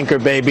concept of anchor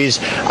babies,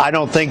 I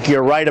don't think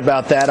you're right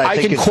about that. I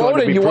think can it's quote going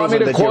to it. be You want me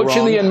to quote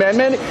you the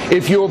amendment?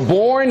 If you're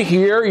born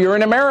here, you're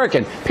an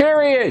American.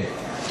 Period.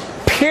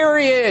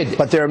 Period.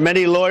 But there are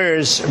many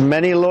lawyers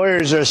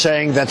are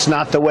saying that's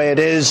not the way it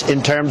is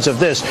in terms of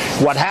this.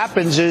 What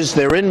happens is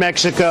they're in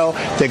Mexico,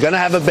 they're going to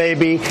have a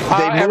baby,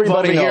 they move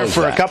over here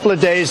for a couple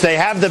of days, they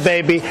have the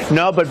baby.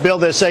 No, but Bill,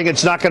 they're saying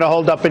it's not going to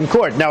hold up in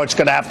court. Now it's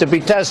going to have to be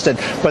tested,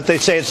 but they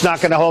say it's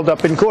not going to hold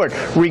up in court.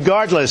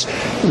 Regardless,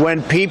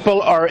 when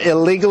people are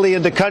illegally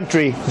in the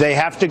country, they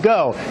have to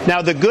go.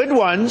 Now the good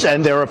ones,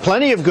 and there are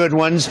plenty of good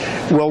ones,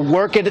 will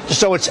work it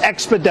so it's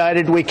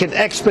expedited. We can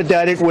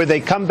expedite it where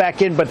they come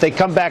back in, but they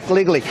come back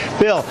legally.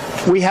 Bill,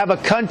 we have a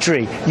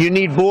country. You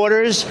need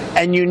borders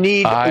and you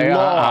need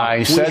law.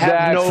 I said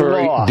that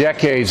for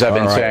decades. I've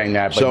been saying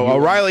that. But so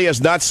O'Reilly has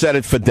not said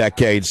it for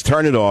decades.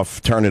 Turn it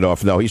off. Turn it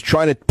off. No, he's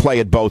trying to play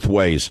it both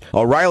ways.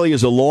 O'Reilly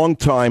is a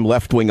long-time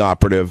left-wing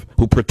operative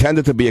who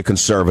pretended to be a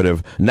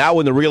conservative. Now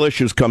when the real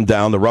issues come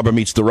down, the rubber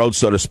meets the road,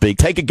 so to speak,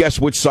 take a guess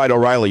which side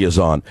O'Reilly is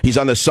on. He's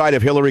on the side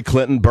of Hillary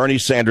Clinton, Bernie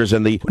Sanders,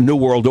 and the New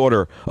World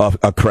Order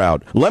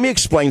crowd. Let me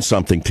explain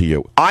something to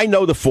you. I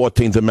know the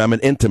 14th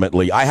Amendment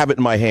intimately. I have it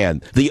in my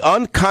hand. The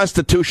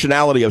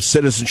unconstitutionality of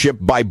citizenship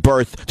by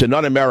birth to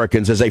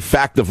non-Americans is a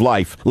fact of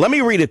life. Let me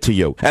read it to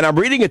you. And I'm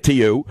reading it to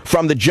you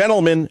from the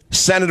gentleman,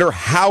 Senator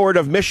Howard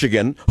of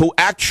Michigan, who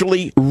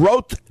actually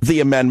wrote the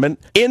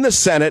amendment in the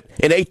Senate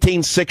in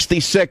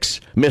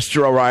 1866.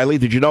 Mr. O'Reilly,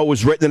 did you know it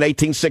was written in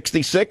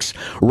 1866,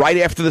 right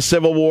after the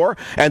Civil War?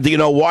 And do you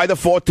know why the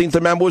 14th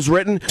Amendment was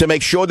written? To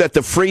make sure that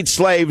the freed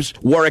slaves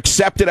were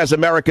accepted as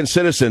American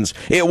citizens.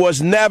 It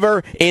was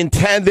never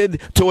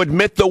intended to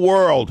admit the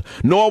world,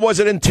 nor was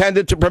it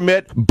intended to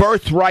permit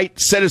birthright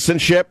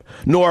citizenship,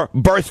 nor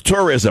birth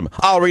tourism.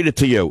 I'll read it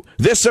to you.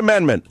 This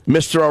amendment,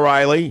 Mr.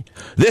 O'Reilly,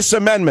 this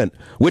amendment,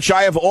 which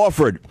I have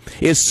offered,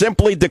 is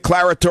simply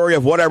declaratory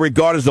of what I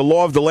regard as the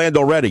law of the land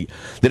already,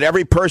 that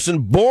every person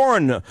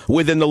born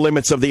within the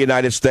limits of the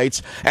United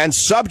States and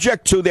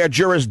subject to their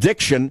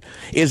jurisdiction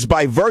is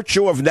by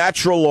virtue of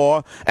natural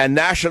law and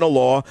national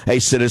law a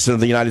citizen of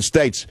the United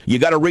States. You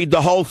got to read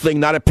the whole thing,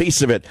 not a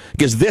piece of it,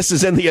 because this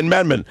is in the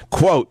amendment.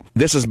 Quote,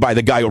 this is by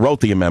the guy who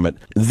wrote the amendment.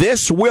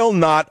 This will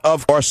not,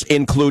 of course,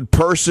 include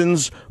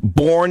persons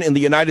born in the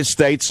United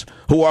States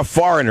who are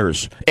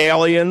foreigners,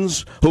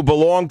 aliens who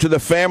belong to the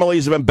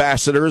families of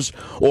ambassadors,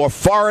 or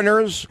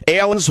foreigners,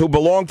 aliens who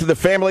belong to the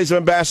families of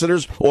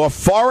ambassadors, or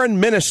foreign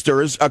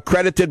ministers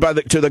accredited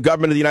to the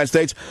government of the United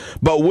States,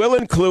 but will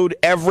include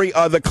every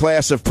other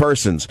class of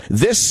persons.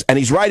 This, and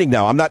he's writing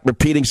now, I'm not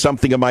repeating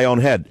something in my own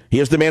head.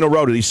 Here's the man who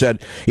wrote it. He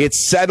said, it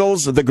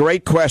settles the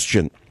great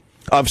question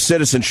of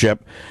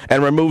citizenship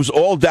and removes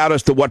all doubt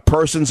as to what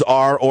persons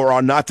are or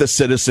are not the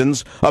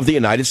citizens of the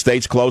United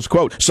States, close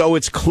quote. So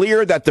it's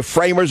clear that the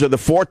framers of the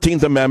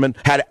 14th Amendment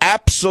had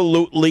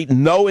absolutely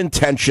no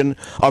intention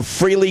of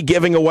freely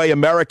giving away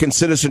American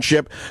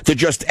citizenship to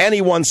just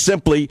anyone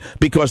simply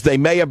because they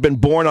may have been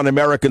born on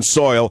American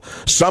soil,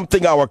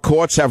 something our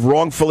courts have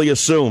wrongfully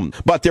assumed.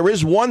 But there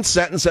is one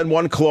sentence and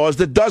one clause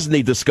that does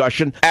need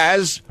discussion.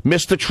 As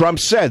Mr. Trump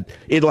said,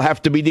 it'll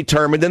have to be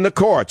determined in the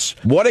courts.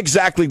 What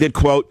exactly did,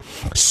 quote,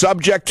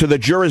 subject to the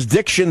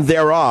jurisdiction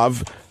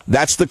thereof,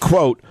 that's the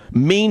quote,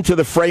 mean to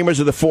the framers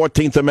of the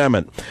 14th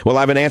Amendment? We'll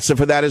have an answer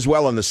for that as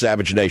well on the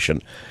Savage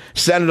Nation.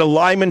 Senator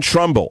Lyman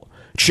Trumbull,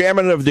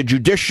 chairman of the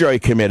Judiciary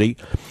Committee,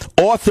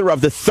 author of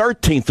the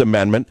 13th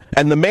Amendment,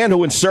 and the man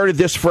who inserted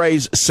this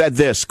phrase said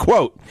this,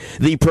 quote,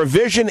 the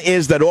provision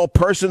is that all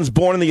persons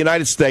born in the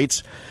United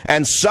States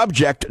and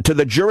subject to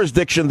the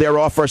jurisdiction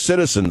thereof are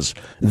citizens.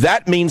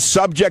 That means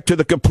subject to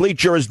the complete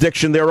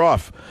jurisdiction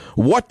thereof.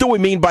 What do we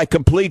mean by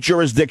complete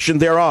jurisdiction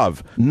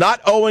thereof?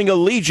 Not owing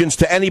allegiance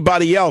to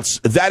anybody else.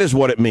 That is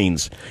what it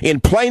means.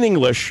 In plain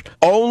English,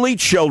 only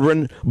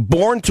children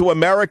born to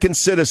American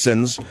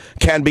citizens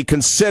can be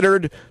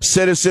considered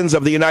citizens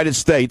of the United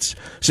States,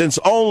 since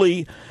only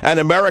an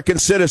American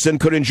citizen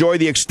could enjoy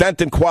the extent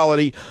and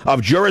quality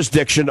of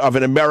jurisdiction of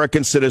an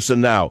American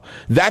citizen now.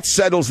 That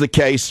settles the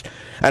case.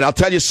 And I'll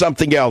tell you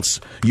something else.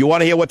 You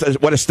want to hear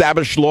what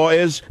established law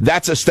is?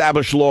 That's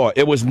established law.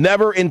 It was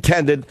never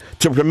intended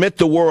to permit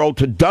the world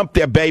to dump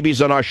their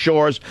babies on our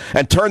shores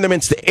and turn them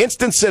into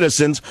instant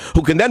citizens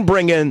who can then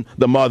bring in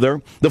the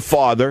mother, the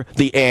father,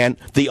 the aunt,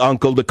 the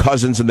uncle, the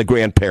cousins, and the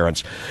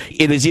grandparents.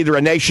 It is either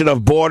a nation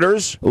of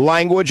borders,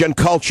 language, and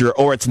culture,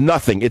 or it's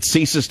nothing. It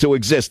ceases to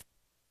exist.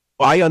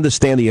 I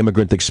understand the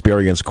immigrant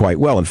experience quite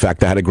well. In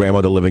fact, I had a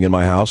grandmother living in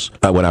my house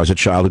when I was a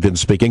child who didn't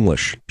speak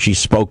English. She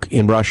spoke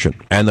in Russian.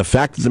 And the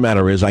fact of the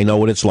matter is, I know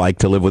what it's like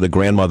to live with a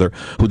grandmother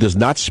who does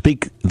not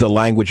speak the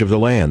language of the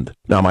land.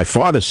 Now, my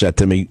father said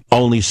to me,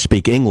 only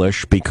speak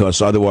English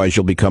because otherwise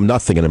you'll become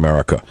nothing in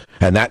America.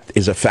 And that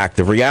is a fact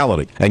of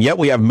reality. And yet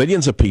we have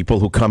millions of people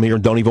who come here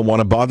and don't even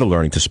want to bother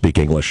learning to speak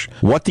English.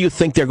 What do you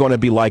think they're going to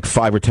be like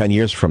 5 or 10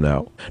 years from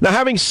now? Now,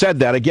 having said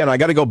that, again, I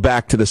got to go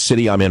back to the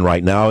city I'm in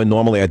right now. And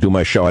normally I do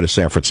my show out of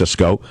San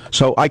Francisco.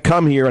 So I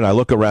come here and I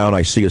look around.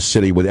 I see a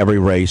city with every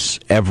race,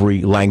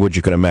 every language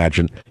you can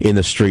imagine in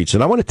the streets.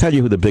 And I want to tell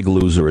you who the big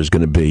loser is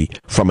going to be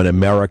from an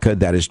America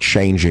that is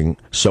changing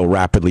so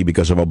rapidly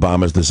because of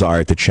Obama's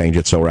desire to change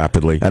it so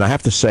rapidly. And I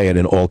have to say it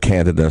in all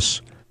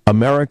candidness,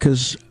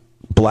 America's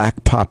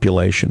black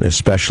population,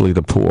 especially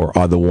the poor,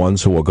 are the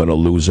ones who are going to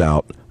lose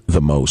out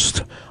the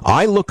most.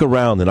 I look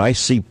around and I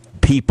see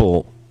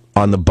people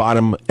on the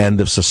bottom end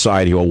of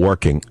society who are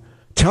working.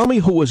 Tell me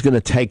who is going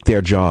to take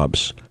their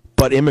jobs,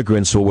 but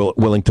immigrants who are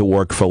willing to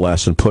work for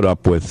less and put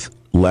up with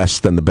less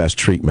than the best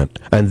treatment.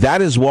 And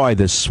that is why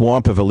this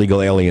swamp of illegal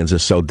aliens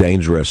is so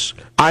dangerous.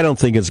 I don't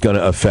think it's going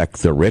to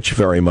affect the rich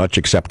very much,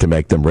 except to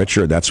make them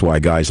richer. That's why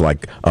guys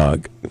like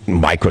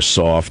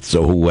Microsoft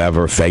or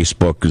whoever,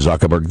 Facebook,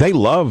 Zuckerberg, they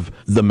love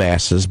the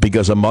masses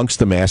because amongst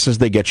the masses,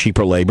 they get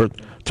cheaper labor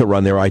to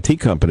run their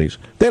IT companies.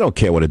 They don't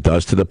care what it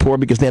does to the poor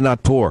because they're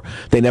not poor.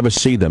 They never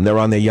see them. They're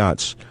on their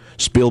yachts.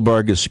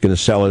 Spielberg is going to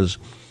sell his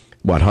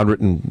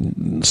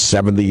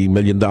 $170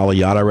 million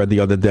yacht I read the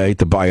other day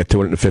to buy a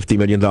 $250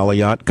 million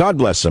yacht. God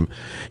bless him.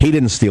 He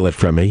didn't steal it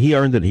from me. He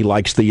earned it. He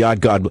likes the yacht.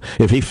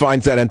 If he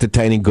finds that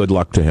entertaining, good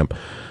luck to him.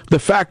 The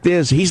fact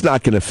is, he's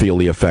not going to feel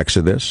the effects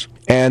of this.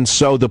 And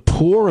so the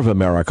poor of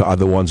America are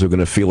the ones who are going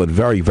to feel it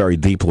very, very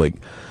deeply.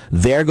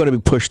 They're going to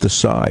be pushed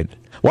aside.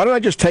 Why don't I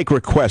just take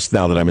requests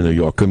now that I'm in New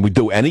York? Can we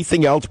do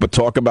anything else but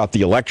talk about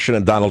the election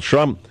and Donald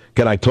Trump?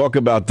 Can I talk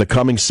about the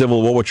coming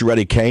Civil War, which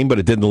already came, but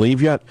it didn't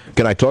leave yet?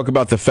 Can I talk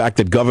about the fact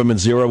that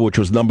Government Zero, which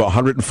was number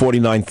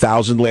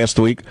 149,000 last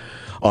week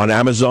on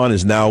Amazon,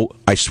 is now,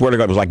 I swear to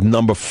God, it was like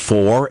number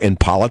 4 in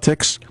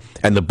politics,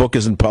 and the book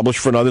isn't published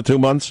for another 2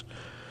 months?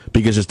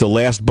 Because it's the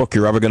last book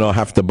you're ever going to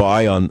have to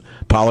buy on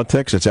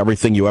politics. It's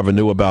everything you ever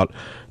knew about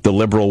the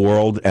liberal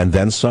world and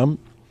then some.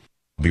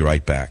 I'll be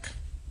right back.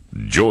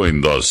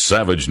 Join the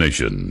Savage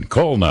Nation.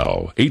 Call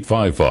now,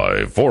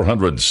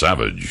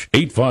 855-400-SAVAGE,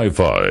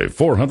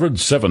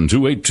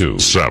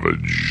 855-400-7282.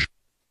 Savage.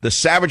 The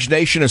Savage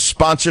Nation is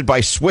sponsored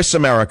by Swiss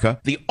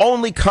America, the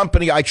only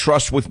company I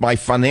trust with my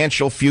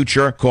financial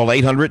future. Call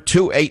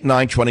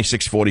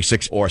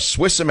 800-289-2646 or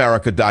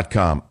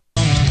SwissAmerica.com.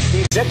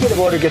 The executive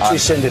order gets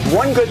rescinded.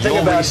 One good thing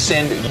about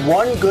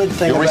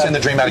You'll rescind the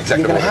Dream Act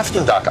executive order.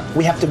 DACA.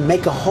 We have to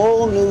make a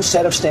whole new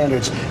set of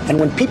standards. And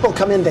when people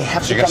come in, they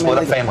have to come in. You're going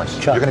to split up families.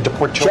 You're going to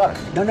deport children.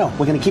 Chuck, no.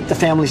 We're going to keep the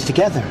families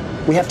together.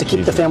 We have to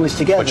keep the families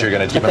together. But you're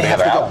going to keep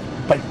them out.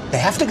 But they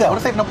have to go. What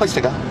if they have no place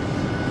to go?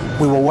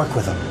 We will work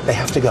with them. They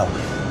have to go.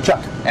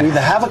 Chuck, we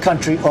either have a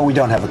country or we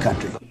don't have a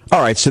country. All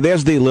right, so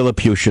there's the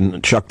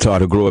Lilliputian Chuck Todd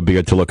who grew a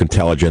beard to look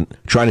intelligent,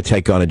 trying to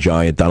take on a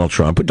giant, Donald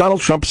Trump. But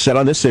Donald Trump said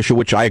on this issue,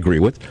 which I agree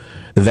with,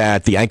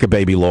 that the anchor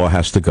baby law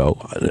has to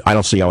go. I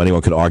don't see how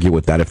anyone could argue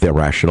with that if they're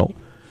rational.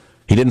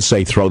 He didn't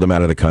say throw them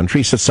out of the country.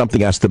 He said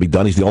something has to be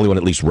done. He's the only one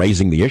at least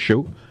raising the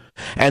issue.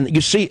 And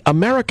you see,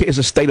 America is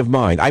a state of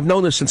mind. I've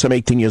known this since I'm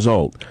 18 years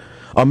old.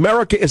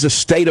 America is a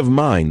state of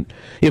mind.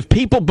 If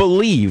people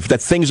believe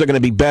that things are going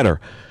to be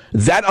better,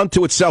 that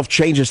unto itself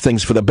changes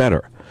things for the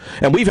better.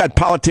 And we've had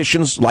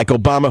politicians like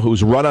Obama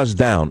who's run us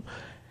down.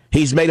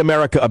 He's made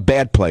America a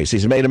bad place.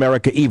 He's made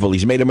America evil.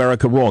 He's made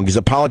America wrong. He's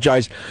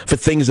apologized for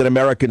things that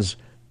Americans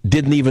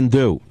didn't even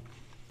do.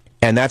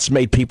 And that's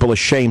made people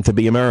ashamed to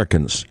be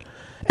Americans.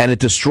 And it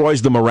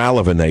destroys the morale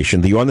of a nation.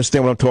 Do you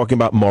understand what I'm talking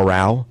about,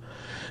 morale?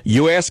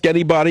 You ask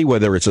anybody,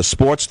 whether it's a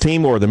sports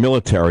team or the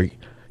military,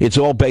 it's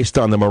all based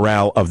on the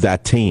morale of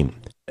that team.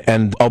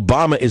 And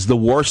Obama is the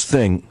worst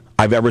thing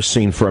I've ever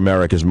seen for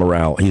America's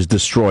morale. He's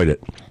destroyed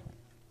it.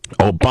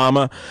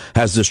 Obama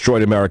has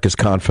destroyed America's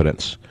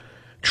confidence.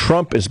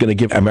 Trump is going to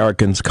give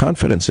Americans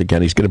confidence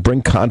again. He's going to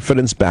bring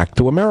confidence back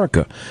to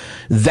America.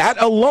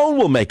 That alone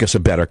will make us a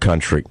better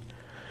country.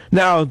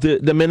 Now,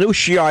 the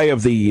minutiae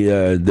of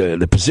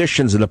the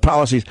positions and the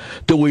policies,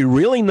 do we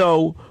really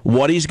know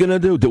what he's going to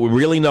do? Do we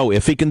really know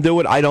if he can do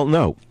it? I don't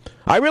know.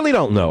 I really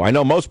don't know. I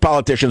know most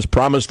politicians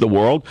promise the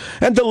world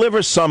and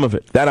deliver some of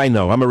it. That I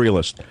know. I'm a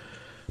realist.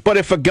 But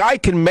if a guy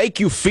can make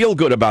you feel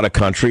good about a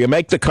country and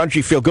make the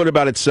country feel good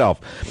about itself,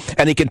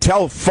 and he can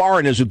tell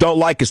foreigners who don't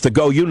like us to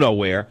go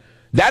you-know-where,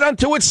 that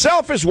unto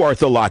itself is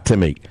worth a lot to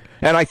me.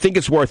 And I think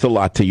it's worth a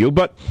lot to you.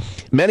 But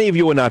many of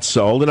you are not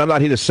sold, and I'm not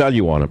here to sell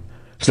you on them.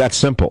 It's that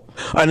simple.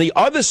 On the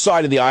other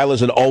side of the aisle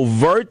is an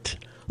overt,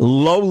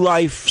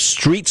 low-life,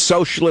 street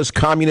socialist,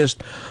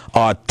 communist,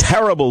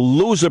 terrible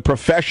loser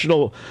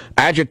professional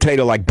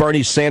agitator like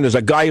Bernie Sanders,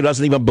 a guy who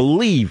doesn't even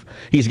believe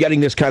he's getting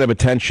this kind of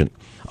attention.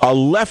 A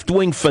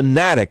left-wing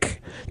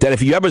fanatic that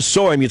if you ever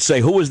saw him, you'd say,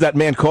 who is that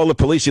man? Call the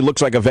police. He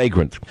looks like a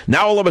vagrant.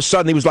 Now, all of a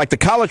sudden, he was like the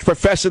college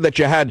professor that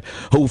you had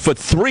who for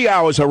 3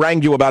 hours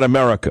harangued you about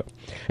America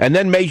and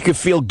then made you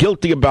feel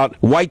guilty about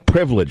white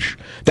privilege.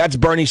 That's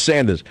Bernie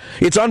Sanders.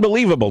 It's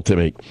unbelievable to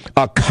me.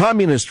 A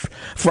communist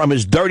from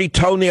his dirty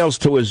toenails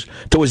to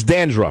his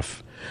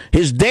dandruff.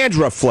 His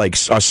dandruff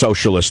flakes are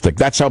socialistic.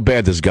 That's how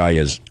bad this guy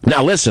is.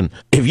 Now, listen,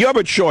 if you have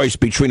a choice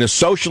between a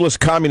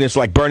socialist communist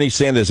like Bernie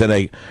Sanders and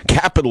a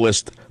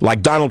capitalist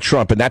like Donald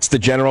Trump, and that's the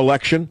general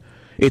election,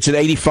 it's an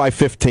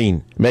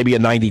 85-15, maybe a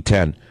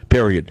 90-10,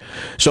 period.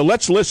 So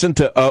let's listen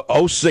to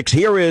 06.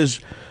 Here is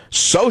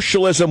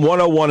Socialism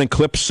 101 in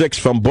clip 6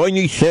 from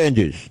Bernie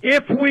Sanders.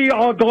 If we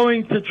are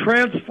going to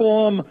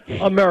transform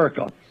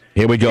America,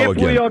 here we go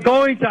again. If we are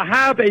going to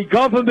have a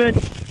government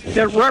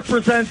that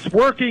represents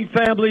working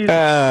families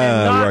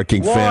and not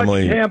working large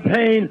family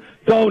campaign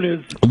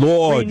donors,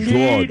 we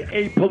need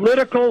a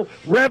political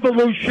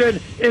revolution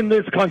in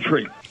this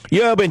country.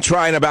 You've been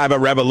trying to have a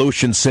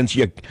revolution since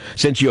you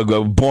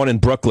were born in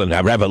Brooklyn.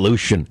 A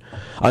revolution.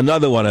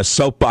 Another one, a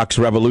soapbox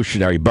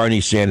revolutionary,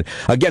 Bernie Sanders.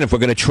 Again, if we're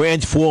going to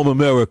transform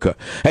America.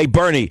 Hey,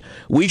 Bernie,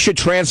 we should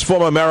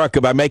transform America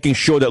by making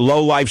sure that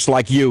lowlifes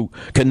like you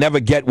can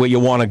never get where you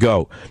want to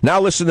go. Now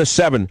listen to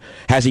 7.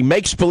 As he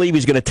makes believe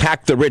he's going to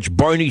attack the rich,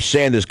 Bernie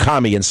Sanders,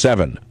 commie in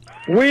 7.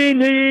 We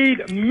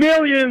need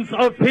millions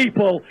of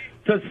people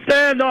to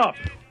stand up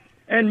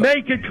and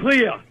make it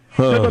clear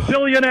to the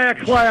billionaire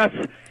class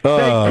they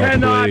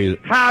cannot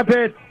have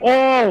it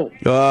all.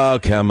 Oh,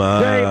 come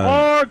on. They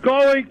are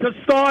going to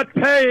start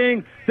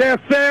paying their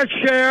fair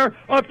share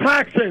of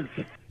taxes.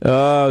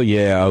 Oh,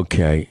 yeah,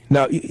 okay.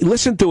 Now,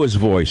 listen to his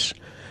voice.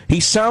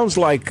 He sounds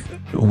like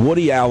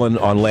Woody Allen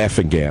on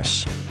Laughing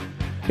Gas.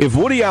 If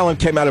Woody Allen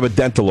came out of a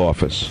dental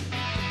office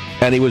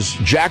and he was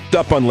jacked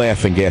up on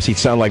Laughing Gas, he'd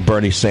sound like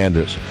Bernie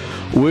Sanders.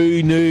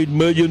 We need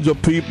millions of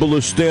people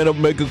to stand up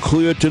and make it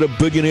clear to the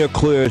billionaire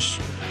class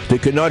they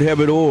cannot have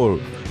it all.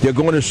 They're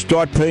going to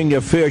start paying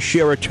their fair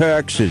share of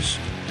taxes.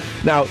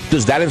 Now,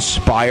 does that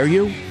inspire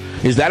you?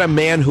 Is that a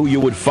man who you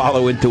would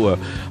follow into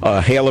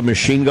a hail of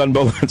machine gun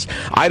bullets?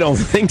 I don't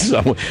think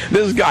so.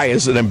 This guy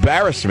is an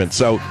embarrassment.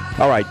 So,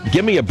 all right,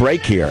 give me a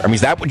break here. I mean,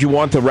 is that what you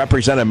want to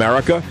represent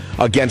America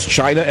against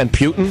China and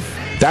Putin?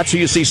 That's who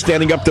you see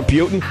standing up to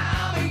Putin?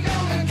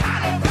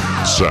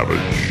 Savage.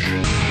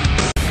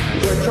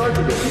 You're in charge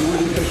of this. You were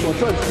the official in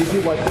charge. Did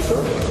you like the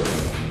service?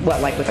 What,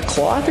 like with a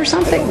cloth or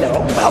something? No.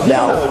 Well,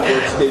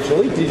 no.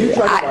 Did you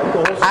try to like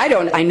the whole I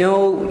don't. I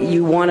know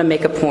you want to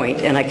make a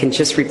point, and I can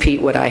just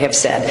repeat what I have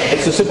said.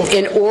 It's a simple.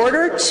 In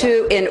order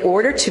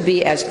to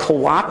be as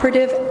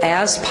cooperative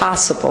as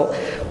possible,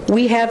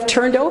 we have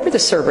turned over the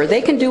server.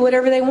 They can do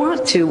whatever they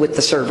want to with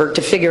the server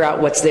to figure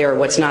out what's there or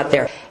what's not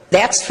there.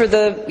 That's for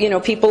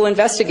the people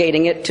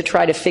investigating it to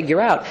try to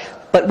figure out.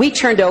 But we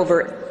turned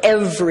over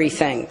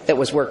everything that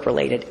was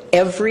work-related,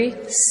 every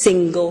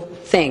single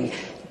thing.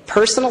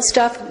 Personal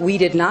stuff, we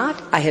did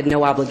not. I had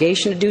no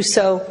obligation to do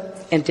so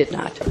and did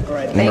not. All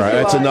right,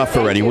 that's enough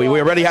already. We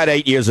already had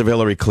 8 years of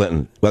Hillary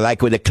Clinton. Well,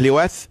 like with the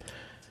Clioth?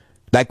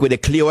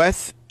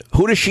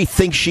 Who does she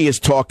think she is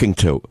talking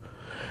to?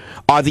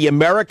 Are the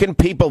American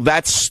people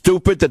that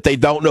stupid that they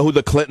don't know who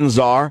the Clintons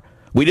are?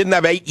 We didn't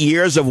have 8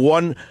 years of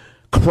one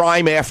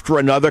crime after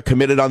another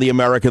committed on the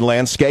American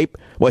landscape.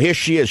 Well, here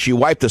she is. She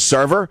wiped the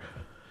server.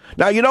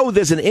 Now,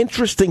 there's an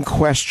interesting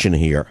question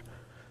here.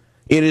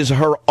 It is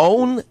her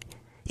own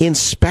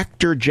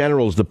inspector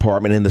general's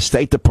department in the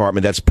State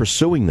Department that's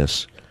pursuing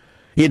this.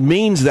 It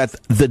means that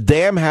the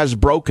dam has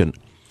broken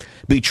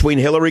between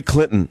Hillary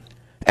Clinton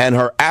and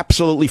her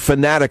absolutely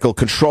fanatical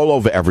control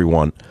over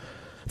everyone.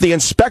 The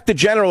inspector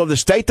general of the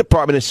State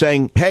Department is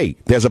saying, hey,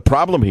 there's a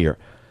problem here,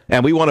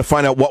 and we want to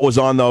find out what was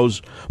on those.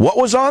 What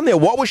was on there?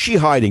 What was she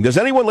hiding? Does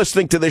anyone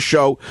listening to this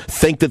show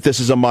think that this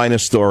is a minor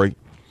story?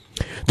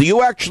 Do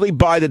you actually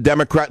buy the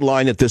Democrat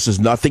line that this is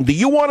nothing? Do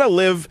you want to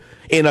live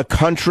in a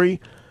country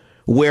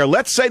where,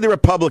 let's say the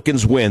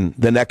Republicans win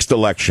the next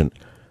election?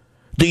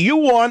 Do you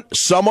want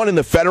someone in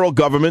the federal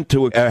government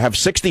to have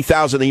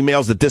 60,000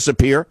 emails that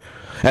disappear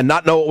and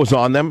not know what was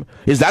on them?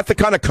 Is that the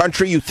kind of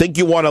country you think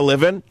you want to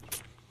live in?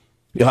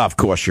 Yeah, of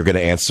course, you're going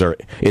to answer,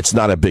 it's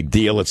not a big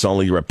deal. It's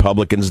only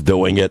Republicans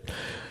doing it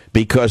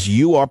because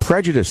you are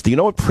prejudiced. Do you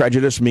know what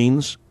prejudice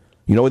means?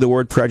 You know where the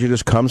word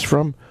prejudice comes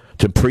from?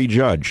 To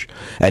prejudge.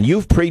 And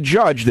you've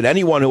prejudged that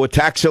anyone who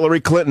attacks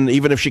Hillary Clinton,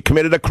 even if she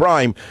committed a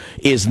crime,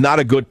 is not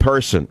a good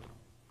person.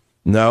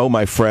 No,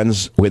 my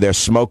friends, where there's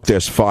smoke,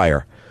 there's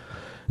fire.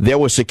 There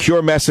were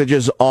secure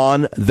messages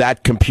on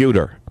that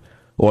computer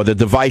or the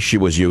device she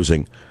was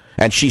using,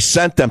 and she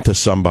sent them to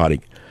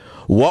somebody.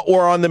 What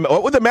were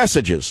the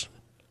messages?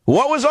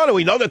 What was on it?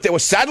 We know that there were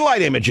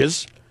satellite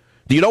images.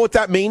 Do you know what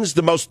that means?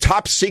 The most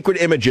top secret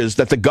images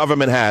that the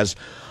government has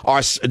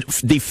are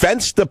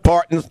Defense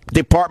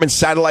Department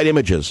satellite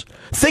images.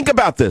 Think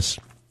about this.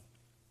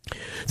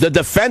 The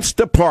Defense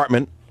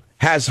Department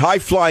has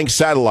high-flying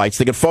satellites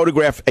that can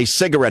photograph a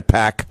cigarette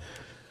pack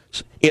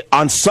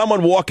on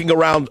someone walking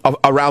around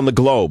the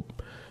globe.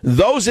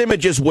 Those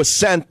images were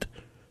sent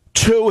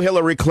to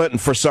Hillary Clinton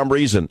for some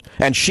reason,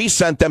 and she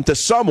sent them to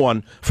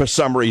someone for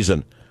some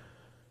reason.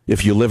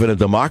 If you live in a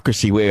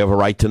democracy, we have a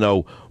right to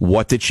know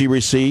what did she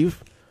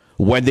receive,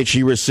 when did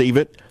she receive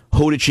it,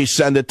 who did she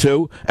send it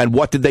to, and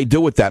what did they do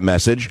with that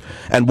message,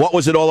 and what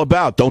was it all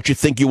about? Don't you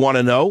think you want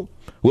to know?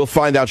 We'll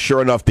find out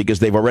sure enough because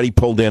they've already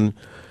pulled in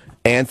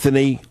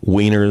Anthony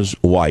Weiner's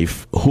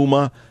wife,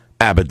 Huma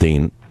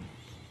Abedin.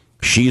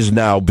 She's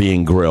now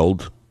being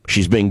grilled.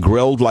 She's being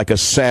grilled like a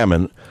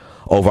salmon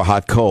over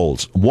hot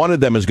coals. One of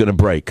them is going to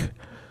break.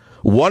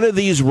 One of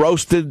these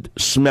roasted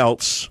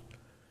smelts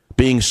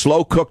being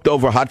slow cooked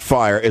over hot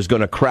fire is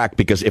going to crack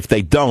because if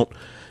they don't,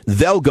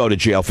 they'll go to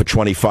jail for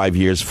 25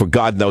 years for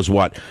God knows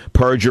what.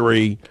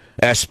 Perjury,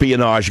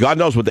 espionage, God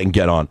knows what they can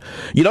get on.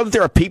 You know that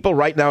there are people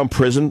right now in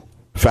prison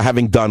for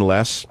having done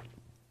less?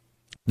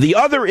 The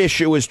other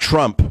issue is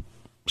Trump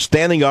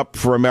standing up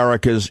for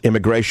America's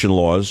immigration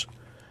laws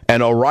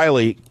and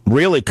O'Reilly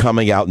really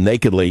coming out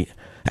nakedly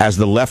as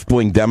the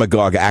left-wing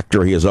demagogue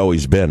actor he has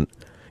always been.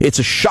 It's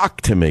a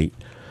shock to me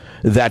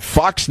that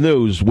Fox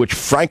News, which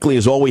frankly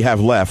is all we have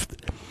left,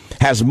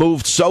 has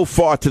moved so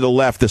far to the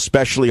left,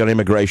 especially on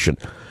immigration.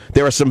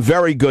 There are some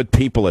very good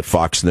people at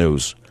Fox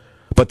News,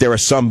 but there are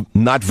some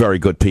not very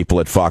good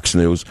people at Fox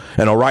News,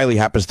 and O'Reilly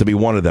happens to be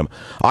one of them.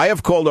 I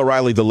have called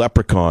O'Reilly the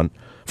leprechaun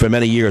for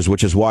many years,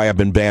 which is why I've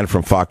been banned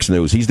from Fox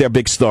News. He's their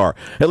big star.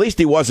 At least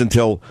he was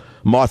until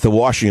Martha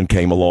Washington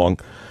came along.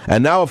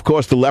 And now, of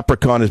course, the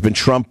leprechaun has been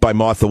trumped by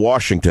Martha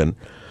Washington.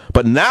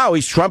 But now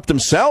he's trumped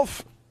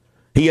himself.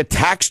 He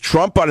attacks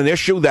Trump on an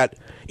issue that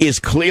is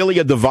clearly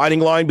a dividing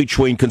line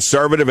between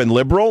conservative and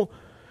liberal.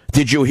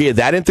 Did you hear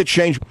that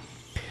interchange?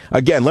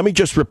 Again, let me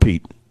just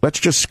repeat. Let's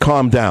just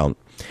calm down.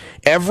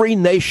 Every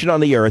nation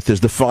on the earth is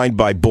defined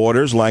by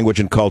borders,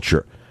 language, and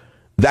culture.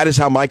 That is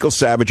how Michael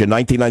Savage in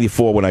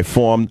 1994, when I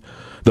formed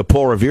the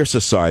Paul Revere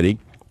Society,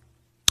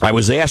 I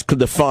was asked to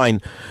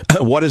define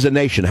what is a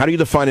nation. How do you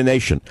define a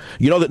nation?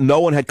 You know that no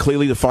one had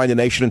clearly defined a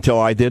nation until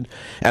I did?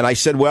 And I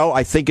said, well,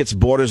 I think it's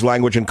borders,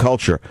 language, and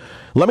culture.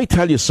 Let me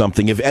tell you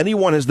something. If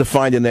anyone has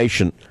defined a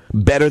nation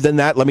better than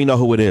that, let me know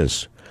who it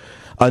is.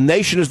 A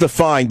nation is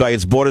defined by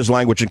its borders,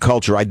 language, and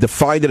culture. I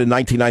defined it in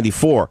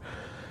 1994.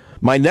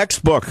 My next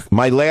book,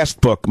 my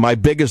last book, my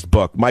biggest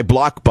book, my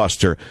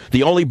blockbuster,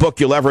 the only book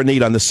you'll ever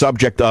need on the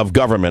subject of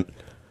government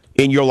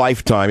in your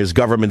lifetime is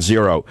Government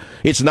Zero.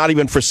 It's not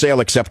even for sale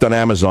except on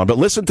Amazon. But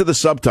listen to the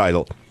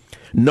subtitle.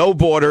 No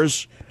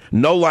borders,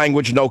 no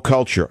language, no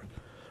culture.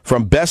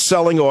 From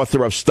best-selling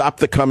author of Stop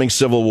the Coming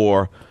Civil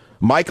War,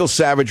 Michael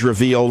Savage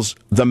reveals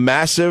the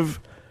massive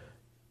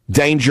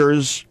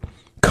dangers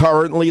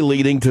currently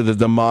leading to the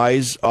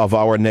demise of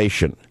our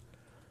nation.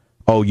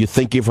 Oh, you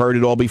think you've heard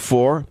it all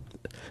before?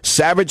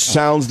 Savage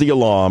sounds the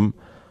alarm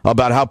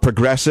about how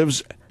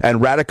progressives and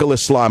radical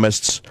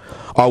Islamists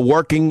are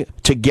working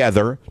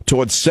together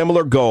towards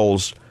similar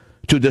goals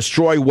to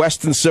destroy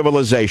Western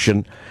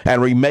civilization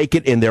and remake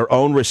it in their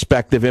own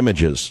respective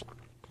images.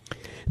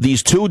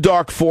 These two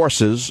dark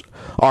forces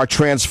are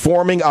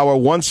transforming our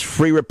once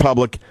free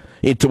republic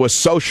into a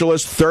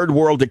socialist third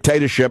world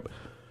dictatorship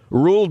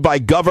ruled by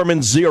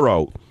Government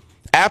Zero,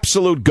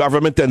 absolute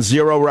government and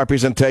zero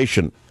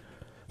representation.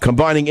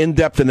 Combining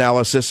in-depth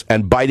analysis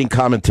and biting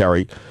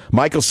commentary,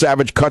 Michael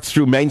Savage cuts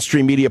through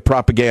mainstream media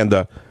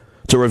propaganda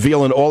to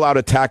reveal an all-out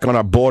attack on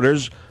our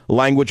borders,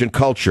 language, and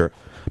culture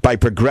by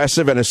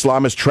progressive and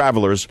Islamist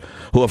travelers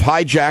who have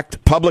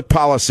hijacked public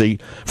policy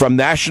from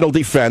national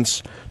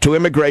defense to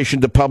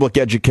immigration to public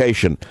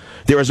education.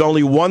 There is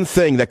only one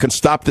thing that can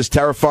stop this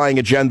terrifying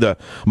agenda.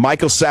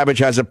 Michael Savage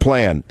has a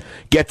plan.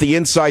 Get the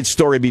inside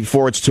story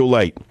before it's too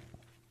late.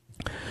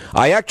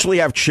 I actually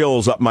have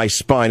chills up my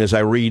spine as I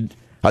read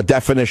a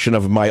definition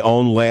of my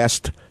own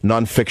last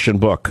nonfiction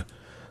book.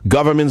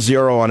 Government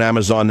Zero on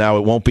Amazon now.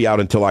 It won't be out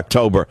until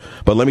October.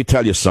 But let me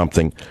tell you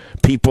something.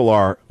 People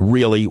are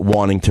really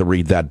wanting to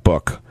read that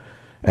book.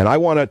 And I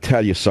want to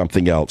tell you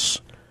something else.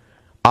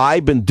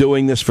 I've been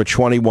doing this for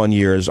 21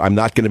 years. I'm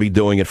not going to be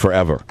doing it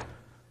forever.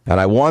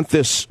 And I want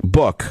this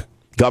book,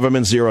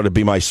 Government Zero, to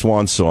be my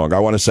swan song. I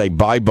want to say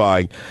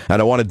bye-bye,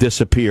 and I want to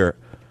disappear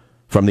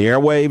from the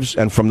airwaves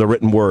and from the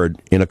written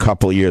word in a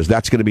couple of years.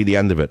 That's going to be the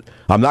end of it.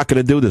 I'm not going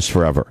to do this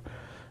forever.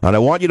 And I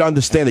want you to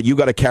understand that you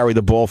got to carry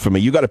the ball for me.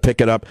 You got to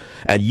pick it up,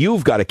 and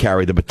you've got to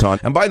carry the baton.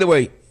 And by the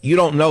way, you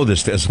don't know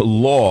this. There's a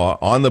law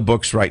on the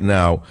books right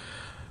now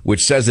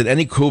which says that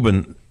any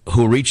Cuban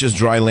who reaches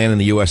dry land in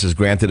the U.S. is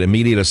granted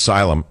immediate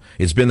asylum.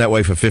 It's been that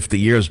way for 50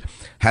 years.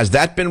 Has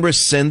that been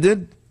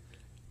rescinded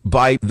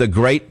by the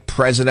great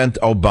President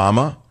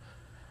Obama?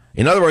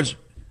 In other words,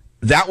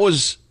 that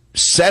was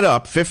set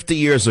up 50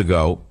 years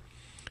ago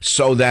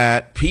so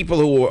that people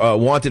who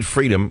wanted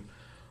freedom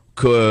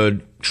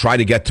could try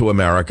to get to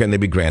America and they'd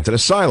be granted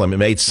asylum. It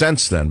made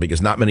sense then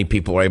because not many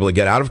people were able to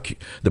get out of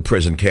the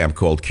prison camp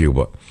called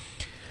Cuba.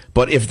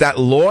 But if that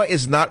law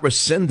is not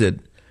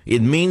rescinded,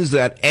 it means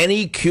that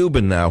any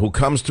Cuban now who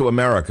comes to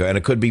America, and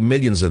it could be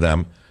millions of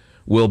them,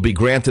 will be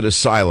granted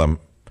asylum.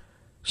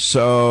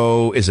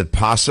 So is it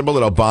possible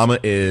that Obama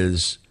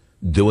is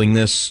doing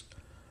this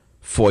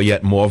for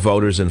yet more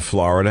voters in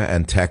Florida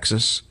and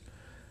Texas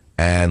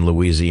and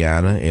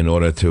Louisiana in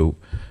order to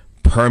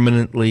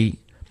permanently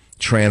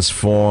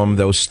transform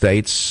those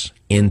states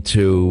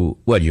into,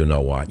 well, you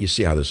know what? You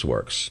see how this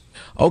works.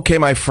 Okay,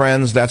 my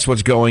friends, that's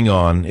what's going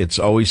on. It's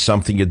always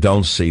something you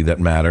don't see that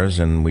matters,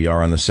 and we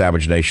are on the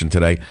Savage Nation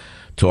today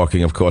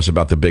talking, of course,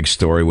 about the big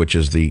story, which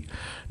is the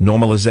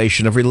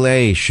normalization of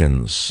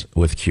relations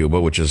with Cuba,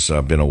 which has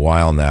been a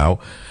while now,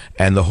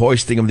 and the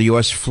hoisting of the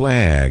U.S.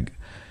 flag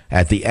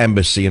at the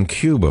embassy in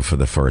Cuba for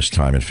the first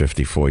time in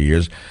 54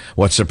 years.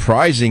 What's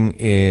surprising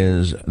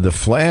is the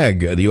flag,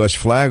 the U.S.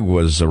 flag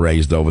was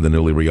raised over the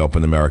newly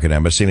reopened American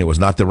embassy, and it was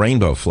not the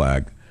rainbow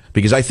flag.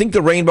 Because I think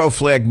the rainbow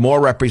flag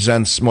more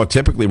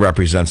typically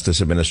represents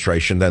this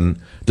administration than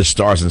the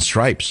Stars and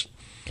Stripes.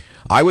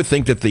 I would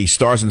think that the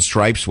Stars and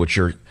Stripes, which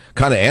are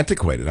kind of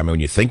antiquated, I mean, when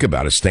you think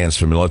about it, stands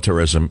for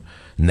militarism,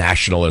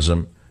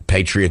 nationalism,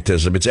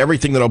 patriotism. It's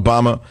everything that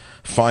Obama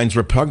finds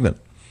repugnant.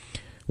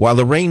 While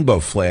the rainbow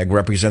flag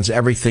represents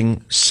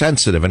everything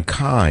sensitive and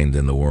kind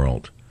in the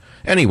world.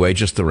 Anyway,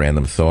 just a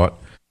random thought.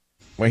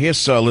 Well,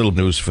 here's a little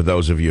news for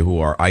those of you who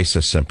are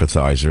ISIS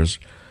sympathizers.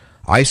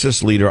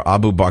 ISIS leader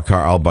Abu Bakr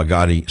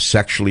al-Baghdadi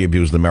sexually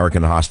abused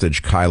American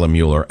hostage Kyla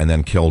Mueller and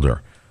then killed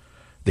her.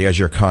 There's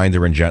your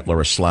kinder and gentler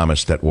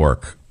Islamist at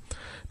work.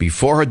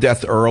 Before her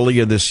death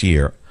earlier this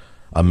year,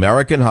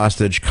 American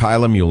hostage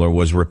Kyla Mueller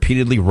was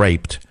repeatedly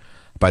raped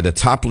by the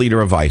top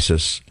leader of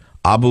ISIS,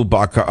 Abu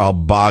Bakr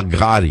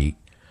al-Baghdadi,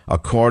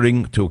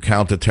 according to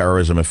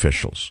counterterrorism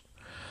officials.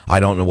 I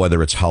don't know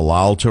whether it's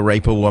halal to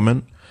rape a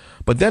woman,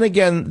 but then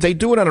again, they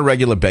do it on a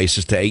regular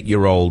basis to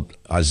 8-year-old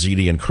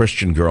Yazidi and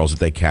Christian girls that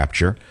they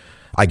capture.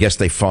 I guess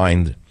they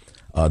find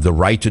the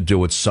right to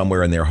do it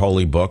somewhere in their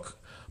holy book.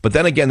 But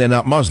then again, they're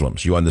not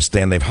Muslims. You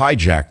understand, they've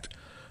hijacked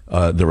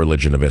the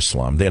religion of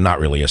Islam. They're not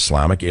really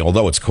Islamic,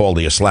 although it's called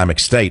the Islamic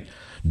State.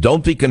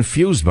 Don't be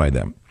confused by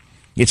them.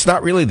 It's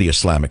not really the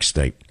Islamic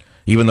State,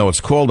 even though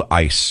it's called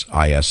IS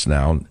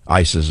now.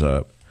 ICE is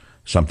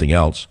something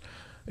else,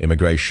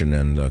 immigration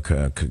and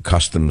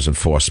customs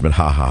enforcement.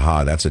 Ha, ha,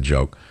 ha, that's a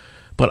joke.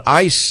 But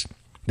ICE,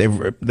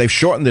 they've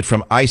shortened it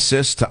from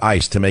ISIS to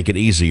ICE to make it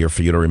easier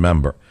for you to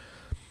remember.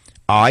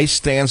 I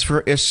stands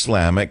for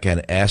Islamic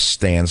and S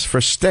stands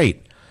for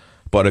state.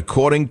 But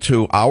according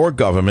to our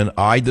government,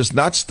 I does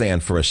not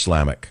stand for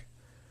Islamic.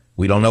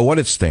 We don't know what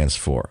it stands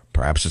for.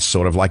 Perhaps it's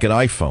sort of like an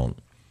iPhone.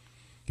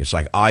 It's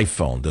like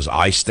iPhone. Does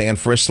I stand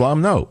for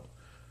Islam? No.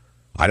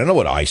 I don't know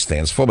what I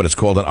stands for, but it's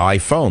called an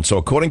iPhone. So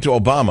according to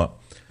Obama,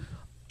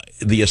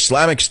 the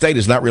Islamic State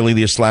is not really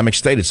the Islamic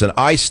State. It's an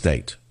I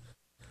state.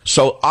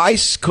 So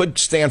ICE could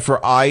stand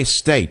for I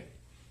state,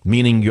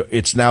 meaning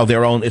it's now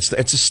their own. It's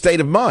a state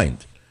of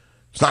mind.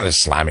 It's not an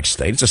Islamic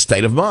State. It's a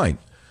state of mind.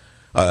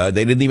 They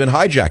didn't even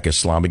hijack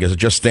Islam because it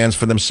just stands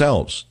for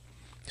themselves.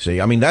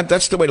 See, I mean,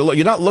 that's the way to look.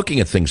 You're not looking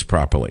at things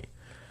properly.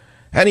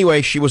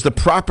 Anyway, she was the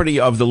property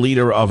of the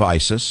leader of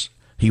ISIS.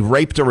 He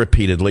raped her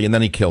repeatedly, and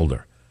then he killed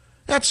her.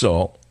 That's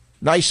all.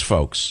 Nice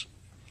folks.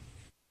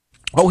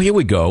 Oh, here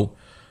we go.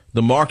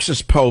 The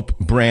Marxist Pope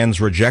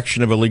brands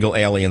rejection of illegal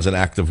aliens an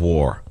act of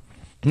war.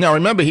 Now,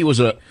 remember,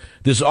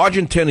 this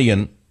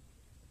Argentinian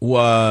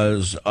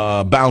was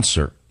a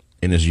bouncer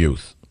in his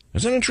youth.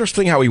 Isn't it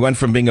interesting how he went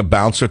from being a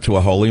bouncer to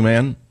a holy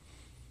man?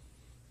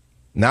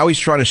 Now he's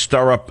trying to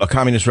stir up a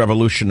communist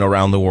revolution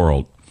around the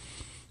world.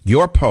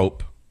 Your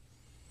Pope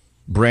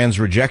brands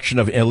rejection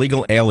of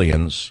illegal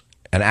aliens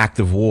an act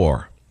of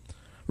war.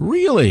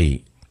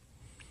 Really?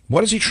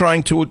 What is he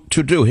trying to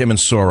do, him and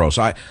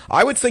Soros?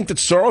 I would think that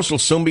Soros will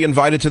soon be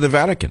invited to the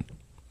Vatican.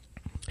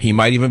 He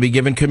might even be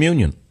given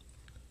communion.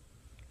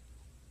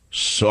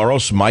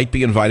 Soros might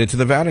be invited to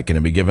the Vatican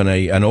and be given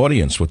an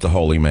audience with the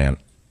holy man.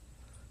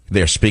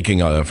 They're speaking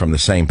from the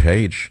same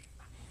page.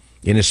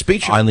 In his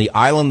speech on the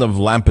island of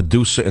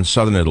Lampedusa in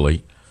southern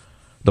Italy,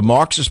 the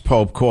Marxist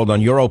Pope called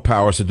on Euro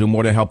powers to do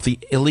more to help the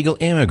illegal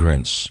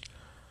immigrants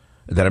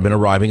that have been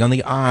arriving on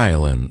the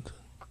island.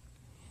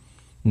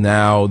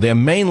 Now, they're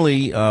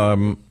mainly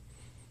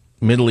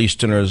Middle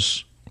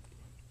Easterners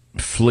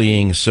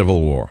fleeing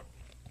civil war.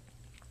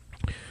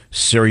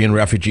 Syrian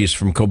refugees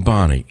from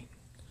Kobani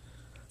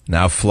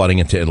now flooding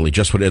into Italy.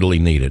 Just what Italy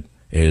needed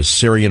is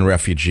Syrian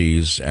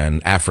refugees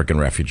and African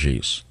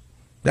refugees.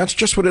 That's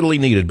just what Italy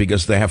needed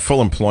because they have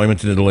full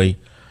employment in Italy.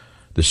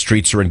 The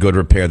streets are in good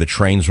repair. The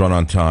trains run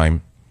on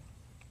time.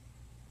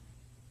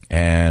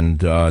 And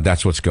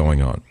that's what's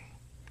going on.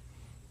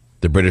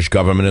 The British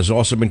government has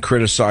also been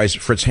criticized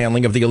for its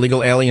handling of the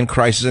illegal alien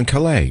crisis in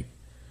Calais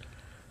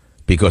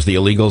because the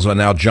illegals are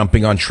now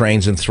jumping on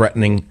trains and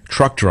threatening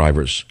truck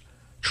drivers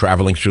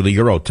traveling through the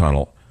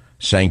Eurotunnel,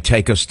 saying,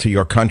 take us to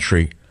your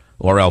country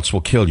or else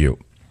we'll kill you.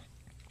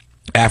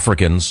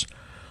 Africans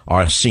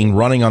are seen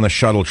running on the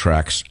shuttle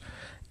tracks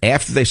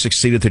after they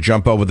succeeded to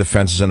jump over the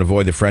fences and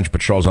avoid the French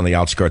patrols on the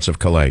outskirts of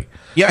Calais.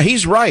 Yeah,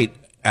 he's right,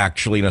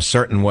 actually, in a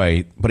certain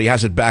way, but he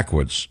has it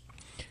backwards.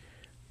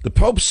 The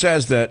Pope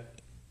says that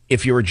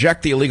if you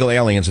reject the illegal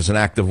aliens as an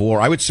act of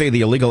war, I would say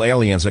the illegal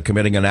aliens are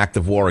committing an act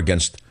of war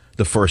against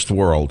the first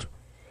world.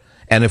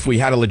 And if we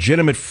had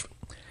legitimate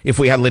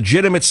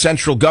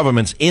central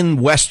governments in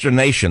Western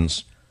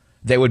nations,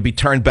 they would be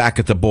turned back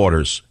at the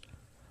borders.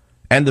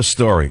 End of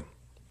story.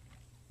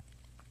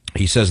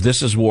 He says,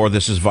 this is war,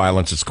 this is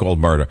violence, it's called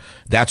murder.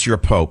 That's your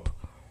Pope.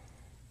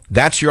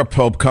 That's your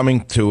Pope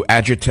coming to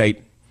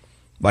agitate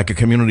like a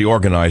community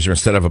organizer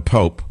instead of a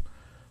Pope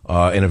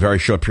in a very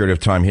short period of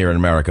time here in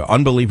America.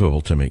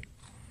 Unbelievable to me.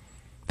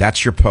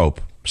 That's your Pope.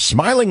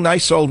 Smiling,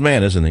 nice old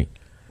man, isn't he?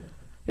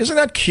 Isn't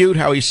that cute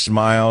how he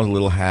smiles,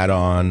 little hat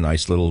on,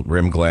 nice little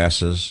rim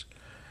glasses?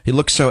 He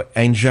looks so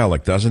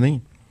angelic, doesn't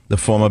he? The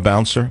former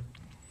bouncer.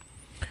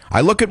 I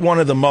look at one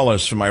of the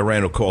mullahs from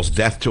Iran who calls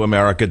death to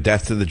America,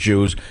 death to the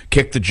Jews,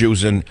 kick the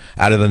Jews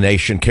out of the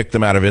nation, kick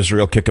them out of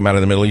Israel, kick them out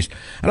of the Middle East.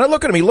 And I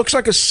look at him, he looks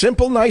like a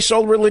simple, nice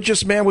old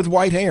religious man with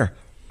white hair,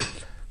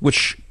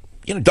 which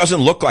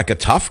doesn't look like a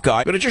tough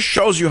guy, but it just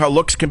shows you how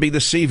looks can be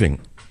deceiving.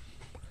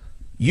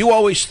 You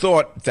always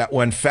thought that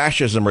when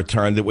fascism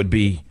returned, it would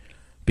be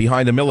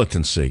behind a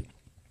militancy,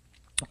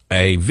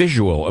 a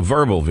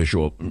verbal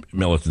visual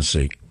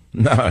militancy.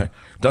 No, it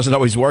doesn't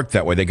always work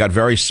that way. They got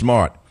very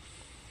smart.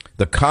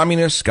 The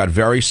communists got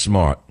very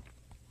smart.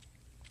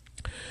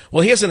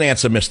 Well, here's an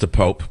answer, Mr.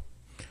 Pope.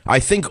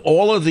 I think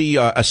all of the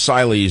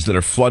asylees that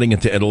are flooding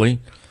into Italy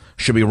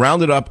should be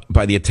rounded up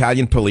by the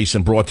Italian police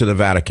and brought to the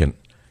Vatican,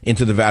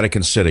 into the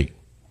Vatican City.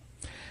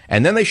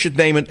 And then they should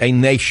name it a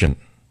nation.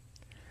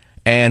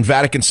 And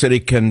Vatican City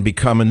can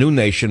become a new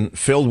nation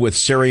filled with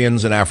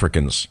Syrians and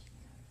Africans.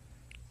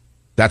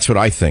 That's what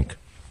I think.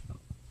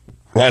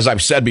 As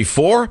I've said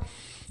before,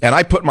 and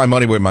I put my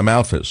money where my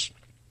mouth is,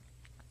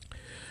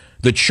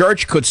 the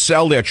church could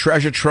sell their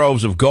treasure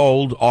troves of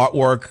gold,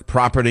 artwork,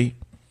 property,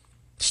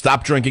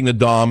 stop drinking the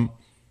Dom,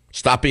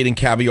 stop eating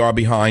caviar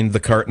behind the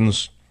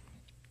curtains,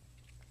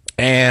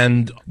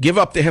 and give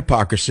up the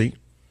hypocrisy.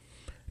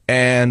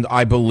 And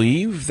I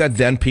believe that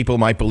then people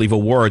might believe a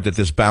word that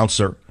this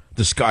bouncer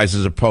disguised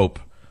as a pope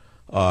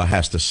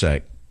has to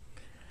say.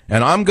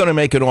 And I'm going to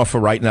make an offer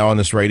right now on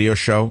this radio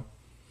show.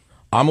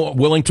 I'm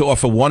willing to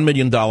offer $1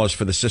 million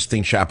for the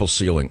Sistine Chapel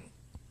ceiling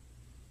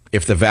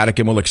if the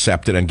Vatican will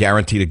accept it and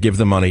guarantee to give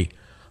the money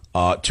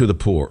to the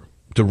poor,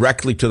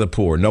 directly to the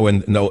poor,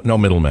 no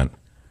middlemen,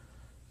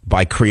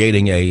 by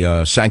creating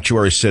a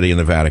sanctuary city in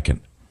the Vatican.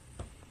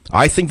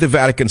 I think the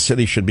Vatican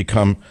City should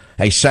become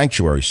a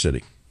sanctuary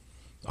city.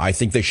 I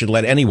think they should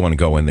let anyone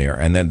go in there,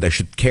 and then they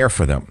should care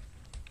for them.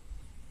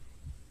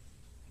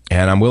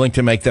 And I'm willing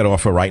to make that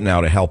offer right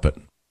now to help it.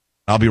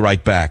 I'll be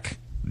right back.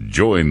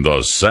 Join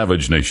the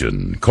Savage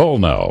Nation. Call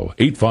now,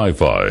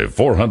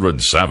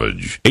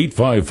 855-400-SAVAGE,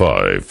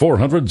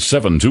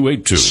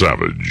 855-400-7282.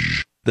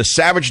 Savage. The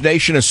Savage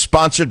Nation is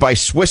sponsored by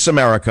Swiss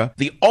America,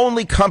 the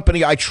only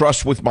company I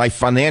trust with my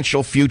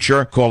financial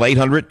future. Call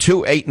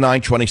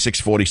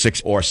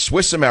 800-289-2646 or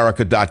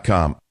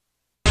SwissAmerica.com.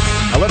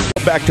 Now let's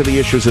go back to the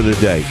issues of the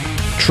day.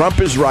 Trump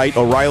is right.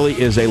 O'Reilly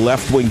is a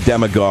left-wing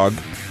demagogue.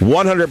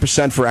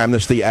 100% for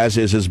amnesty, as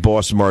is his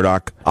boss,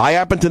 Murdoch. I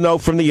happen to know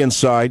from the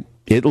inside,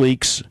 it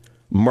leaks,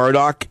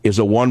 Murdoch is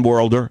a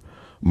one-worlder.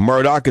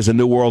 Murdoch is a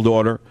new world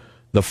order.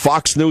 The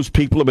Fox News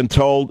people have been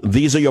told,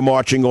 these are your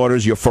marching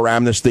orders, you're for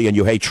amnesty, and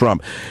you hate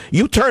Trump.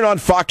 You turn on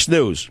Fox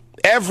News,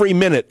 every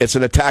minute it's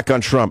an attack on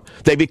Trump.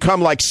 They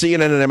become like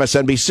CNN and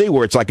MSNBC,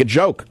 where it's like a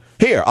joke.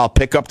 Here, I'll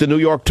pick up the New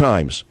York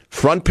Times.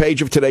 Front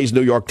page of today's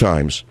New York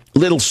Times.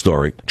 Little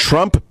story.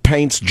 Trump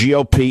paints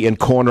GOP in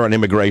corner on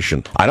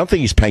immigration. I don't think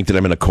he's painted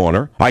him in a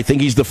corner. I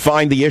think he's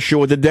defined the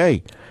issue of the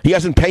day. He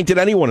hasn't painted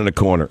anyone in a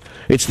corner.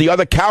 It's the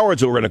other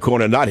cowards who are in a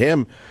corner, not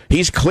him.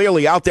 He's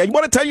clearly out there. You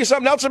want to tell you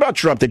something else about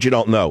Trump that you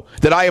don't know,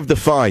 that I have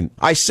defined?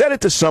 I said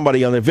it to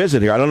somebody on a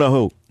visit here. I don't know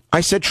who.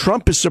 I said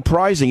Trump is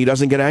surprising. He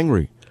doesn't get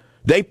angry.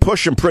 They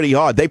push him pretty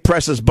hard. They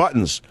press his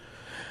buttons.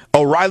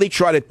 O'Reilly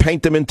tried to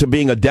paint them into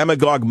being a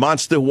demagogue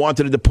monster who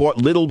wanted to deport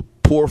little,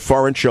 poor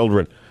foreign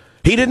children.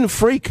 He didn't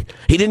freak.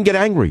 He didn't get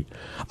angry.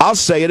 I'll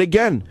say it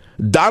again.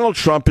 Donald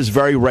Trump is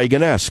very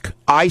Reagan-esque.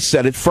 I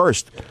said it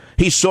first.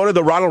 He's sort of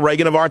the Ronald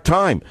Reagan of our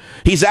time.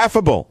 He's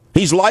affable.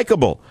 He's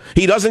likable.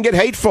 He doesn't get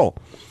hateful.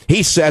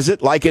 He says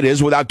it like it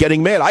is without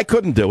getting mad. I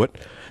couldn't do it.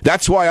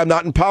 That's why I'm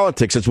not in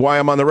politics. It's why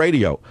I'm on the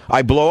radio.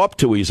 I blow up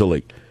too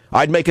easily.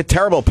 I'd make a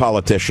terrible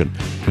politician.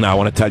 Now I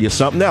want to tell you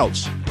something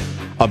else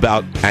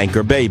about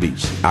anchor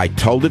babies. I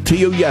told it to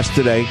you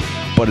yesterday,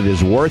 but it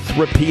is worth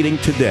repeating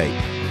today.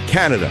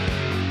 Canada,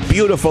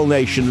 beautiful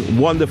nation,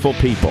 wonderful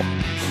people.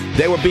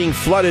 They were being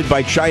flooded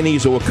by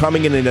Chinese who were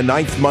coming in the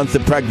 9th month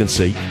of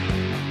pregnancy,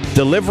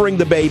 delivering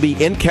the baby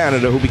in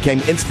Canada, who became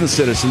instant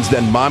citizens.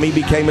 Then mommy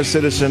became a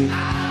citizen.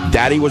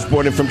 Daddy was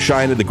brought in from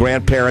China, the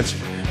grandparents.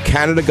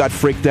 Canada got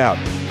freaked out.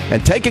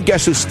 And take a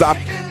guess who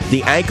stopped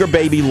the anchor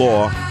baby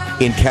law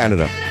in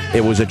Canada.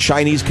 It was a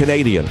Chinese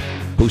Canadian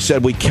who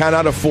said we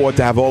cannot afford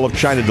to have all of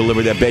China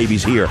deliver their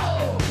babies here.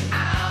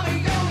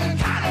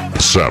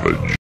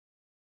 Savage.